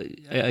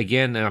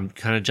 again, I'm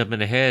kind of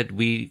jumping ahead.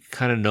 We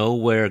kind of know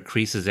where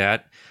Kreese is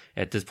at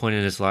this point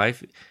in his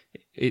life.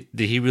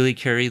 Did he really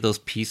carry those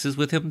pieces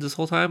with him this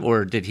whole time,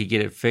 or did he get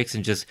it fixed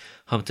and just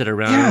humped it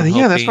around?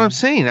 Yeah, that's what I'm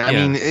saying. I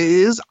mean, it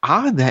is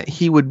odd that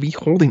he would be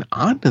holding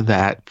on to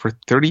that for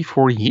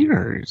 34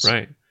 years.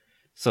 Right.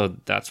 So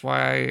that's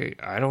why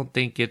I don't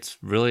think it's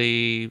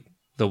really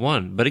the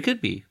one, but it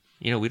could be.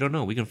 We don't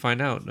know. We can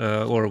find out.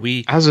 I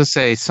was going to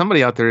say,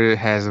 somebody out there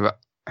has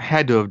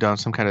had to have done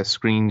some kind of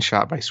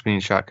screenshot by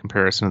screenshot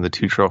comparison of the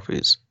two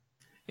trophies.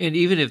 And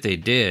even if they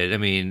did, I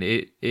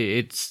mean,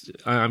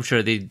 I'm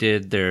sure they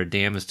did their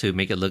damnedest to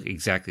make it look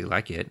exactly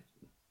like it.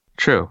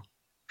 True.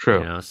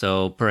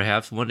 So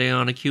perhaps one day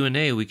on a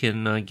Q&A we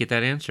can get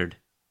that answered.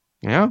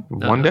 Yeah,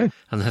 one day.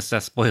 Unless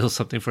that spoils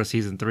something for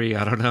season 3,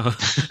 I don't know.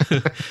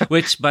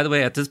 Which, by the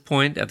way, at this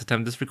point, at the time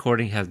of this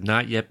recording, has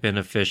not yet been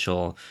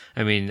official.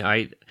 I mean,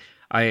 I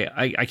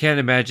can't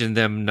imagine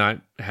them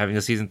not having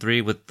a season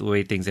 3 with the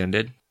way things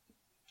ended.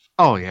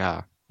 Oh,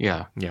 yeah.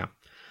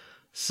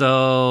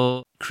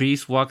 So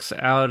Kreese walks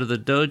out of the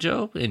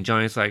dojo, and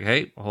Johnny's like,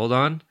 hey, hold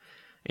on.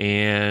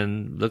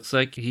 And looks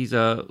like he's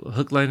a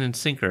hook, line, and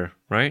sinker,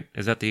 right?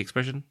 Is that the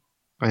expression?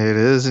 It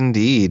is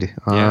indeed.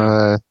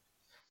 Yeah.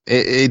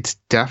 It's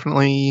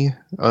definitely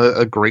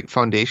a great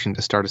foundation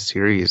to start a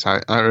series, or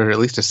at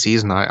least a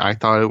season. I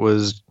thought it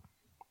was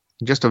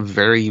just a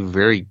very,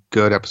 very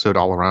good episode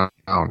all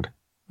around.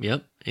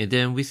 Yep. And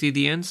then we see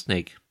the end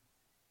snake.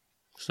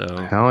 So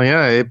hell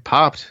yeah, it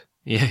popped.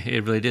 Yeah,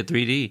 it really did.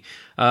 3D.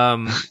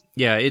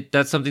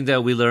 That's something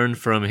that we learned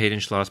from Hayden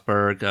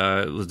Schlossberg.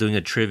 Was doing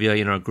a trivia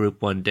in our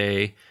group one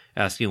day,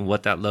 asking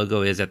what that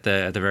logo is at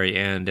the very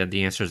end, and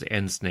the answer is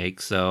End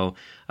Snake. So,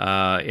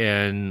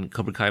 and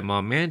Cobra Kai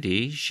mom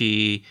Mandy,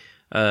 she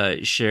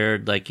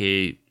shared like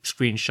a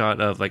screenshot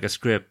of like a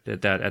script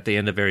that at the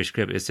end of every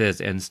script it says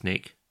End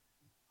Snake.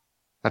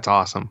 That's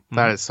awesome. Mm-hmm.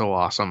 That is so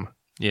awesome.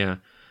 Yeah.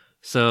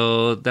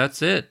 So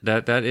that's it.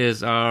 That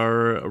is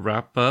our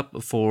wrap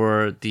up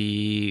for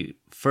the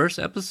first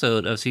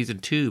episode of season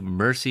 2,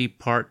 Mercy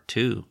Part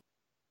 2.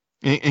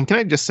 And can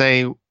I just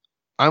say,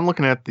 I'm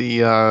looking at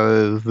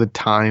the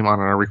time on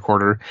our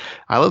recorder.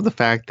 I love the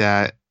fact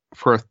that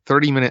for a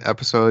 30-minute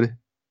episode,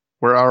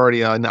 we're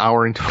already an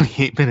hour and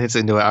 28 minutes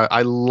into it.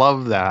 I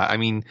love that. I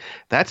mean,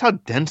 that's how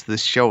dense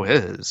this show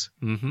is.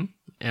 Mm-hmm.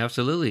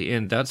 Absolutely.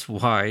 And that's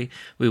why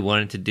we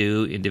wanted to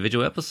do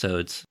individual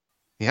episodes.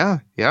 Yeah.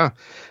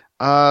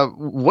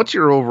 What's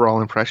your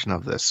overall impression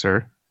of this,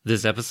 sir?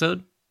 This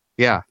episode?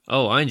 Yeah.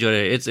 Oh, I enjoyed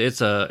it.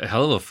 It's a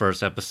hell of a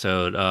first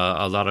episode.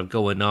 A lot of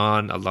going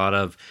on, a lot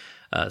of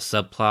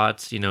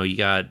subplots. You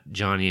got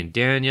Johnny and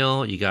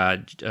Daniel. You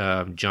got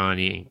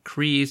Johnny and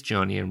Kreese,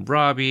 Johnny and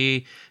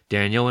Robbie,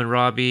 Daniel and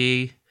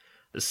Robbie,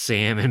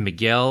 Sam and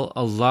Miguel.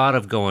 A lot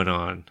of going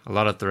on. A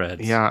lot of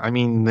threads. Yeah, I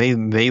mean,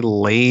 they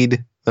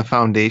laid the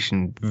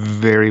foundation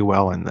very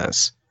well in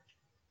this.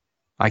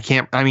 I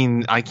can't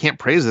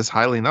praise this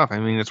highly enough. I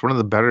mean, it's one of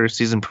the better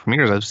season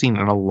premieres I've seen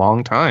in a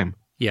long time.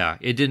 Yeah,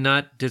 it did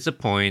not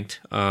disappoint.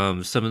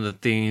 Some of the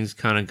things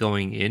kind of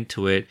going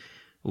into it,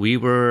 we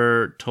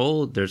were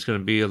told there's going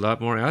to be a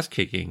lot more ass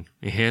kicking,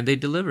 and they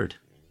delivered.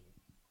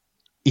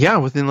 Yeah,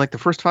 within like the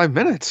first 5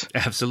 minutes.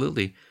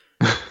 Absolutely.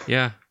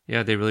 Yeah,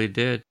 they really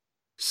did.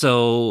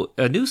 So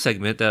a new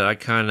segment that I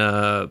kind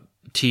of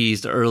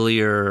teased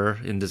earlier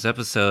in this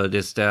episode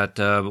is that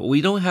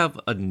we don't have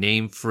a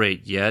name for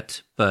it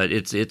yet, but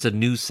it's a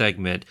new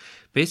segment.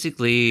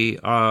 Basically,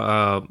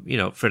 friend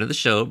of the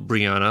show,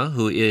 Brianna,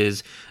 who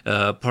is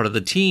part of the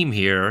team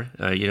here,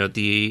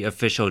 the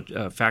official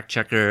fact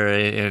checker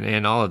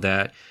and all of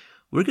that,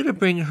 we're going to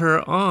bring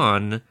her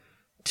on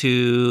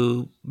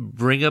to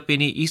bring up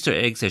any Easter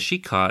eggs that she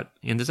caught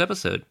in this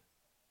episode.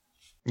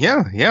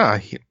 Yeah.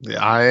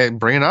 I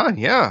bring it on,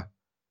 yeah.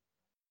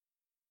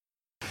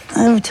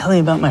 I ever tell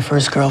you about my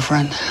first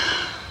girlfriend?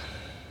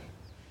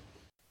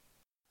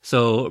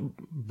 So,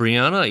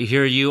 Brianna,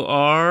 here you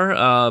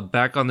are,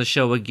 back on the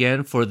show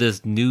again for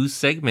this new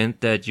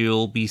segment that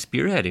you'll be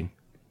spearheading.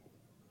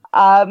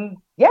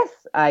 Yes,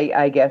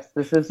 I guess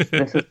this is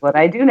what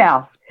I do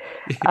now.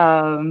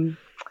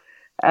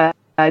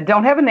 I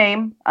don't have a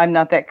name. I'm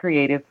not that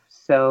creative,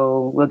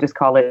 so we'll just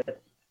call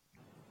it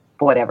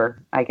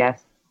whatever, I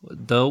guess.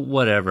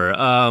 Whatever.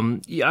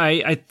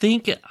 I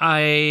think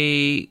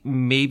I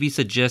maybe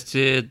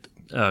suggested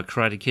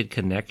Karate Kid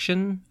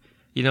Connection.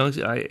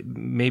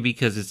 Maybe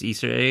because it's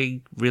Easter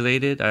egg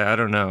related. I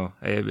don't know.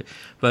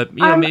 But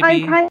maybe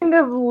I'm kind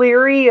of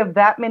leery of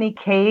that many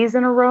K's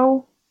in a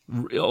row.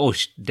 Oh,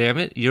 damn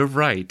it! You're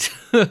right.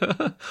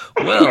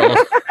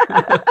 Well,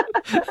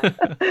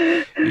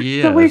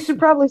 yeah. So we should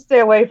probably stay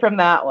away from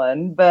that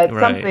one. But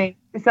right.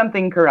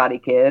 something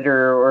Karate Kid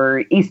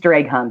or Easter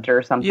egg hunt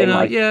or something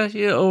like. Yeah,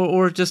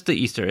 or just the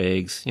Easter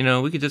eggs.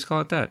 We could just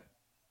call it that.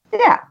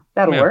 Yeah,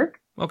 that'll work.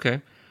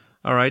 Okay.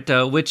 All right,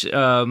 I want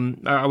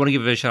to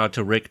give a shout out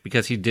to Rick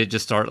because he did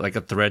just start like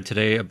a thread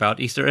today about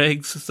Easter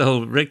eggs.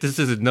 So Rick, this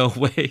is in no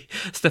way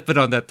stepping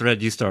on that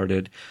thread you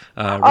started.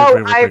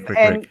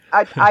 Rick.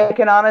 I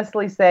can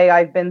honestly say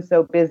I've been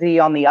so busy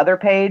on the other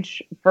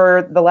page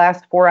for the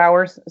last 4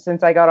 hours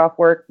since I got off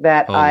work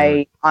that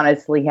I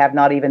honestly have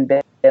not even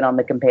been on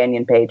the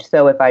companion page.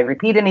 So if I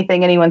repeat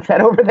anything anyone said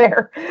over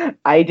there,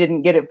 I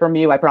didn't get it from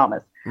you, I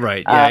promise.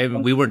 Right, yeah,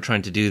 we weren't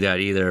trying to do that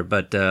either,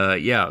 but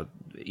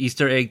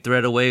Easter egg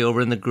thread away over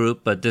in the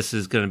group, but this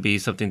is going to be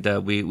something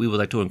that we would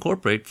like to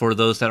incorporate for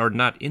those that are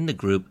not in the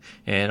group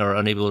and are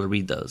unable to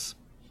read those.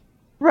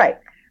 Right.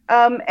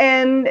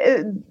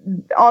 And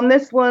on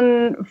this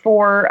one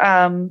for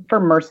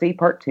Mercy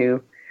Part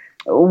 2,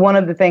 one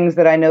of the things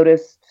that I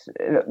noticed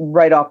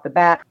right off the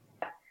bat,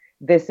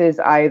 this is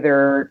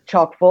either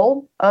chock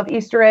full of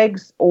Easter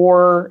eggs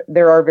or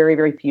there are very,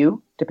 very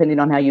few,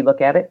 depending on how you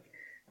look at it,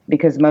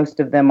 because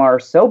most of them are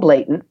so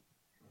blatant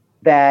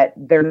that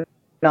they're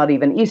not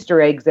even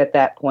Easter eggs at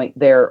that point.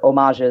 They're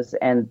homages,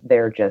 and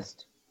they're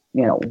just,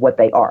 what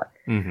they are.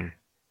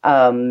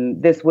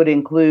 Mm-hmm. This would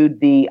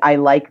include the I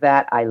like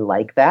that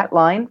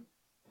line.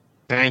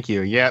 Thank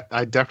you. Yeah,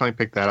 I definitely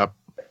picked that up.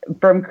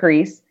 From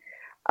Kreese.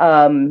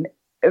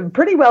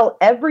 Pretty well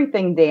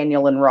everything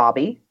Daniel and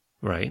Robbie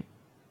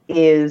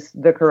is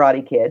the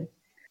Karate Kid.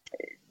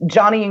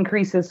 Johnny and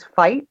Kreese's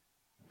fight,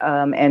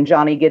 and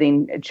Johnny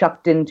getting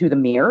chucked into the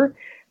mirror.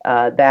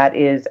 That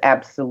is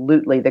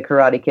absolutely the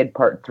Karate Kid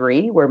Part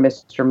 3, where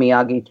Mr.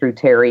 Miyagi threw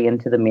Terry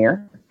into the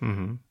mirror.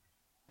 Mm-hmm.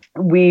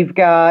 We've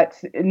got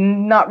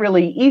not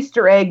really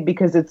Easter egg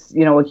because it's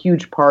a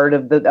huge part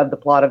of the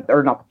plot of,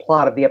 or not the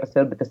plot of the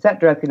episode, but the set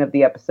dressing of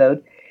the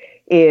episode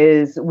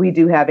is we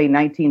do have a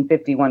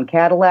 1951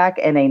 Cadillac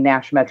and a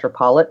Nash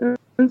Metropolitan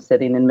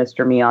sitting in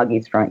Mr.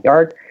 Miyagi's front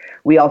yard.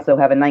 We also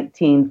have a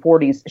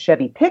 1940s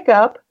Chevy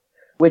pickup,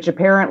 which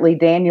apparently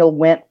Daniel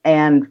went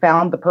and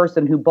found the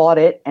person who bought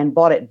it and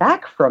bought it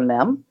back from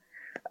them,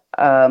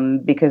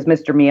 because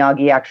Mr.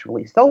 Miyagi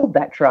actually sold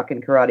that truck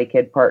in Karate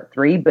Kid Part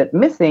 3, but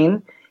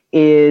missing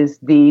is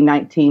the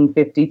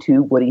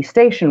 1952 Woody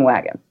station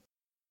wagon.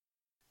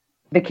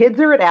 The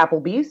kids are at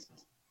Applebee's,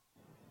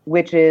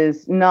 which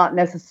is not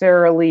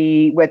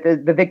necessarily what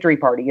the victory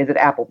party is at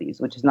Applebee's,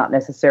 which is not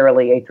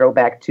necessarily a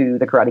throwback to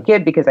the Karate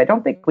Kid, because I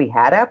don't think we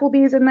had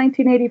Applebee's in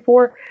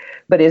 1984,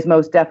 but is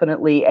most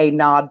definitely a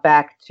nod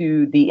back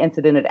to the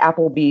incident at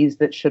Applebee's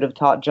that should have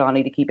taught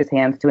Johnny to keep his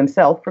hands to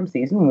himself from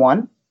season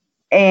 1.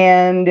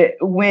 And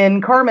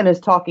when Carmen is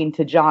talking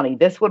to Johnny,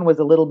 this one was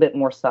a little bit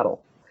more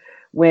subtle.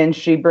 When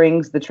she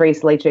brings the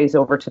Tres Leches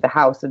over to the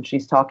house and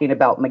she's talking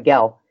about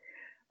Miguel,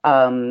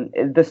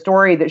 the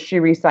story that she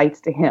recites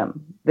to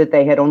him, that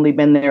they had only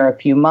been there a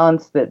few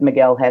months, that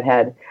Miguel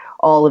had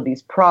all of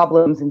these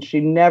problems, and she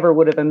never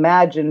would have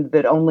imagined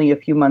that only a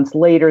few months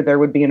later there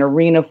would be an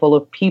arena full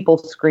of people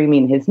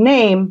screaming his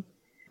name.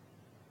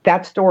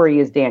 That story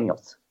is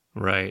Daniel's.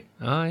 Right.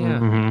 Oh, yeah.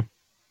 Mm-hmm.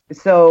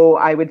 So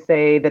I would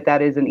say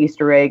that is an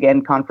Easter egg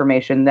and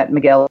confirmation that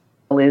Miguel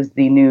is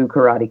the new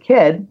Karate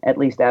Kid, at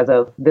least as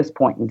of this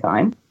point in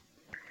time.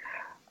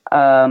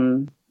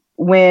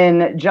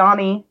 When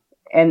Johnny...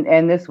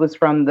 And this was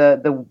from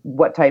the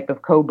what type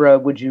of cobra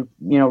would you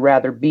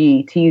rather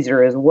be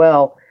teaser as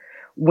well.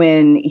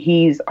 When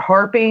he's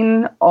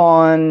harping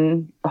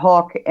on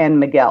Hawk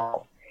and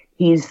Miguel,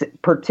 he's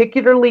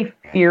particularly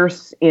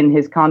fierce in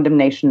his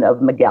condemnation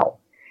of Miguel.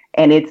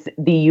 And it's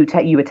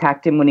you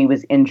attacked him when he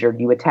was injured.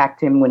 You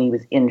attacked him when he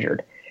was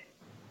injured.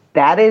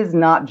 That is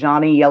not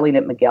Johnny yelling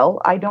at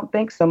Miguel, I don't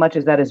think, so much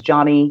as that is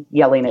Johnny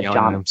yelling at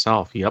Johnny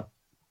himself. Yep.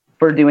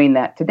 For doing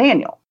that to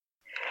Daniel.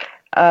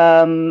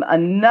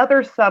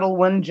 Another subtle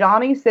one,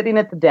 Johnny sitting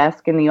at the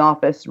desk in the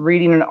office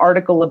reading an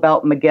article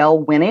about Miguel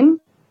winning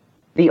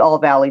the All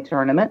Valley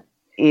tournament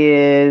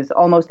is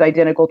almost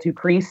identical to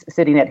Kreese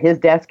sitting at his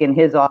desk in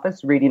his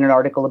office reading an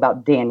article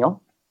about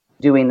Daniel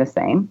doing the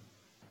same.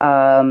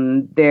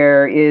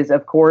 There is,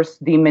 of course,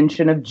 the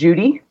mention of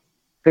Judy,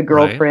 the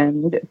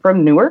girlfriend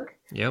from Newark.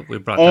 Yep, we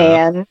brought that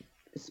up. And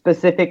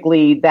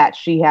specifically that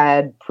she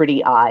had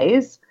pretty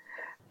eyes,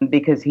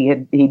 because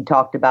he'd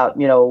talked about,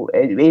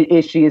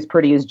 is she as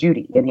pretty as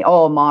Judy? And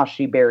ma,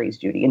 she buries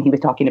Judy. And he was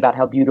talking about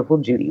how beautiful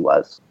Judy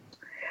was.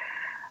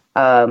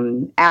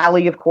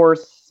 Allie, of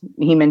course,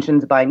 he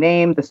mentions by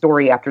name. The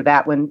story after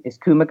that one is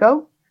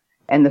Kumiko.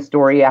 And the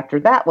story after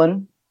that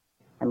one,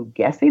 I'm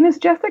guessing, is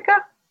Jessica.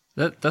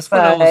 That's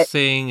what I was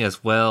saying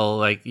as well.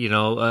 Like,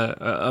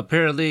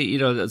 apparently,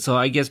 so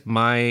I guess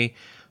my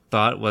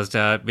thought was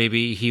that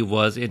maybe he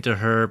was into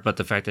her, but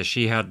the fact that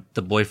she had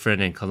the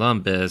boyfriend in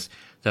Columbus,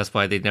 that's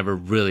why they never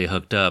really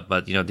hooked up.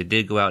 But, they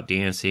did go out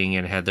dancing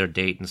and had their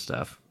date and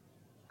stuff.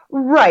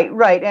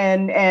 Right.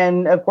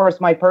 And of course,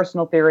 my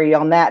personal theory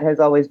on that has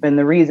always been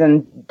the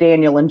reason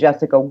Daniel and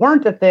Jessica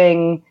weren't a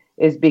thing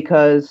is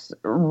because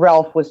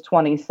Ralph was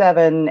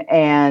 27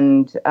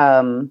 and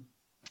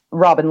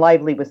Robin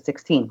Lively was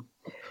 16.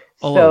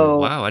 Oh,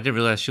 wow. I didn't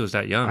realize she was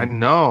that young. I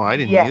know. I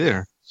didn't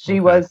either. She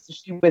was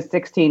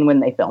 16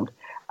 when they filmed.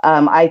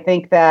 I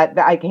think that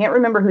I can't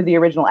remember who the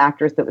original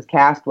actress that was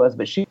cast was,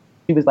 but she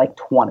was like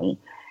 20.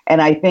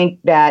 And I think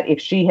that if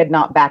she had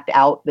not backed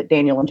out, that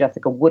Daniel and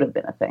Jessica would have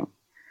been a thing.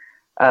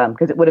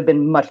 Because it would have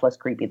been much less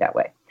creepy that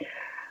way.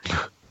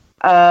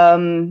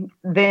 Then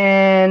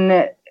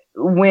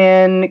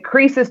when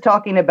Kreese is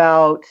talking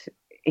about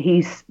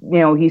he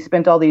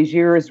spent all these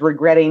years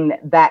regretting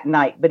that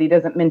night, but he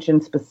doesn't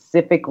mention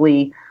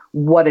specifically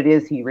what it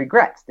is he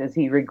regrets. Does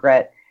he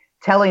regret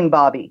telling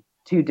Bobby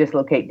to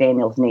dislocate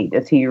Daniel's knee?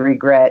 Does he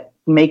regret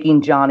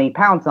making Johnny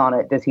pounce on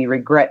it? Does he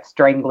regret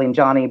strangling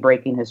Johnny,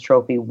 breaking his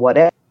trophy,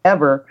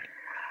 whatever?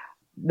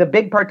 The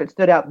big part that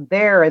stood out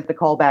there as the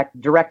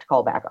direct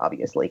callback,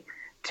 obviously,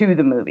 to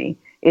the movie,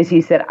 is he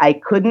said, I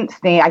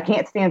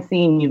can't stand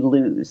seeing you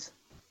lose.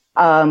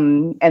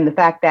 And the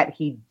fact that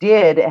he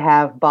did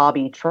have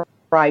Bobby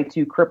try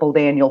to cripple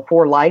Daniel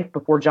for life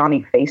before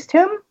Johnny faced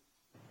him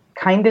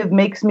kind of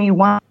makes me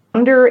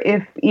wonder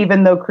if,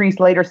 even though Kreese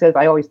later says,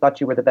 I always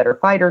thought you were the better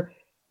fighter,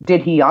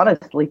 did he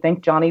honestly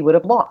think Johnny would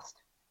have lost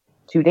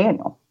to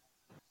Daniel?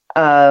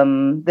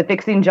 The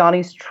fixing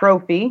Johnny's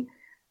trophy,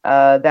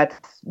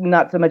 that's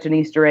not so much an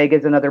Easter egg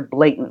as another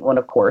blatant one,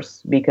 of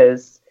course,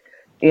 because,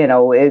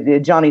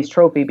 Johnny's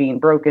trophy being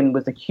broken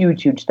was a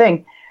huge, huge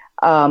thing.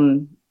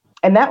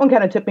 And that one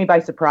kind of took me by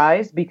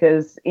surprise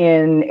because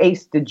in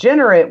Ace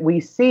Degenerate, we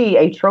see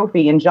a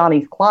trophy in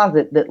Johnny's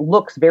closet that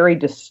looks very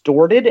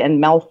distorted and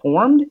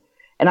malformed.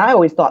 And I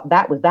always thought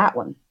that was that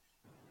one.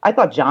 I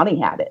thought Johnny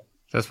had it.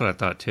 That's what I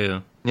thought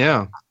too.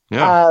 Yeah.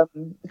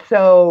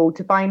 So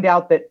to find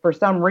out that for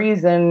some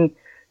reason,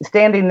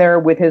 standing there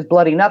with his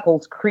bloody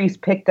knuckles,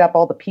 Kreese picked up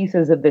all the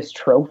pieces of this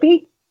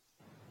trophy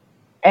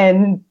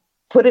and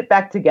put it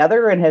back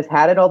together and has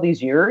had it all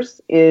these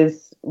years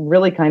is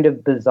really kind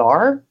of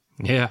bizarre.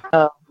 Yeah,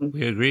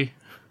 we agree.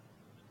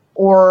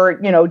 Or,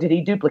 did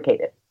he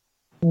duplicate it?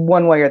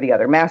 One way or the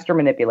other. Master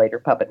manipulator,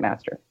 puppet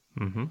master.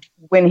 Mm-hmm.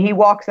 When he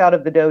walks out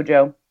of the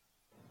dojo,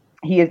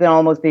 he is in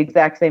almost the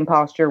exact same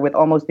posture with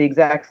almost the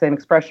exact same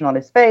expression on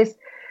his face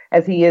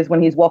as he is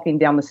when he's walking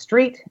down the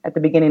street at the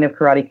beginning of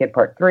Karate Kid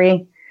Part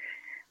 3,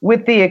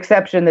 with the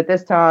exception that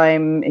this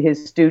time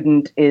his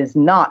student is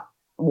not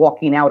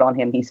walking out on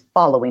him. He's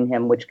following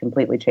him, which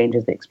completely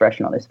changes the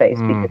expression on his face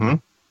because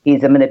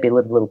he's a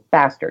manipulative little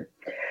bastard.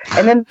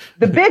 And then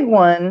the big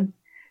one,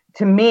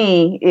 to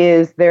me,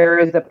 is there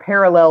is a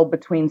parallel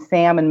between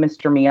Sam and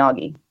Mr.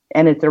 Miyagi,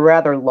 and it's a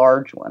rather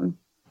large one,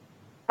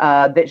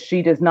 that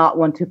she does not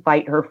want to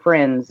fight her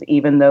friends,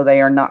 even though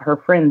they are not her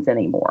friends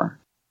anymore.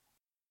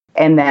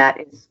 And that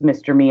is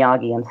Mr.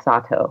 Miyagi and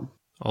Sato.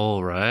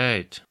 All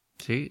right.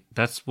 See,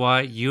 that's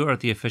why you are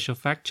the official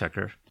fact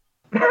checker.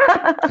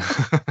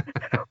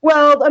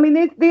 Well, I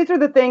mean, these are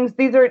the things.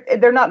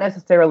 They're not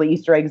necessarily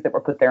Easter eggs that were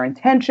put there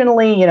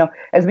intentionally.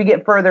 As we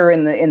get further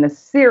in the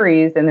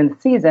series and in the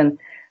season,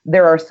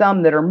 there are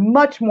some that are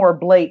much more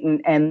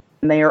blatant, and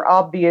they are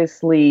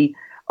obviously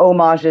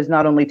homages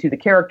not only to the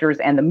characters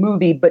and the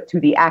movie, but to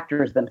the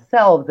actors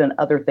themselves and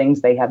other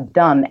things they have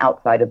done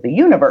outside of the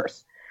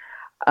universe.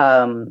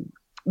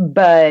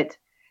 But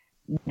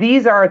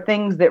these are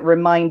things that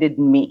reminded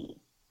me,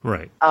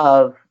 right,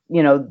 of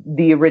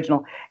the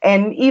original.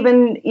 And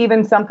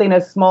even something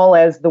as small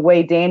as the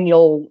way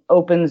Daniel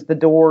opens the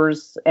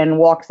doors and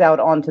walks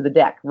out onto the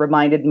deck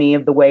reminded me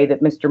of the way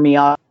that Mr.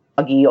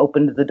 Miyagi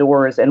opened the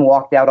doors and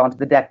walked out onto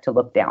the deck to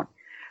look down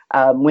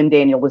when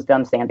Daniel was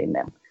done sanding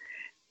them.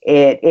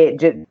 It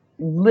just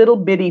little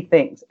bitty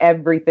things.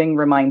 Everything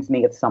reminds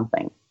me of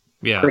something.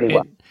 Yeah, pretty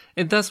well.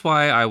 And that's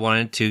why I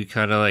wanted to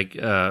kind of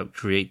like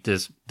create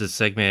this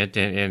segment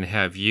and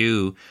have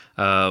you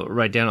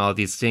write down all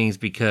these things,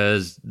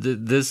 because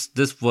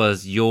this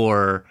was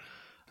your,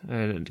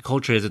 and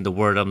culture isn't the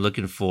word I'm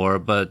looking for,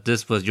 but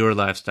this was your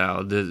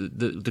lifestyle, the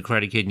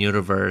Karate Kid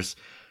universe.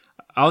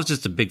 I was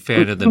just a big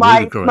fan of the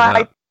movie growing up.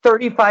 My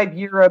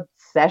 35-year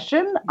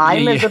obsession.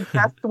 I'm as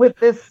obsessed with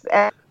this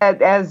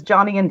as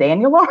Johnny and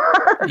Daniel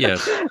are.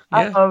 Yes.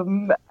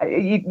 Yeah.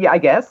 I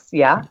guess.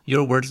 Yeah.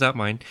 Your words, not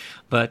mine.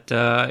 But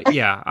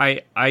yeah,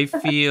 I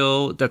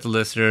feel that the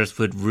listeners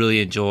would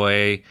really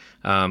enjoy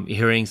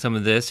hearing some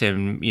of this,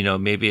 and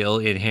maybe it'll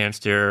enhance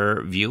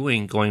their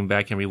viewing, going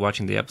back and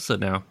rewatching the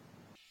episode now.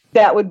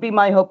 That would be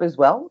my hope as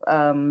well.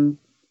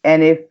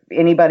 And if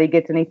anybody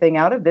gets anything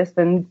out of this,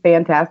 then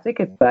fantastic.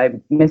 If I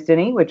missed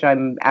any, which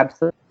I'm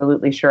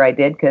absolutely sure I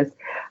did, because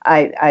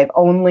I've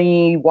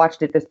only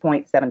watched at this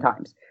point 7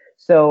 times.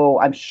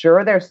 So I'm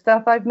sure there's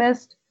stuff I've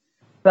missed.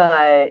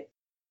 But,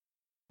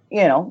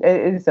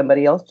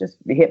 somebody else just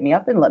hit me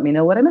up and let me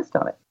know what I missed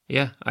on it.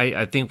 Yeah,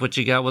 I think what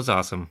you got was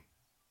awesome.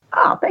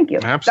 Oh, thank you.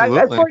 Absolutely.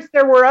 Of course,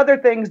 there were other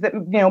things that,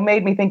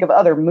 made me think of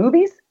other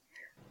movies.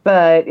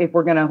 But if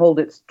we're going to hold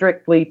it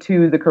strictly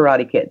to the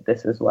Karate Kid,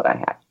 this is what I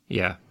had.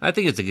 Yeah, I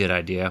think it's a good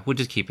idea. We'll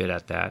just keep it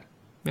at that.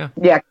 Yeah.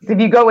 Yeah, because if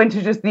you go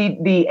into just the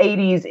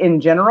 80s in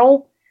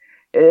general,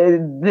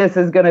 this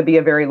is going to be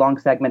a very long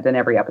segment in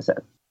every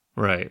episode.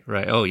 Right.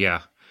 Oh,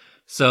 yeah.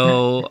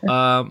 So,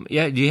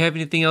 do you have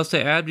anything else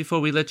to add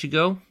before we let you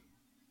go?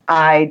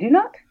 I do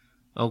not.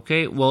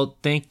 Okay, well,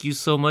 thank you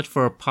so much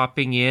for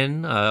popping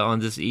in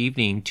on this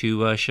evening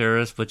to share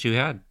us what you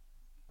had.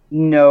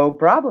 No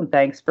problem.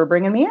 Thanks for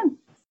bringing me in.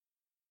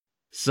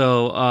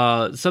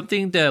 So,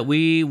 something that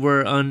we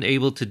were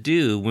unable to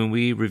do when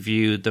we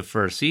reviewed the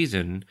first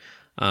season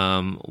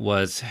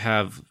was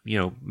have,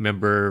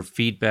 member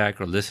feedback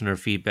or listener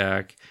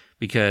feedback.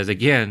 Because,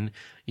 again,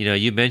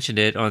 you mentioned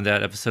it on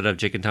that episode of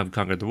Jake and Tom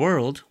Conquer the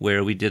World,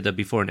 where we did the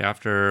before and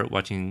after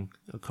watching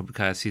Cobra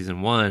Kai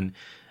Season 1.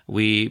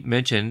 We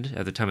mentioned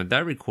at the time of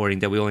that recording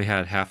that we only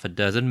had half a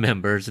dozen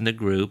members in the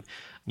group.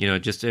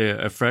 Just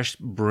a fresh,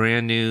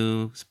 brand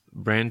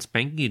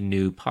spanking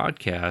new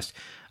podcast.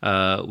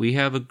 We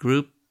have a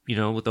group,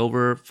 with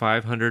over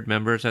 500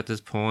 members at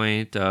this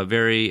point,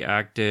 very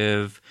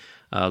active,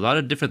 a lot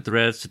of different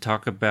threads to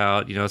talk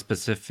about,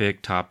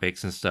 specific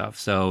topics and stuff.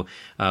 So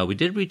we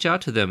did reach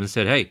out to them and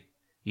said, hey,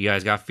 you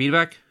guys got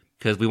feedback?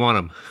 Because we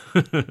want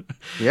them.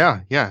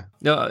 Yeah.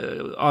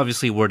 No,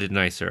 obviously worded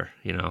nicer,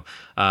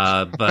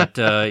 But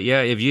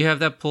if you have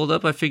that pulled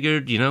up, I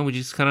figured, we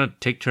just kind of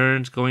take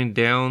turns going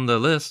down the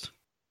list.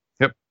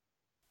 Yep.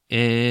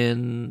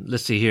 And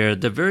let's see here.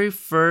 The very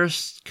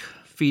first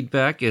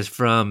feedback is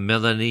from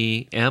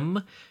Melanie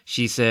M.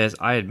 She says,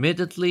 I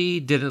admittedly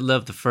didn't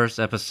love the first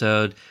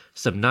episode.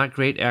 Some not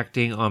great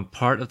acting on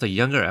part of the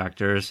younger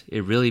actors.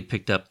 It really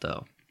picked up,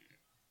 though.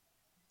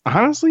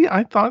 Honestly,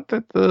 I thought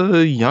that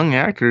the young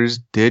actors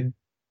did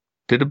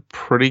a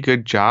pretty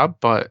good job,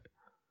 but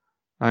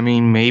I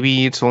mean,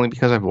 maybe it's only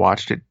because I've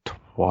watched it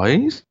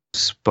twice,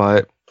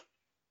 but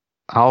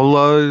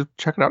I'll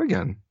check it out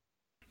again.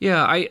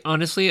 Yeah, I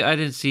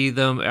didn't see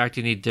them act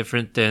any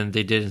different than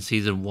they did in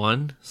season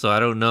 1, so I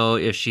don't know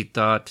if she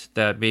thought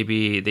that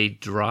maybe they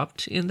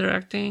dropped in their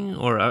acting,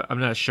 or I'm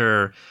not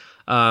sure.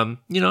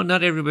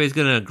 Not everybody's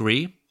going to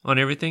agree on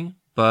everything,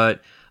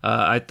 but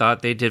I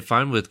thought they did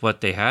fine with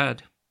what they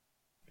had.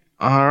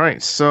 All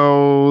right,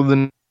 so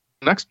the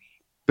next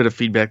bit of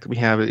feedback that we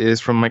have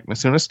is from Mike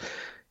Masunas.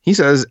 He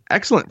says,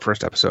 excellent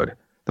first episode.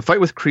 The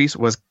fight with Kreese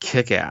was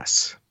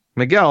kick-ass.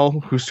 Miguel,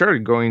 who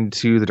started going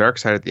to the dark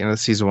side at the end of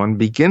season 1,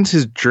 begins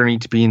his journey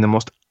to being the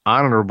most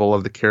honorable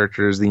of the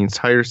characters the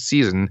entire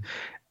season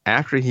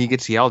after he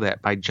gets yelled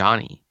at by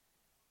Johnny.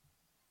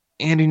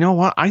 And you know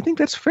what? I think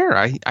that's fair.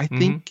 I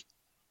think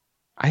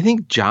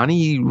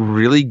Johnny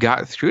really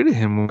got through to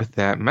him with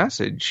that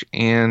message,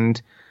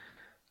 and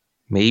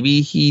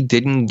maybe he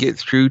didn't get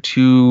through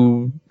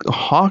to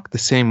Hawk the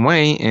same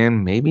way,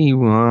 and maybe,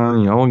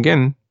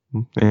 again,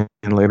 in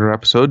later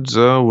episodes,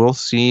 we'll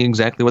see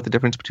exactly what the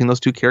difference between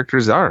those two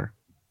characters are.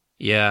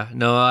 Yeah,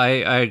 no, I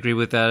agree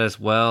with that as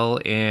well,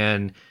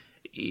 and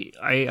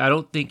I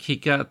don't think he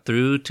got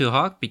through to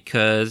Hawk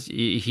because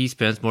he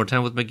spends more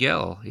time with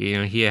Miguel.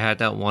 He had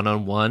that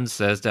one-on-one,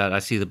 says that I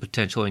see the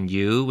potential in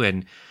you,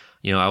 and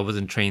I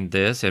wasn't trained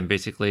this, and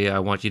basically I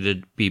want you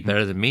to be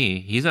better than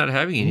me. He's not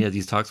having any of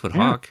these talks with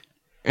Hawk.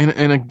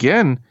 And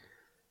again,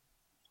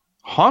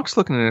 Hawk's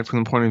looking at it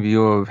from the point of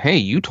view of, hey,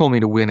 you told me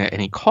to win at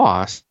any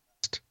cost,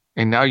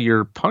 and now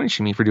you're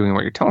punishing me for doing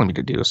what you're telling me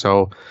to do.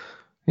 So,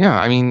 yeah,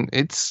 I mean,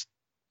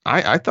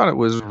 I thought it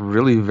was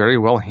really very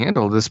well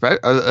handled,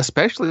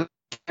 especially,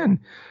 again,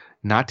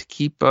 not to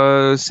keep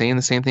saying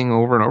the same thing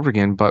over and over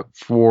again, but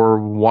for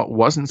what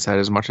wasn't said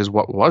as much as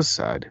what was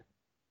said.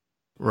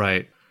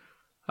 Right.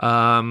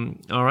 All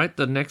right,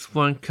 the next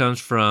one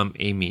comes from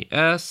Amy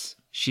S.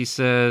 She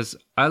says,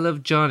 I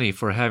love Johnny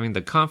for having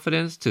the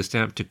confidence to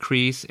stand up to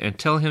Kreese and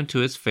tell him to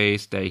his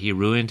face that he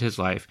ruined his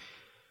life.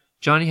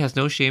 Johnny has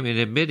no shame in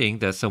admitting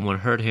that someone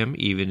hurt him,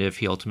 even if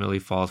he ultimately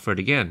falls for it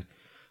again.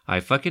 I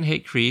fucking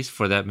hate Kreese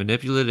for that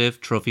manipulative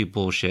trophy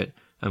bullshit.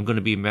 I'm going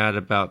to be mad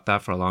about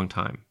that for a long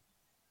time.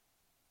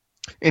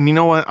 And you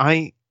know what?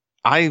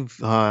 I've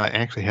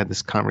actually had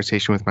this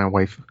conversation with my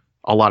wife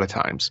a lot of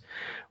times,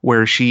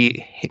 where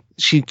she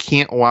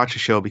can't watch a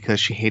show because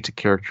she hates a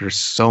character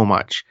so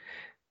much.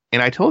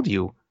 And I told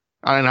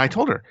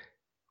her,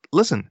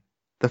 listen,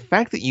 the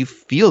fact that you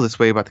feel this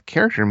way about the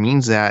character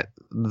means that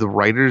the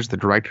writers, the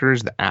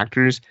directors, the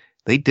actors,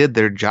 they did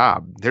their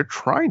job. They're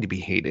trying to be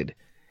hated.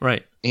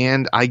 Right.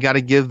 And I got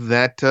to give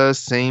that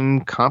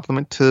same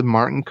compliment to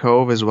Martin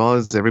Kove as well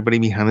as everybody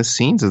behind the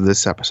scenes of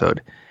this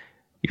episode.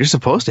 You're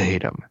supposed to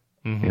hate him.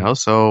 Mm-hmm.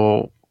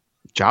 So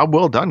job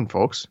well done,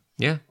 folks.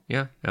 Yeah,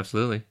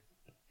 absolutely.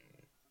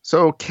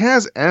 So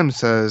Kaz M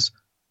says,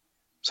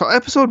 so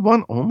episode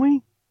 1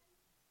 only?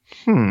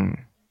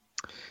 Can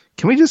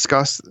we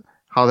discuss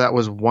how that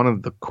was one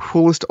of the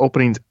coolest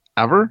openings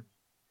ever?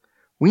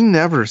 We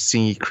never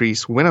see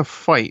Kreese win a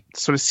fight,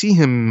 so to see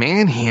him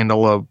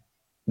manhandle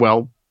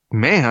a,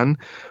 man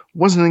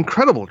was an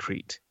incredible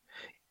treat.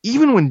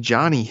 Even when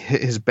Johnny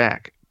hit his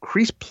back,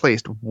 Kreese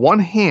placed one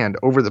hand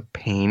over the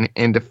pain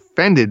and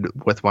defended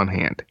with one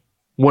hand.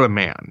 What a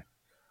man.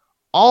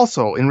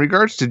 Also, in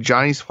regards to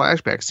Johnny's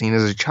flashback scene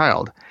as a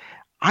child,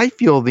 I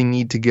feel they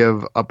need to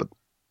give up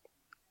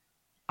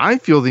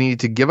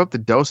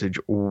the dosage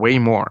way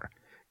more.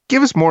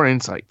 Give us more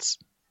insights.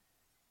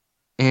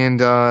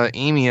 And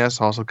Amy S.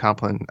 also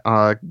commented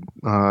on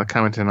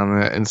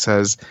that and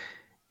says,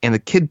 and the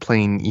kid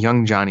playing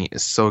young Johnny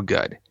is so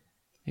good.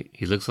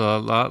 He looks a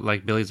lot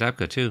like Billy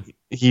Zabka, too.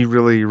 He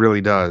really,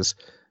 really does.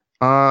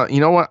 You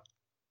know what?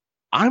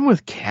 I'm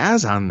with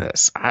Kaz on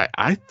this.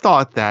 I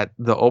thought that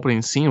the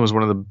opening scene was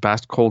one of the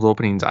best cold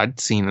openings I'd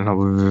seen in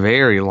a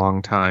very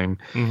long time.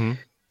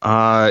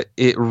 Mm-hmm.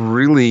 It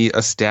really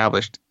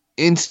established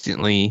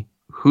instantly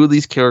who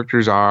these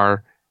characters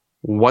are,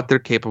 what they're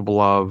capable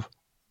of,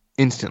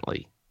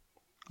 instantly.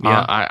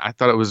 Yeah. I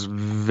thought it was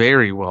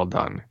very well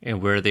done.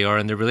 And where they are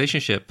in their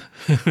relationship.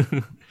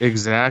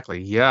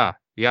 Exactly. Yeah.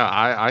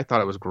 I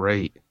thought it was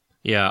great.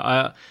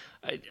 Yeah.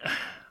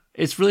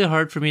 It's really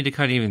hard for me to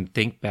kind of even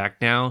think back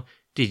now.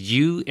 Did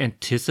you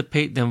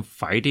anticipate them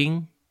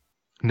fighting?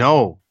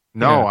 No,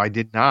 yeah. I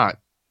did not.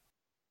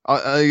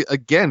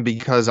 Again,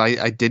 because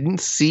I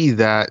didn't see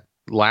that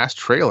last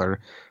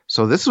trailer.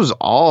 So this was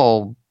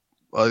all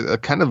a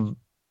kind of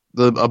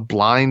a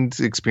blind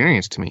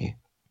experience to me.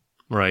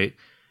 Right.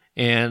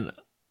 And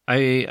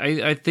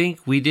I think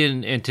we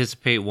didn't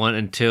anticipate one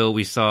until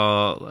we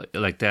saw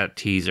like that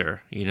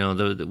teaser,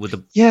 with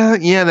the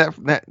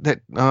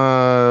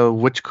that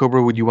which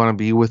Cobra would you want to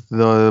be with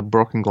the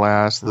broken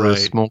glass, the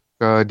smoke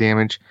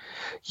damage?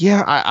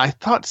 Yeah, I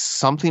thought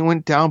something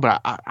went down,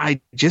 but I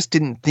just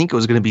didn't think it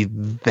was going to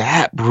be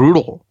that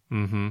brutal.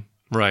 Mm-hmm.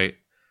 Right.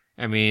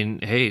 I mean,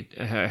 hey,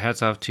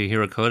 hats off to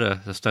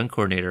Hirokoda, the stunt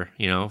coordinator,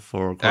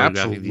 for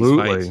choreographing these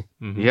fights.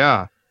 Mm-hmm.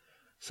 Yeah.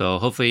 So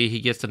hopefully he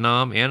gets a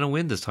nom and a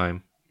win this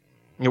time.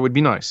 It would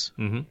be nice.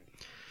 Mm-hmm.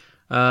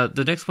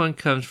 The next one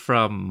comes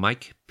from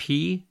Mike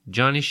P.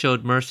 Johnny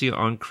showed mercy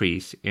on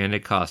Kreese, and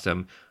it cost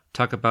him.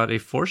 Talk about a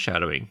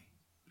foreshadowing.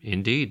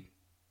 Indeed.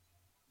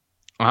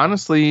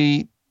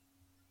 Honestly,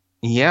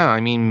 yeah. I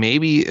mean,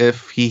 maybe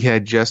if he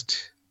had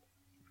just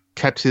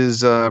kept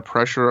his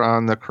pressure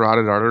on the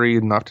carotid artery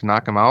enough to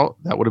knock him out,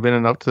 that would have been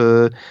enough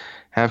to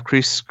have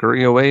Kreese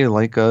scurry away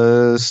like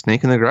a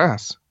snake in the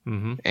grass.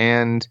 Mm-hmm.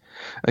 And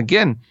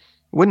again,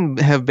 wouldn't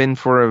have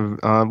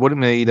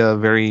made a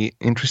very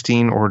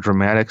interesting or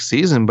dramatic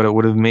season, but it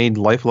would have made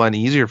life a lot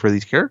easier for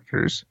these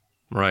characters.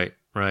 Right.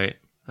 I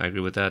agree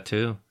with that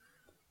too.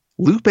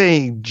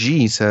 Lupe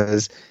G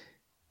says,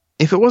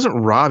 if it wasn't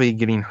Robbie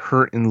getting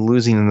hurt and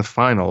losing in the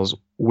finals,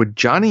 would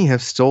Johnny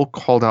have still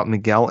called out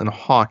Miguel and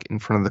Hawk in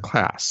front of the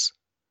class?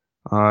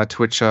 To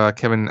which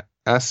Kevin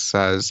S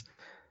says,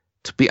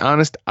 to be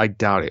honest, I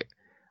doubt it.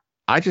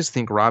 I just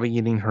think Robbie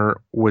getting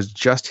hurt was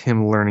just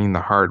him learning the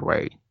hard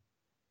way.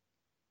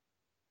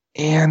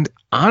 And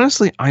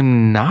honestly,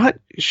 I'm not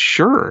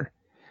sure.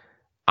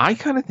 I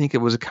kind of think it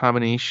was a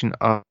combination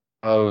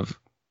of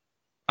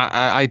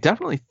I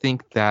definitely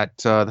think that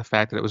the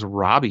fact that it was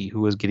Robbie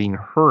who was getting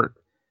hurt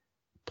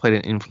played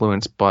an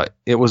influence, but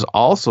it was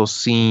also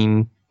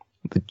seeing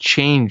the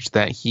change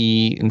that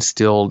he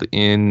instilled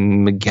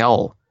in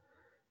Miguel.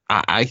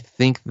 I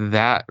think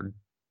that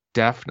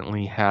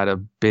definitely had a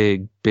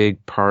big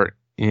part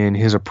in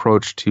his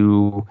approach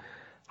to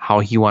how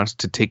he wants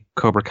to take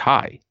Cobra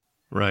Kai.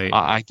 Right.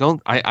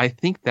 I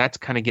think that's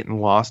kind of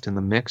getting lost in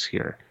the mix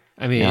here.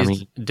 I mean,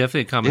 it's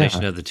definitely a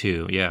combination of the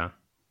two. Yeah.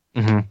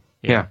 Mm-hmm.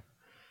 Yeah.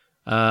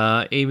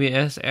 Amy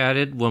S.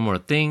 added one more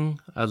thing.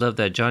 I love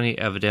that Johnny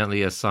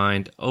evidently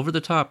assigned Over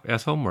the Top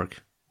as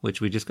homework, which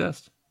we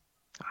discussed.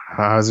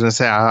 I was going to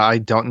say, I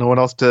don't know what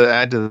else to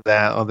add to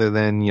that other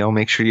than,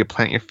 make sure you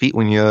plant your feet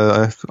when you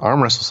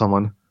arm wrestle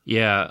someone.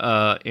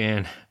 Yeah.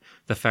 And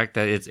the fact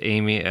that it's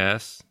Amy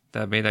S.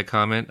 that made that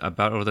comment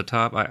about Over the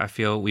Top, I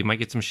feel we might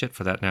get some shit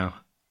for that now.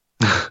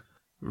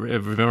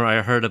 Remember,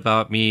 I heard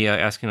about me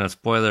asking a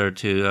spoiler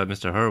to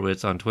Mr.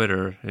 Hurwitz on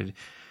Twitter. It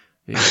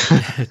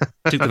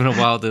took them a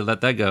while to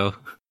let that go.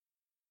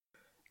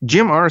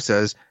 Jim R.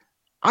 says,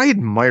 I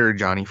admire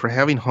Johnny for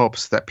having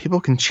hopes that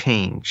people can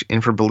change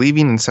and for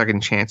believing in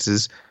second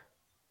chances,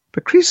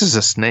 but Kreese is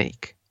a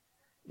snake.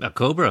 A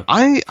cobra.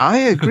 I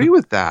agree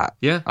with that.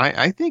 Yeah.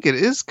 I think it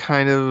is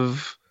kind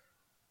of...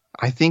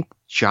 I think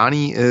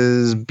Johnny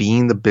is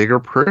being the bigger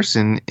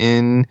person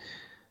in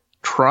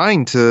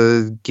trying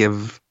to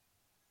give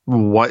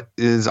what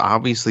is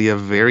obviously a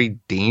very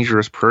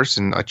dangerous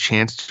person a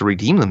chance to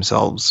redeem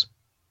themselves.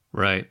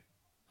 Right.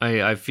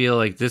 I feel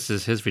like this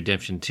is his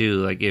redemption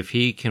too. Like if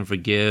he can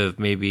forgive,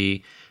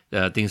 maybe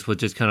things will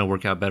just kind of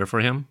work out better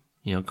for him.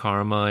 You know,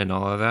 karma and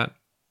all of that.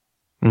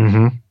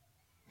 Mm-hmm.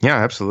 Yeah,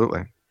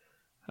 absolutely.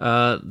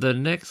 The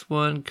next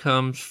one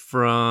comes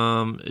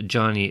from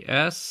Johnny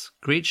S.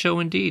 Great show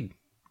indeed.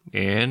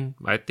 And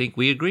I think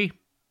we agree.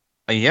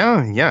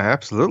 Yeah,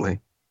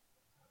 absolutely.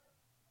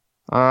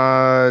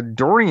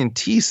 Dorian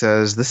T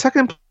says, the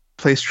second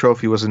place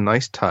trophy was a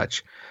nice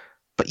touch,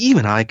 but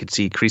even I could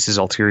see Kreese's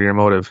ulterior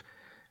motive.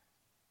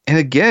 And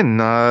again,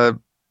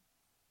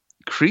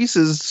 Kreese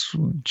is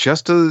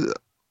just a...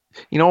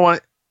 You know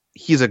what?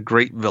 He's a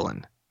great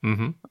villain.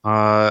 Mm-hmm.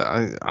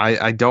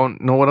 I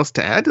don't know what else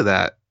to add to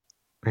that.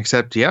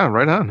 Except, yeah,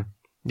 right on.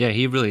 Yeah,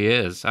 he really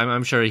is.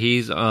 I'm sure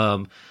he's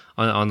on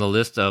the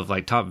list of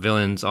like top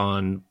villains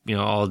on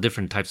all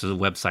different types of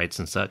websites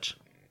and such.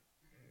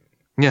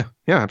 Yeah,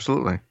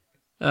 absolutely.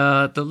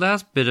 The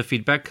last bit of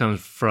feedback comes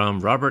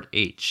from Robert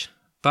H.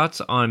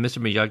 Thoughts on Mr.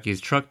 Miyagi's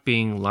truck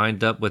being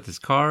lined up with his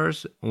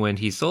cars when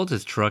he sold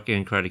his truck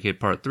in Karate Kid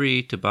Part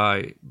 3 to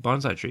buy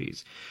bonsai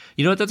trees.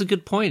 You know what? That's a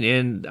good point,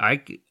 and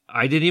I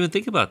didn't even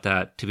think about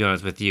that, to be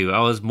honest with you.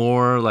 I was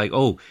more like,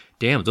 oh,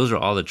 damn, those are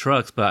all the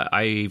trucks, but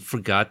I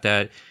forgot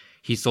that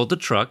he sold the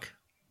truck.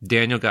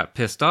 Daniel got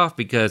pissed off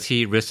because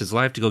he risked his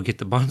life to go get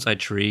the bonsai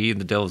tree in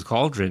the Devil's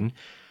Cauldron.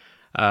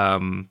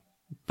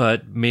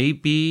 But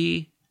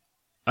maybe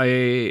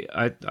I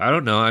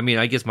don't know. I mean,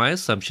 I guess my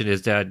assumption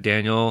is that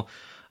Daniel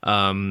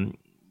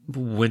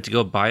went to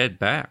go buy it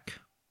back.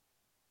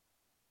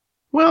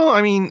 Well,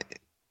 I mean,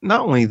 not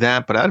only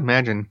that, but I'd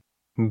imagine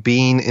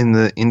being in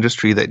the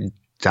industry that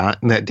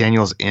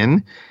Daniel's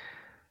in,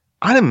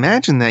 I'd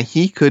imagine that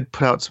he could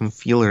put out some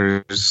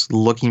feelers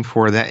looking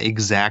for that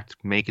exact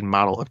make and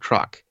model of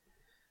truck.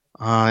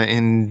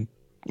 And,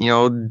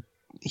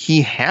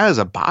 he has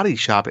a body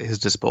shop at his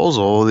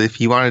disposal. If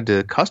he wanted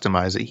to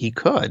customize it, he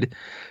could.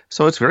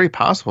 So it's very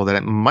possible that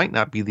it might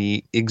not be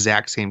the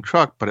exact same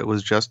truck, but it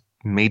was just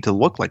made to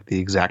look like the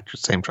exact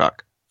same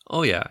truck.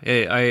 Oh yeah,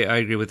 I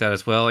agree with that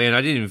as well. And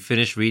I didn't even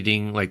finish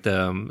reading like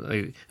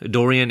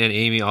Dorian and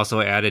Amy also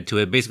added to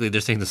it. Basically,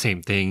 they're saying the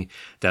same thing,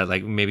 that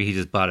like maybe he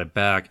just bought it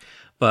back.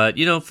 But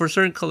for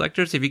certain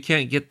collectors, if you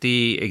can't get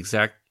the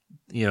exact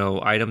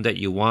item that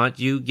you want,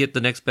 you get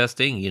the next best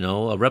thing.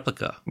 A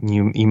replica.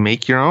 You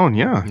make your own.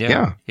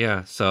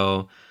 Yeah.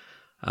 So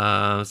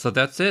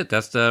that's it.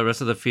 That's the rest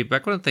of the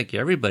feedback. I want to thank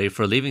everybody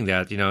for leaving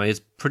that.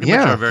 It's pretty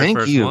much our very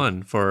first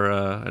one for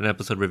an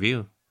episode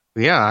review.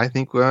 Yeah, I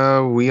think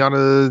we ought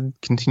to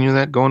continue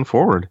that going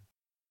forward.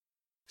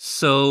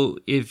 So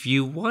if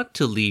you want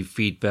to leave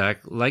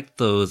feedback like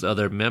those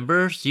other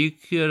members, you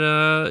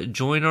could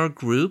join our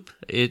group.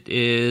 It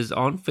is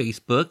on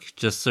Facebook.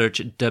 Just search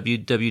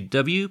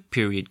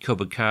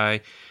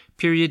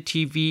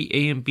www.Cobra-Kai.TV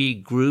A&B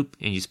group,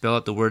 and you spell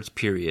out the words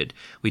period.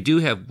 We do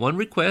have one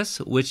request,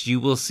 which you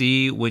will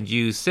see when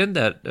you send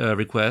that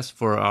request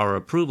for our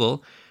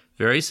approval.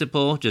 Very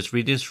simple. Just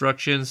read the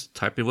instructions,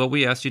 type in what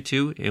we asked you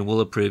to, and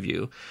we'll approve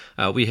you.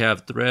 We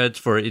have threads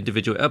for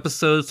individual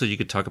episodes, so you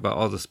can talk about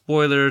all the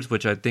spoilers,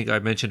 which I think I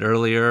mentioned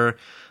earlier.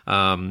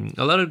 A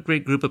lot of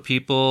great group of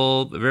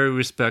people, very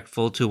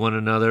respectful to one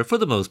another for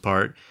the most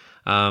part.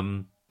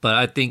 But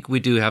I think we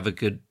do have a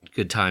good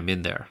time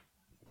in there.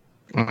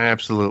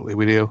 Absolutely,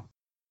 we do.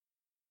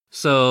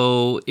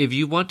 So if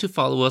you want to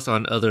follow us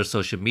on other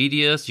social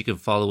medias, you can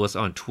follow us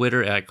on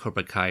Twitter at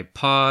Cobra Kai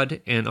Pod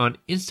and on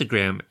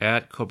Instagram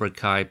at Cobra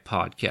Kai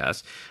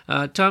Podcast.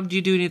 Tom, do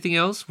you do anything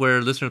else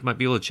where listeners might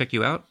be able to check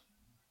you out?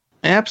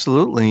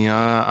 Absolutely.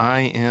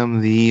 I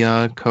am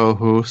the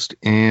co-host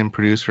and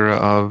producer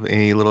of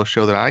a little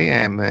show that I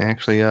am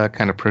actually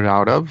kind of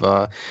proud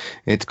of.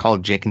 It's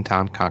called Jake and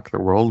Tom Conquer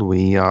the World.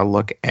 We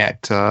look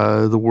at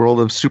the world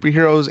of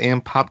superheroes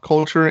and pop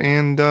culture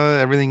and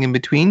everything in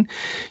between.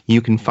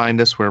 You can find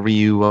us wherever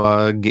you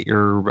get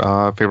your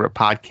favorite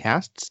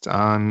podcasts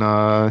on.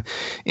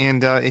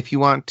 And if you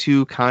want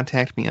to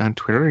contact me on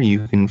Twitter,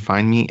 you can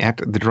find me at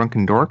The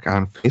Drunken Dork.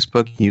 On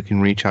Facebook, you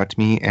can reach out to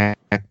me at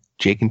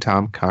Jake and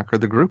Tom Conquer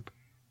the Group.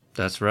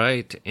 That's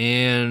right.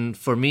 And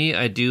for me,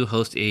 I do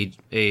host a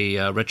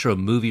retro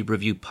movie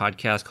review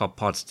podcast called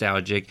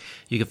Podstalgic.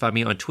 You can find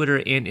me on Twitter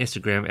and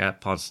Instagram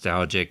at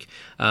Podstalgic.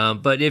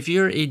 But if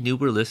you're a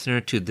newer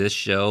listener to this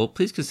show,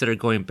 please consider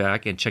going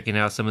back and checking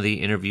out some of the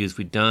interviews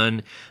we've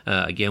done.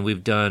 Again,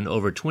 we've done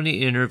over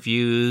 20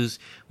 interviews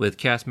with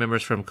cast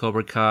members from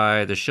Cobra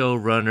Kai, the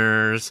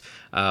showrunners.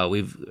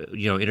 We've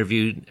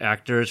interviewed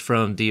actors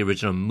from the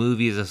original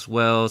movies as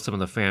well, some of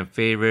the fan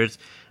favorites.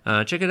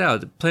 Check it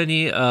out.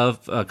 Plenty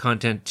of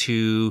content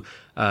to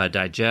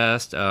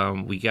digest.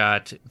 We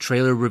got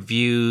trailer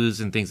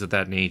reviews and things of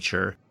that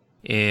nature.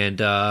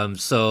 And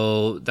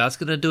so that's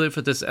going to do it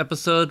for this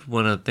episode.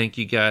 Want to thank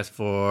you guys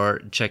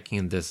for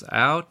checking this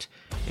out.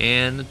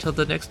 And until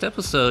the next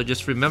episode,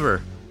 just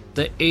remember,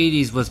 the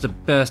 80s was the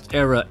best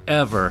era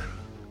ever.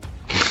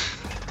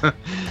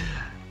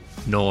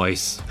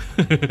 Noise.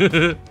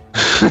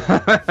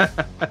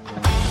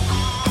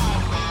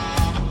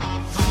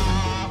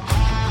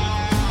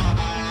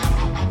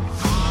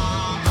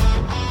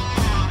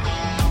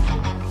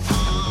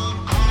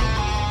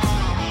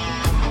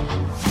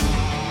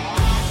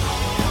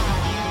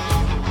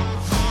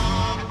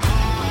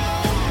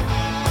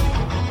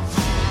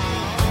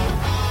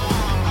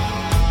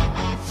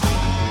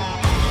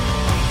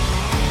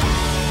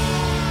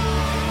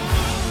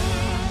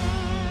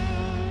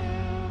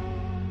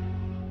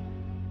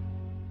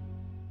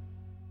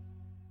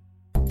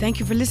 Thank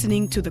you for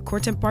listening to the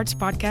Court and Parts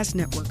Podcast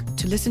Network.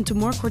 To listen to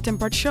more Court and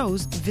Parts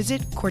shows,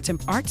 visit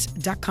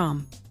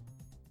courtandarts.com.